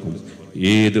സഹായിക്കുന്നവർക്കും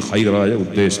ഏത് ഹൈറായ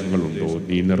ഉദ്ദേശങ്ങളുണ്ടോ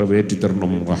നീ നിറവേറ്റി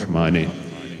തരണം റഹ്മാനെ.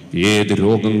 ഏത്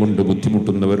രോഗം കൊണ്ട്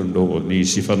ബുദ്ധിമുട്ടുന്നവരുണ്ടോ നീ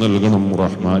ശിഫ നൽകണം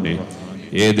റഹ്മാനെ.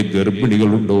 ഏത്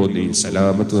ഗർഭിണികളുണ്ടോ നീ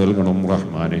സലാമത്ത് നൽകണം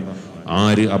റഹ്മാനെ.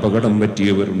 ആര് അപകടം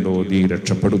പറ്റിയവരുണ്ടോ നീ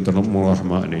രക്ഷപ്പെടുത്തണം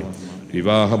റഹ്മാനെ.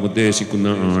 വിവാഹം ഉദ്ദേശിക്കുന്ന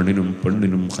ആണിനും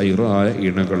പെണ്ണിനും ഖൈറായ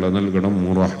ഇണകളെ നൽകണം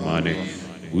റഹ്മാനെ.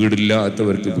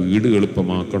 വീടില്ലാത്തവർക്ക് വീട്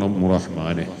എളുപ്പമാക്കണം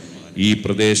റഹ്മാനെ. ഈ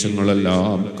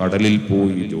പ്രദേശങ്ങളെല്ലാം കടലിൽ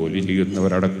പോയി ജോലി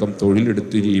ചെയ്യുന്നവരടക്കം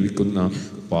തൊഴിലെടുത്ത് ജീവിക്കുന്ന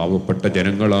പാവപ്പെട്ട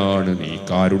ജനങ്ങളാണ്. നീ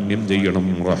കാരുണ്യം ചെയ്യണം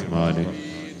റഹ്മാനെ.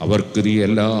 അവർക്ക് നീ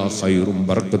എല്ലാ ഖൈറും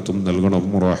ബർക്കത്തും നൽകണം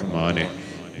റഹ്മാനെ.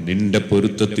 നിന്റെ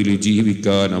പൊരുത്തത്തിൽ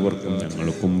ജീവിക്കാൻ അവർക്കും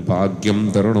ഞങ്ങൾക്കും ഭാഗ്യം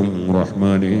തരണം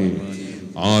റഹ്മാനെ.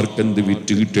 ആർക്കെന്ത്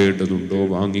വിറ്റ് കിട്ടേണ്ടതുണ്ടോ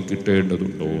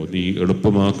വാങ്ങിക്കിട്ടേണ്ടതുണ്ടോ നീ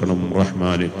എളുപ്പമാക്കണം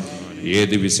റഹ്മാനെ.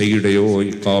 ഏത് വിസയുടെയോ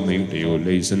ഇഖാമയുടെയോ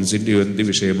ലൈസൻസിൻ്റെയോ എന്ത്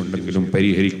വിഷയമുണ്ടെങ്കിലും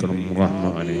പരിഹരിക്കണം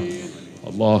റഹ്മാനെ.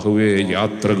 അല്ലാഹുവേ,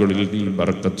 യാത്രകളിൽ നീ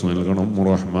ബർക്കത്ത് നൽകണം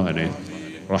റഹ്മാനെ.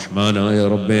 റഹ്മാനായ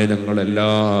റബ്ബേ,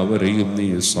 ഞങ്ങളെല്ലാവരെയും നീ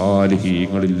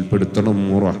സാലിഹീങ്ങളിൽ പെടുത്തണം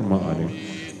റഹ്മാനെ.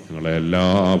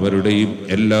 ഞങ്ങളെല്ലാവരുടെയും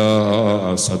എല്ലാ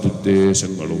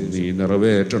സതുദ്ദേശങ്ങളും നീ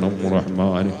നിറവേറ്റണം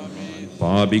റഹ്മാനെ.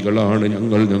 പാപികളാണ്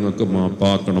ഞങ്ങൾ, ഞങ്ങൾക്ക്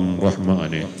മാപ്പാക്കണം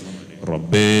റഹ്മാനെ.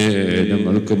 റബ്ബേ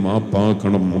ഞങ്ങൾക്ക്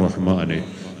മാപ്പാക്കണം റഹ്മാനെ.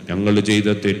 ഞങ്ങൾ ചെയ്ത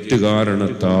തെറ്റ്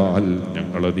കാരണത്താൽ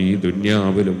ഞങ്ങളെ നീ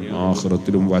ദുനിയാവിലും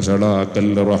ആഖിറത്തിലും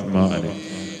വഷളാക്കല്ല റഹ്മാനെ,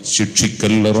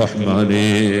 ശിക്ഷിക്കല്ല റഹ്മാനെ,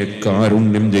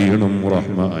 കാരുണ്യം ചെയ്യണം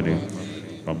റഹ്മാനെ.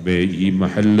 റബ്ബേ ഈ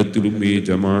മഹല്ലത്തിലും ഈ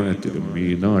ജമാഅത്തിലും ഈ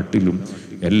നാട്ടിലും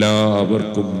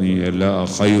എല്ലാവർക്കും നീ എല്ലാ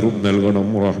ഖൈറും നൽകണം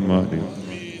റഹ്മാനെ.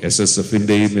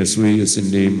 SSFിൻ്റെയും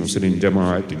SYSൻ്റെയും മുസ്ലിം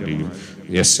ജമാഅത്തിൻ്റെയും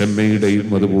SMAയുടെയും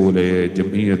അതുപോലെ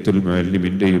ജമിയത്തുൽ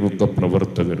മുഅല്ലിമീൻ്റെയും ഒക്കെ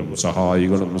പ്രവർത്തകരും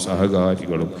സഹായികളും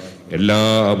സഹകാരികളും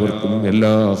എല്ലാവർക്കും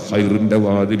എല്ലാ ഖൈറിൻ്റെ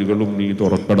വാതിലുകളും നീ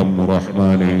തുറക്കണം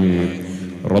റഹ്മാനേ.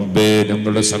 റബ്ബേ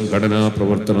ഞങ്ങളുടെ സംഘടനാ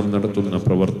പ്രവർത്തനം നടത്തുന്ന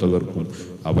പ്രവർത്തകർക്കും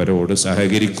അവരോട്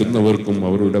സഹകരിക്കുന്നവർക്കും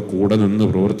അവരുടെ കൂടെ നിന്ന്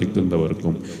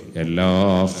പ്രവർത്തിക്കുന്നവർക്കും എല്ലാ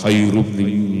ഖൈറും നീ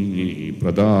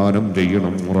പ്രദാനം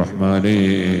ചെയ്യണം റഹ്മാനേ.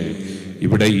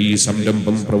 ഇവിടെ ഈ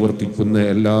സംരംഭം പ്രവർത്തിക്കുന്ന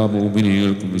എല്ലാ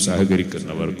മുഅ്മിനീങ്ങൾക്കും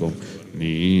സഹകരിക്കുന്നവർക്കും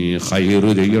നീ ഖൈർ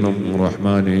ചെയ്യണം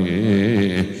റഹ്മാനേ.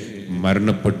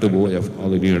 മരണപ്പെട്ടു പോയ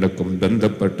ഫാദിലിയടക്കം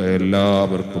ബന്ധപ്പെട്ട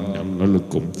എല്ലാവർക്കും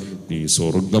ഞങ്ങൾക്കും നീ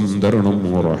സ്വർഗം തരണം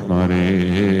റഹ്മാനേ.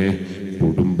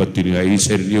 കുടുംബത്തിന്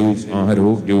ഐശ്വര്യവും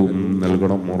ആരോഗ്യവും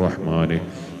നൽകണം റഹ്മാനേ.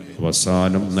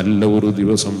 അവസാനം നല്ല ഒരു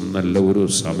ദിവസം, നല്ല ഒരു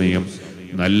സമയം,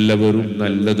 നല്ലവരും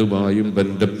നല്ലതുമായും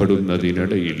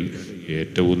ബന്ധപ്പെടുന്നതിനിടയിൽ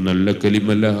ഏറ്റവും നല്ല കലിമ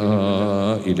ലാ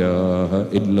ഇലാഹ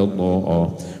ഇല്ലല്ലാഹ്,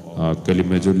 ആ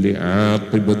കലിമ ചൊല്ലി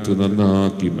ആഖിബത്ത്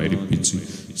നന്നാക്കി മരിപ്പിച്ച്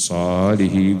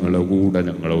സാലിഹീങ്ങളെ കൂടെ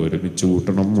ഞങ്ങളെ ഒരുമിച്ച്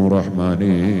കൂട്ടണം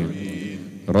റഹ്മാനേ.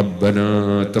 റബ്ബനാ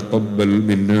തഖബ്ബൽ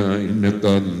മിന്നാ ഇന്നക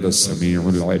അൻതസ്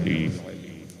സമീഉൽ അലീം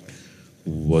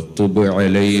വതുബ്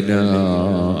അലൈനാ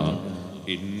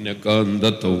ഇന്നക അൻത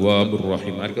തവ്വാബുർ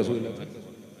റഹീം.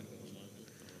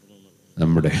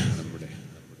 നമ്മുടെ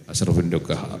അഷ്റഫിൻ്റെ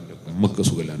ഒക്കെ നമുക്ക്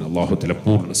സുഖലാണ്. അള്ളാഹു തആല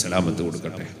പൂർണ്ണ സലാമത്ത്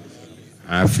കൊടുക്കട്ടെ,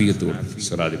 ആഫിയത്ത് കൊടുക്കട്ടെ,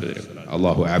 സിറാജിൽ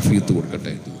അള്ളാഹു ആഫിയത്ത്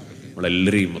കൊടുക്കട്ടെ.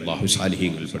 നമ്മളെല്ലാവരെയും അള്ളാഹു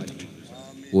സാലിഹീങ്ങളിൽ പെടുത്തട്ടെ.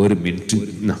 ഒരു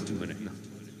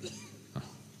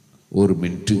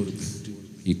മിനിറ്റ്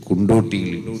ഈ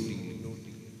കുണ്ടോട്ടിയിൽ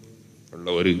ഉള്ള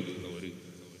ഒരു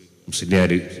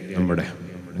മുസ്ലിയാർ, നമ്മുടെ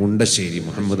മുണ്ടശ്ശേരി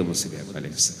മുഹമ്മദ് മുസ്ലിയാർ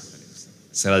അലൈഹിസ്സലാം,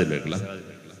 സിറാജിലുള്ള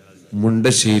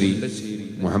മുണ്ടശ്ശേരി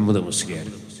മുഹമ്മദ് മുസ്ലിയാർ,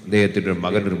 അദ്ദേഹത്തിൻ്റെ ഒരു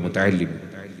മകനൊരു മുതഅല്ലിം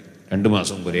 2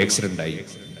 മാസം മുമ്പ് ഒരു ആക്സിഡൻ്റായി,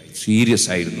 സീരിയസ്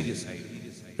ആയിരുന്നു.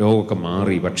 രോഗമൊക്കെ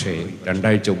മാറി, പക്ഷേ 2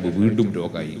 ആഴ്ച മുമ്പ് വീണ്ടും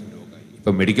രോഗമായി.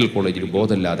 ഇപ്പം മെഡിക്കൽ കോളേജിൽ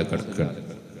ബോധമില്ലാതെ കിടക്കുകയാണ്.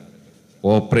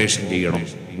 ഓപ്പറേഷൻ ചെയ്യണം,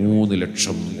 3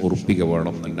 ലക്ഷം ഉറുപ്പിക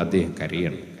വേണം എന്ന് അദ്ദേഹം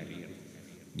കരയണം.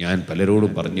 ഞാൻ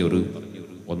പലരോടും പറഞ്ഞ് ഒരു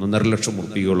 1.5 ലക്ഷം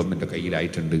ഉറുപ്പികയോളം എൻ്റെ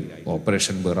കയ്യിലായിട്ടുണ്ട്.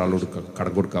 ഓപ്പറേഷൻ വേറെ ആളോട്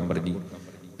കടം കൊടുക്കാൻ പറഞ്ഞ്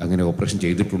അങ്ങനെ ഓപ്പറേഷൻ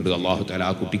ചെയ്തിട്ടുണ്ട്. അള്ളാഹു തആല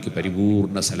ആ കുട്ടിക്ക്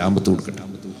പരിപൂർണ്ണ സലാമത്ത് കൊടുക്കട്ടെ.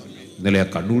 ഇന്നലെ ആ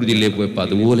കണ്ണൂർ ജില്ലയിൽ പോയപ്പോൾ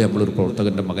അതുപോലെ നമ്മളൊരു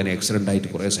പ്രവർത്തകൻ്റെ മകൻ ആക്സിഡൻ്റ് ആയിട്ട്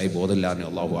കുറേ സായി ബോധമില്ലാന്ന്.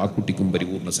 അള്ളാഹു ആ കുട്ടിക്കും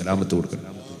പരിപൂർണ്ണ സലാമത്ത് കൊടുക്കണം.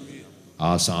 ആ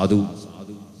സാധു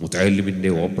മുതഅല്ലിമിൻ്റെ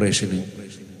ഓപ്പറേഷന്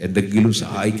എന്തെങ്കിലും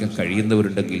സഹായിക്കാൻ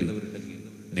കഴിയുന്നവരുണ്ടെങ്കിൽ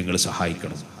നിങ്ങൾ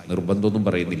സഹായിക്കണം. നിർബന്ധമൊന്നും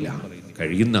പറയുന്നില്ല.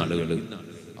 കഴിയുന്ന ആളുകൾ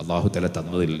അള്ളാഹു തആല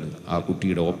തന്നതിൽ ആ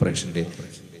കുട്ടിയുടെ ഓപ്പറേഷൻ്റെ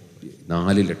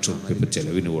 4 ലക്ഷം രൂപ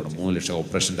ചെലവിന് വേണം. 3 ലക്ഷം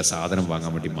ഓപ്പറേഷൻ്റെ സാധനം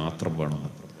വാങ്ങാൻ വേണ്ടി മാത്രം വേണം.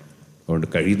 അതുകൊണ്ട്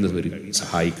കഴിയുന്നവർ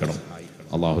സഹായിക്കണം.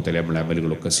 അള്ളാഹു തആല നമ്മളെ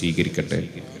അമലുകളൊക്കെ സ്വീകരിക്കട്ടെ.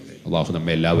 അള്ളാഹു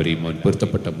നമ്മെ എല്ലാവരെയും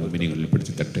പൊരുത്തപ്പെട്ട മുഅ്മിനീങ്ങളിൽ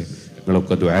പെടുത്തിത്തട്ടെ.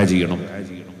 നിങ്ങളൊക്കെ ദുആ ചെയ്യണം.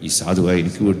 ഈ സാധുവായി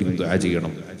എനിക്ക് വേണ്ടി ദുആ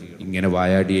ചെയ്യണം. ഇങ്ങനെ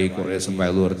വായാടിയായി കുറേ ദിവസം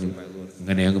വയലു പറഞ്ഞു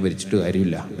ഇങ്ങനെ അങ്ങ് മരിച്ചിട്ട്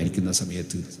കാര്യമില്ല. മരിക്കുന്ന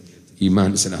സമയത്ത്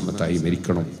ഈമാൻ സലാമത്തായി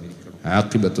മരിക്കണം,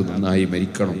 ആഖിബത്ത് നന്നായി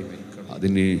മരിക്കണം.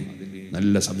 അതിന്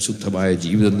നല്ല സംശുദ്ധമായ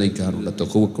ജീവിതം നയിക്കാനുള്ള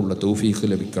തഖ്വക്കുള്ള തൗഫീഖ്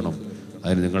ലഭിക്കണം.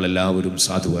 അതിന് നിങ്ങളെല്ലാവരും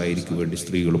സാധുവായി എനിക്ക് വേണ്ടി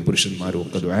സ്ത്രീകളും പുരുഷന്മാരും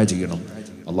ഒക്കെ ദുആ ചെയ്യണം.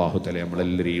 അള്ളാഹു തആല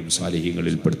നമ്മളെല്ലാവരെയും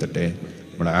സാലിഹീങ്ങളിൽ പെടുത്തട്ടെ.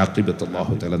 നമ്മുടെ ആഖിബത്ത്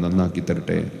അള്ളാഹു തആല നന്നാക്കി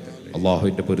തരട്ടെ.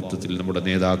 അള്ളാഹുവിൻ്റെ പൊരുത്തത്തിൽ നമ്മുടെ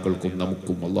നേതാക്കൾക്കും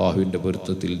നമുക്കും അള്ളാഹുവിൻ്റെ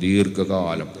പൊരുത്തത്തിൽ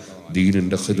ദീർഘകാലം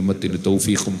ദീനിൻ്റെ ഖിദ്മത്തിന്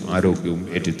തൗഫീഖും ആരോഗ്യവും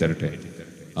ഏറ്റിത്തരട്ടെ.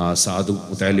 ആ സാധു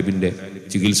മുതഅല്ലിമിൻ്റെ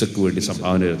ചികിത്സക്ക് വേണ്ടി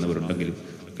സംഭാവന തരുന്നവരുണ്ടെങ്കിലും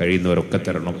കഴിയുന്നവരൊക്കെ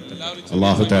തരണം.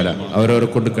 അള്ളാഹു തആല അവരവരെ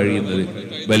കൊണ്ട് കഴിയുന്നത്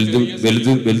വലുത്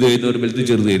ചെയ്യുന്നവർ വലുത്,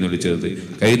 ചെറുത് ചെയ്യുന്നവർ ചെറുത്,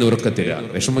 കഴിയുന്നവരൊക്കെ തരിക.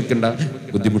 വിഷമിക്കണ്ട,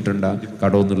 ബുദ്ധിമുട്ടണ്ട,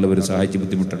 കടമൊന്നുള്ളവർ സഹായിച്ച്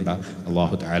ബുദ്ധിമുട്ടണ്ട.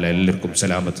 അള്ളാഹു തആല എല്ലാവർക്കും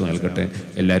സലാമത്ത് നൽകട്ടെ.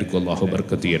 എല്ലാവർക്കും അള്ളാഹു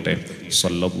ബർക്കത്ത് ചെയ്യട്ടെ.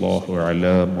 സല്ലല്ലാഹു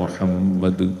അലാ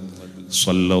മുഹമ്മദ്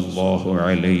സല്ലല്ലാഹു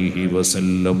അലൈഹി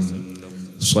വസല്ലം.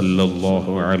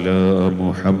 സല്ലല്ലാഹു അലാ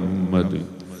മുഹമ്മദ്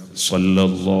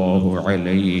സല്ലല്ലാഹു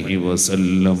അലൈഹി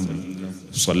വസല്ലം.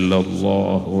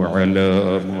 സല്ലല്ലാഹു അലാ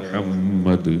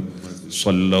മുഹമ്മദ്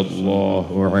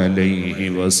സല്ലല്ലാഹു അലൈഹി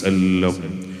വസല്ലം.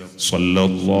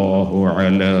 സല്ലല്ലാഹു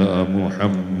അലാ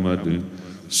മുഹമ്മദ്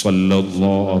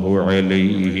സല്ലല്ലാഹു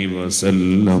അലൈഹി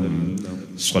വസല്ലം.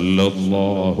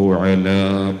 സല്ലല്ലാഹു അലാ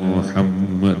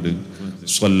മുഹമ്മദ്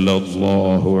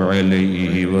സല്ലല്ലാഹു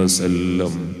അലൈഹി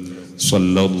വസല്ലം.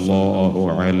 സല്ലല്ലാഹു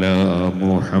അലാ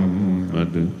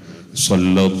മുഹമ്മദ്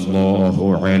സല്ലല്ലാഹു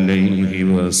അലൈഹി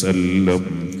വസല്ലം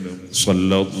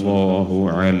സല്ലല്ലാഹു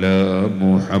അലാ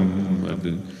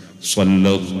മുഹമ്മദ്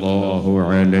സല്ലല്ലാഹു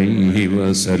അലൈഹി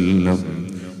വസല്ലം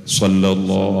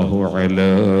സല്ലല്ലാഹു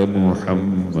അലാ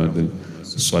മുഹമ്മദ്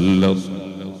സല്ലല്ലാഹു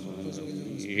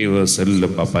അലൈഹി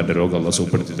വസല്ലം. പാപ്പാൻ്റെ രോഗം അല്ലാഹു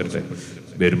സുഖപ്പെടുത്തി തരട്ടെ.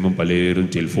 വരുമ്പം പലരും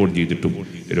ടെലിഫോൺ ചെയ്തിട്ടും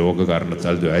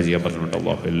രോഗകാരണത്താൽ ദുആ ചെയ്യാൻ പറഞ്ഞിട്ടുണ്ട്.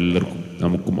 അല്ലാഹു എല്ലാവർക്കും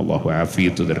നമുക്കും അല്ലാഹു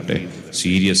ആഫിയത്ത് തരട്ടെ.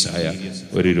 സീരിയസ് ആയ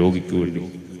ഒരു രോഗിക്ക് വേണ്ടി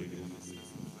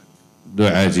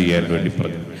ദുആ ചെയ്യാൻ വേണ്ടി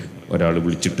പറഞ്ഞു. ഒരാൾ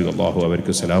വിളിച്ചിട്ട് അല്ലാഹു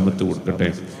അവർക്ക് സലാമത്ത് കൊടുക്കട്ടെ.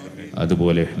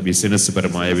 അതുപോലെ ബിസിനസ്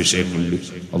പരമായ വിഷയങ്ങളിൽ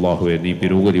അല്ലാഹുവേ നീ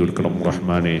പുരോഗതി കൊടുക്കണം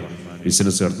റഹ്മാനെ.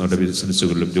 ബിസിനസ് നടത്തുന്നവരുടെ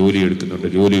ബിസിനസ്സുകളിലും ജോലി എടുക്കുന്നുണ്ട്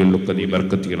ജോലികളിലൊക്കെ നീ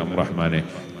ബർക്കത്ത് ചെയ്യണം റഹ്മാനെ.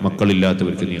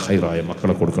 മക്കളില്ലാത്തവർക്ക് നീ ഖൈറായ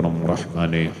മക്കളെ കൊടുക്കണം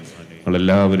റഹ്മാനെ.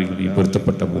 ഞങ്ങളെല്ലാവരും നീ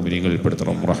പൊരുത്തപ്പെട്ട മുഅ്മിനീങ്ങളിൽ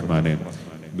പെടുത്തണം റഹ്മാനെ.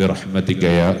 ബിറഹ്മതിക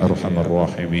യാ അർഹമർ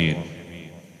റഹീമീൻ.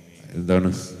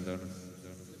 എന്താണ്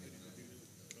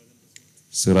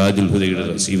സിറാജുൽ ഹുദയുടെ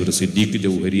റസീവർ സിദ്ദീഖ്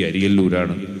ജൗഹരി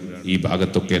അരിയല്ലൂരാണ്. ഈ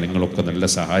ഭാഗത്തൊക്കെ നിങ്ങളൊക്കെ നല്ല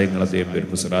സഹായങ്ങൾ അദ്ദേഹം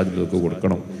വരുമ്പോൾ സിറാജുലൊക്കെ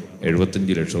കൊടുക്കണം.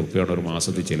 75 ലക്ഷം റുപ്യാണ് ഒരു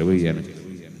മാസത്തിൽ ചെലവ് ചെയ്യാൻ.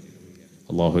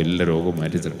 അള്ളാഹു എല്ലാ രോഗവും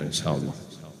മാറ്റി തരട്ടെ ഇൻഷാ അല്ലാഹ്.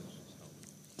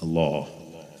 അല്ലാഹ്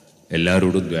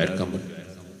എല്ലാവരോടും ദ്വാരക്കാൻ പറ്റും.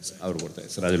 അവർ കൊടുത്തേ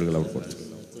സിറാജുലുകൾ അവർ കൊടുത്തു.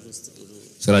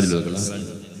 സിറാജുലുകൾ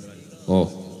ഓ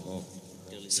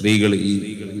സ്ത്രീകൾ ഈ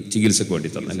ചികിത്സക്ക് വേണ്ടി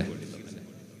തന്നല്ലേ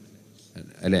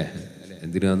അല്ലേ?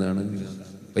 എന്തിനാന്നാണ്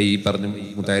ഇപ്പം ഈ പറഞ്ഞ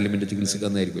മുത്താലിമിൻ്റെ ചികിത്സക്ക്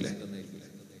തന്നായിരിക്കൂലേ?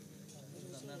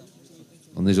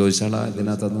 ഒന്ന് ചോദിച്ചാളാ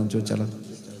ഇതിനാ തന്നെന്ന് ചോദിച്ചാളാ.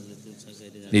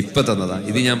 ഇപ്പം തന്നതാ?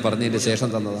 ഇത് ഞാൻ പറഞ്ഞതിൻ്റെ ശേഷം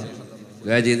തന്നതാ?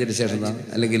 ദ്വാ ചെയ്തതിന് ശേഷം താ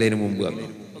അല്ലെങ്കിൽ അതിന് മുമ്പ് തന്നു?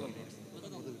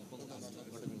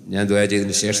 ഞാൻ ദ്വാ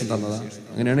ചെയ്തതിന് ശേഷം തന്നതാ?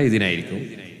 അങ്ങനെയാണ് ഇതിനായിരിക്കും.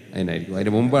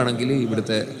 അതിന് മുമ്പാണെങ്കിൽ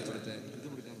ഇവിടുത്തെ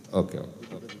ഓക്കെ.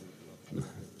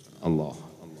 അല്ലാഹ്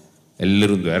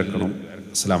എല്ലാവരും ദ്വാരക്കണം.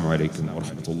 അസ്സലാമു അലൈക്കും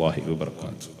വറഹ്മത്തുള്ളാഹി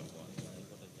വബറകാതുഹു.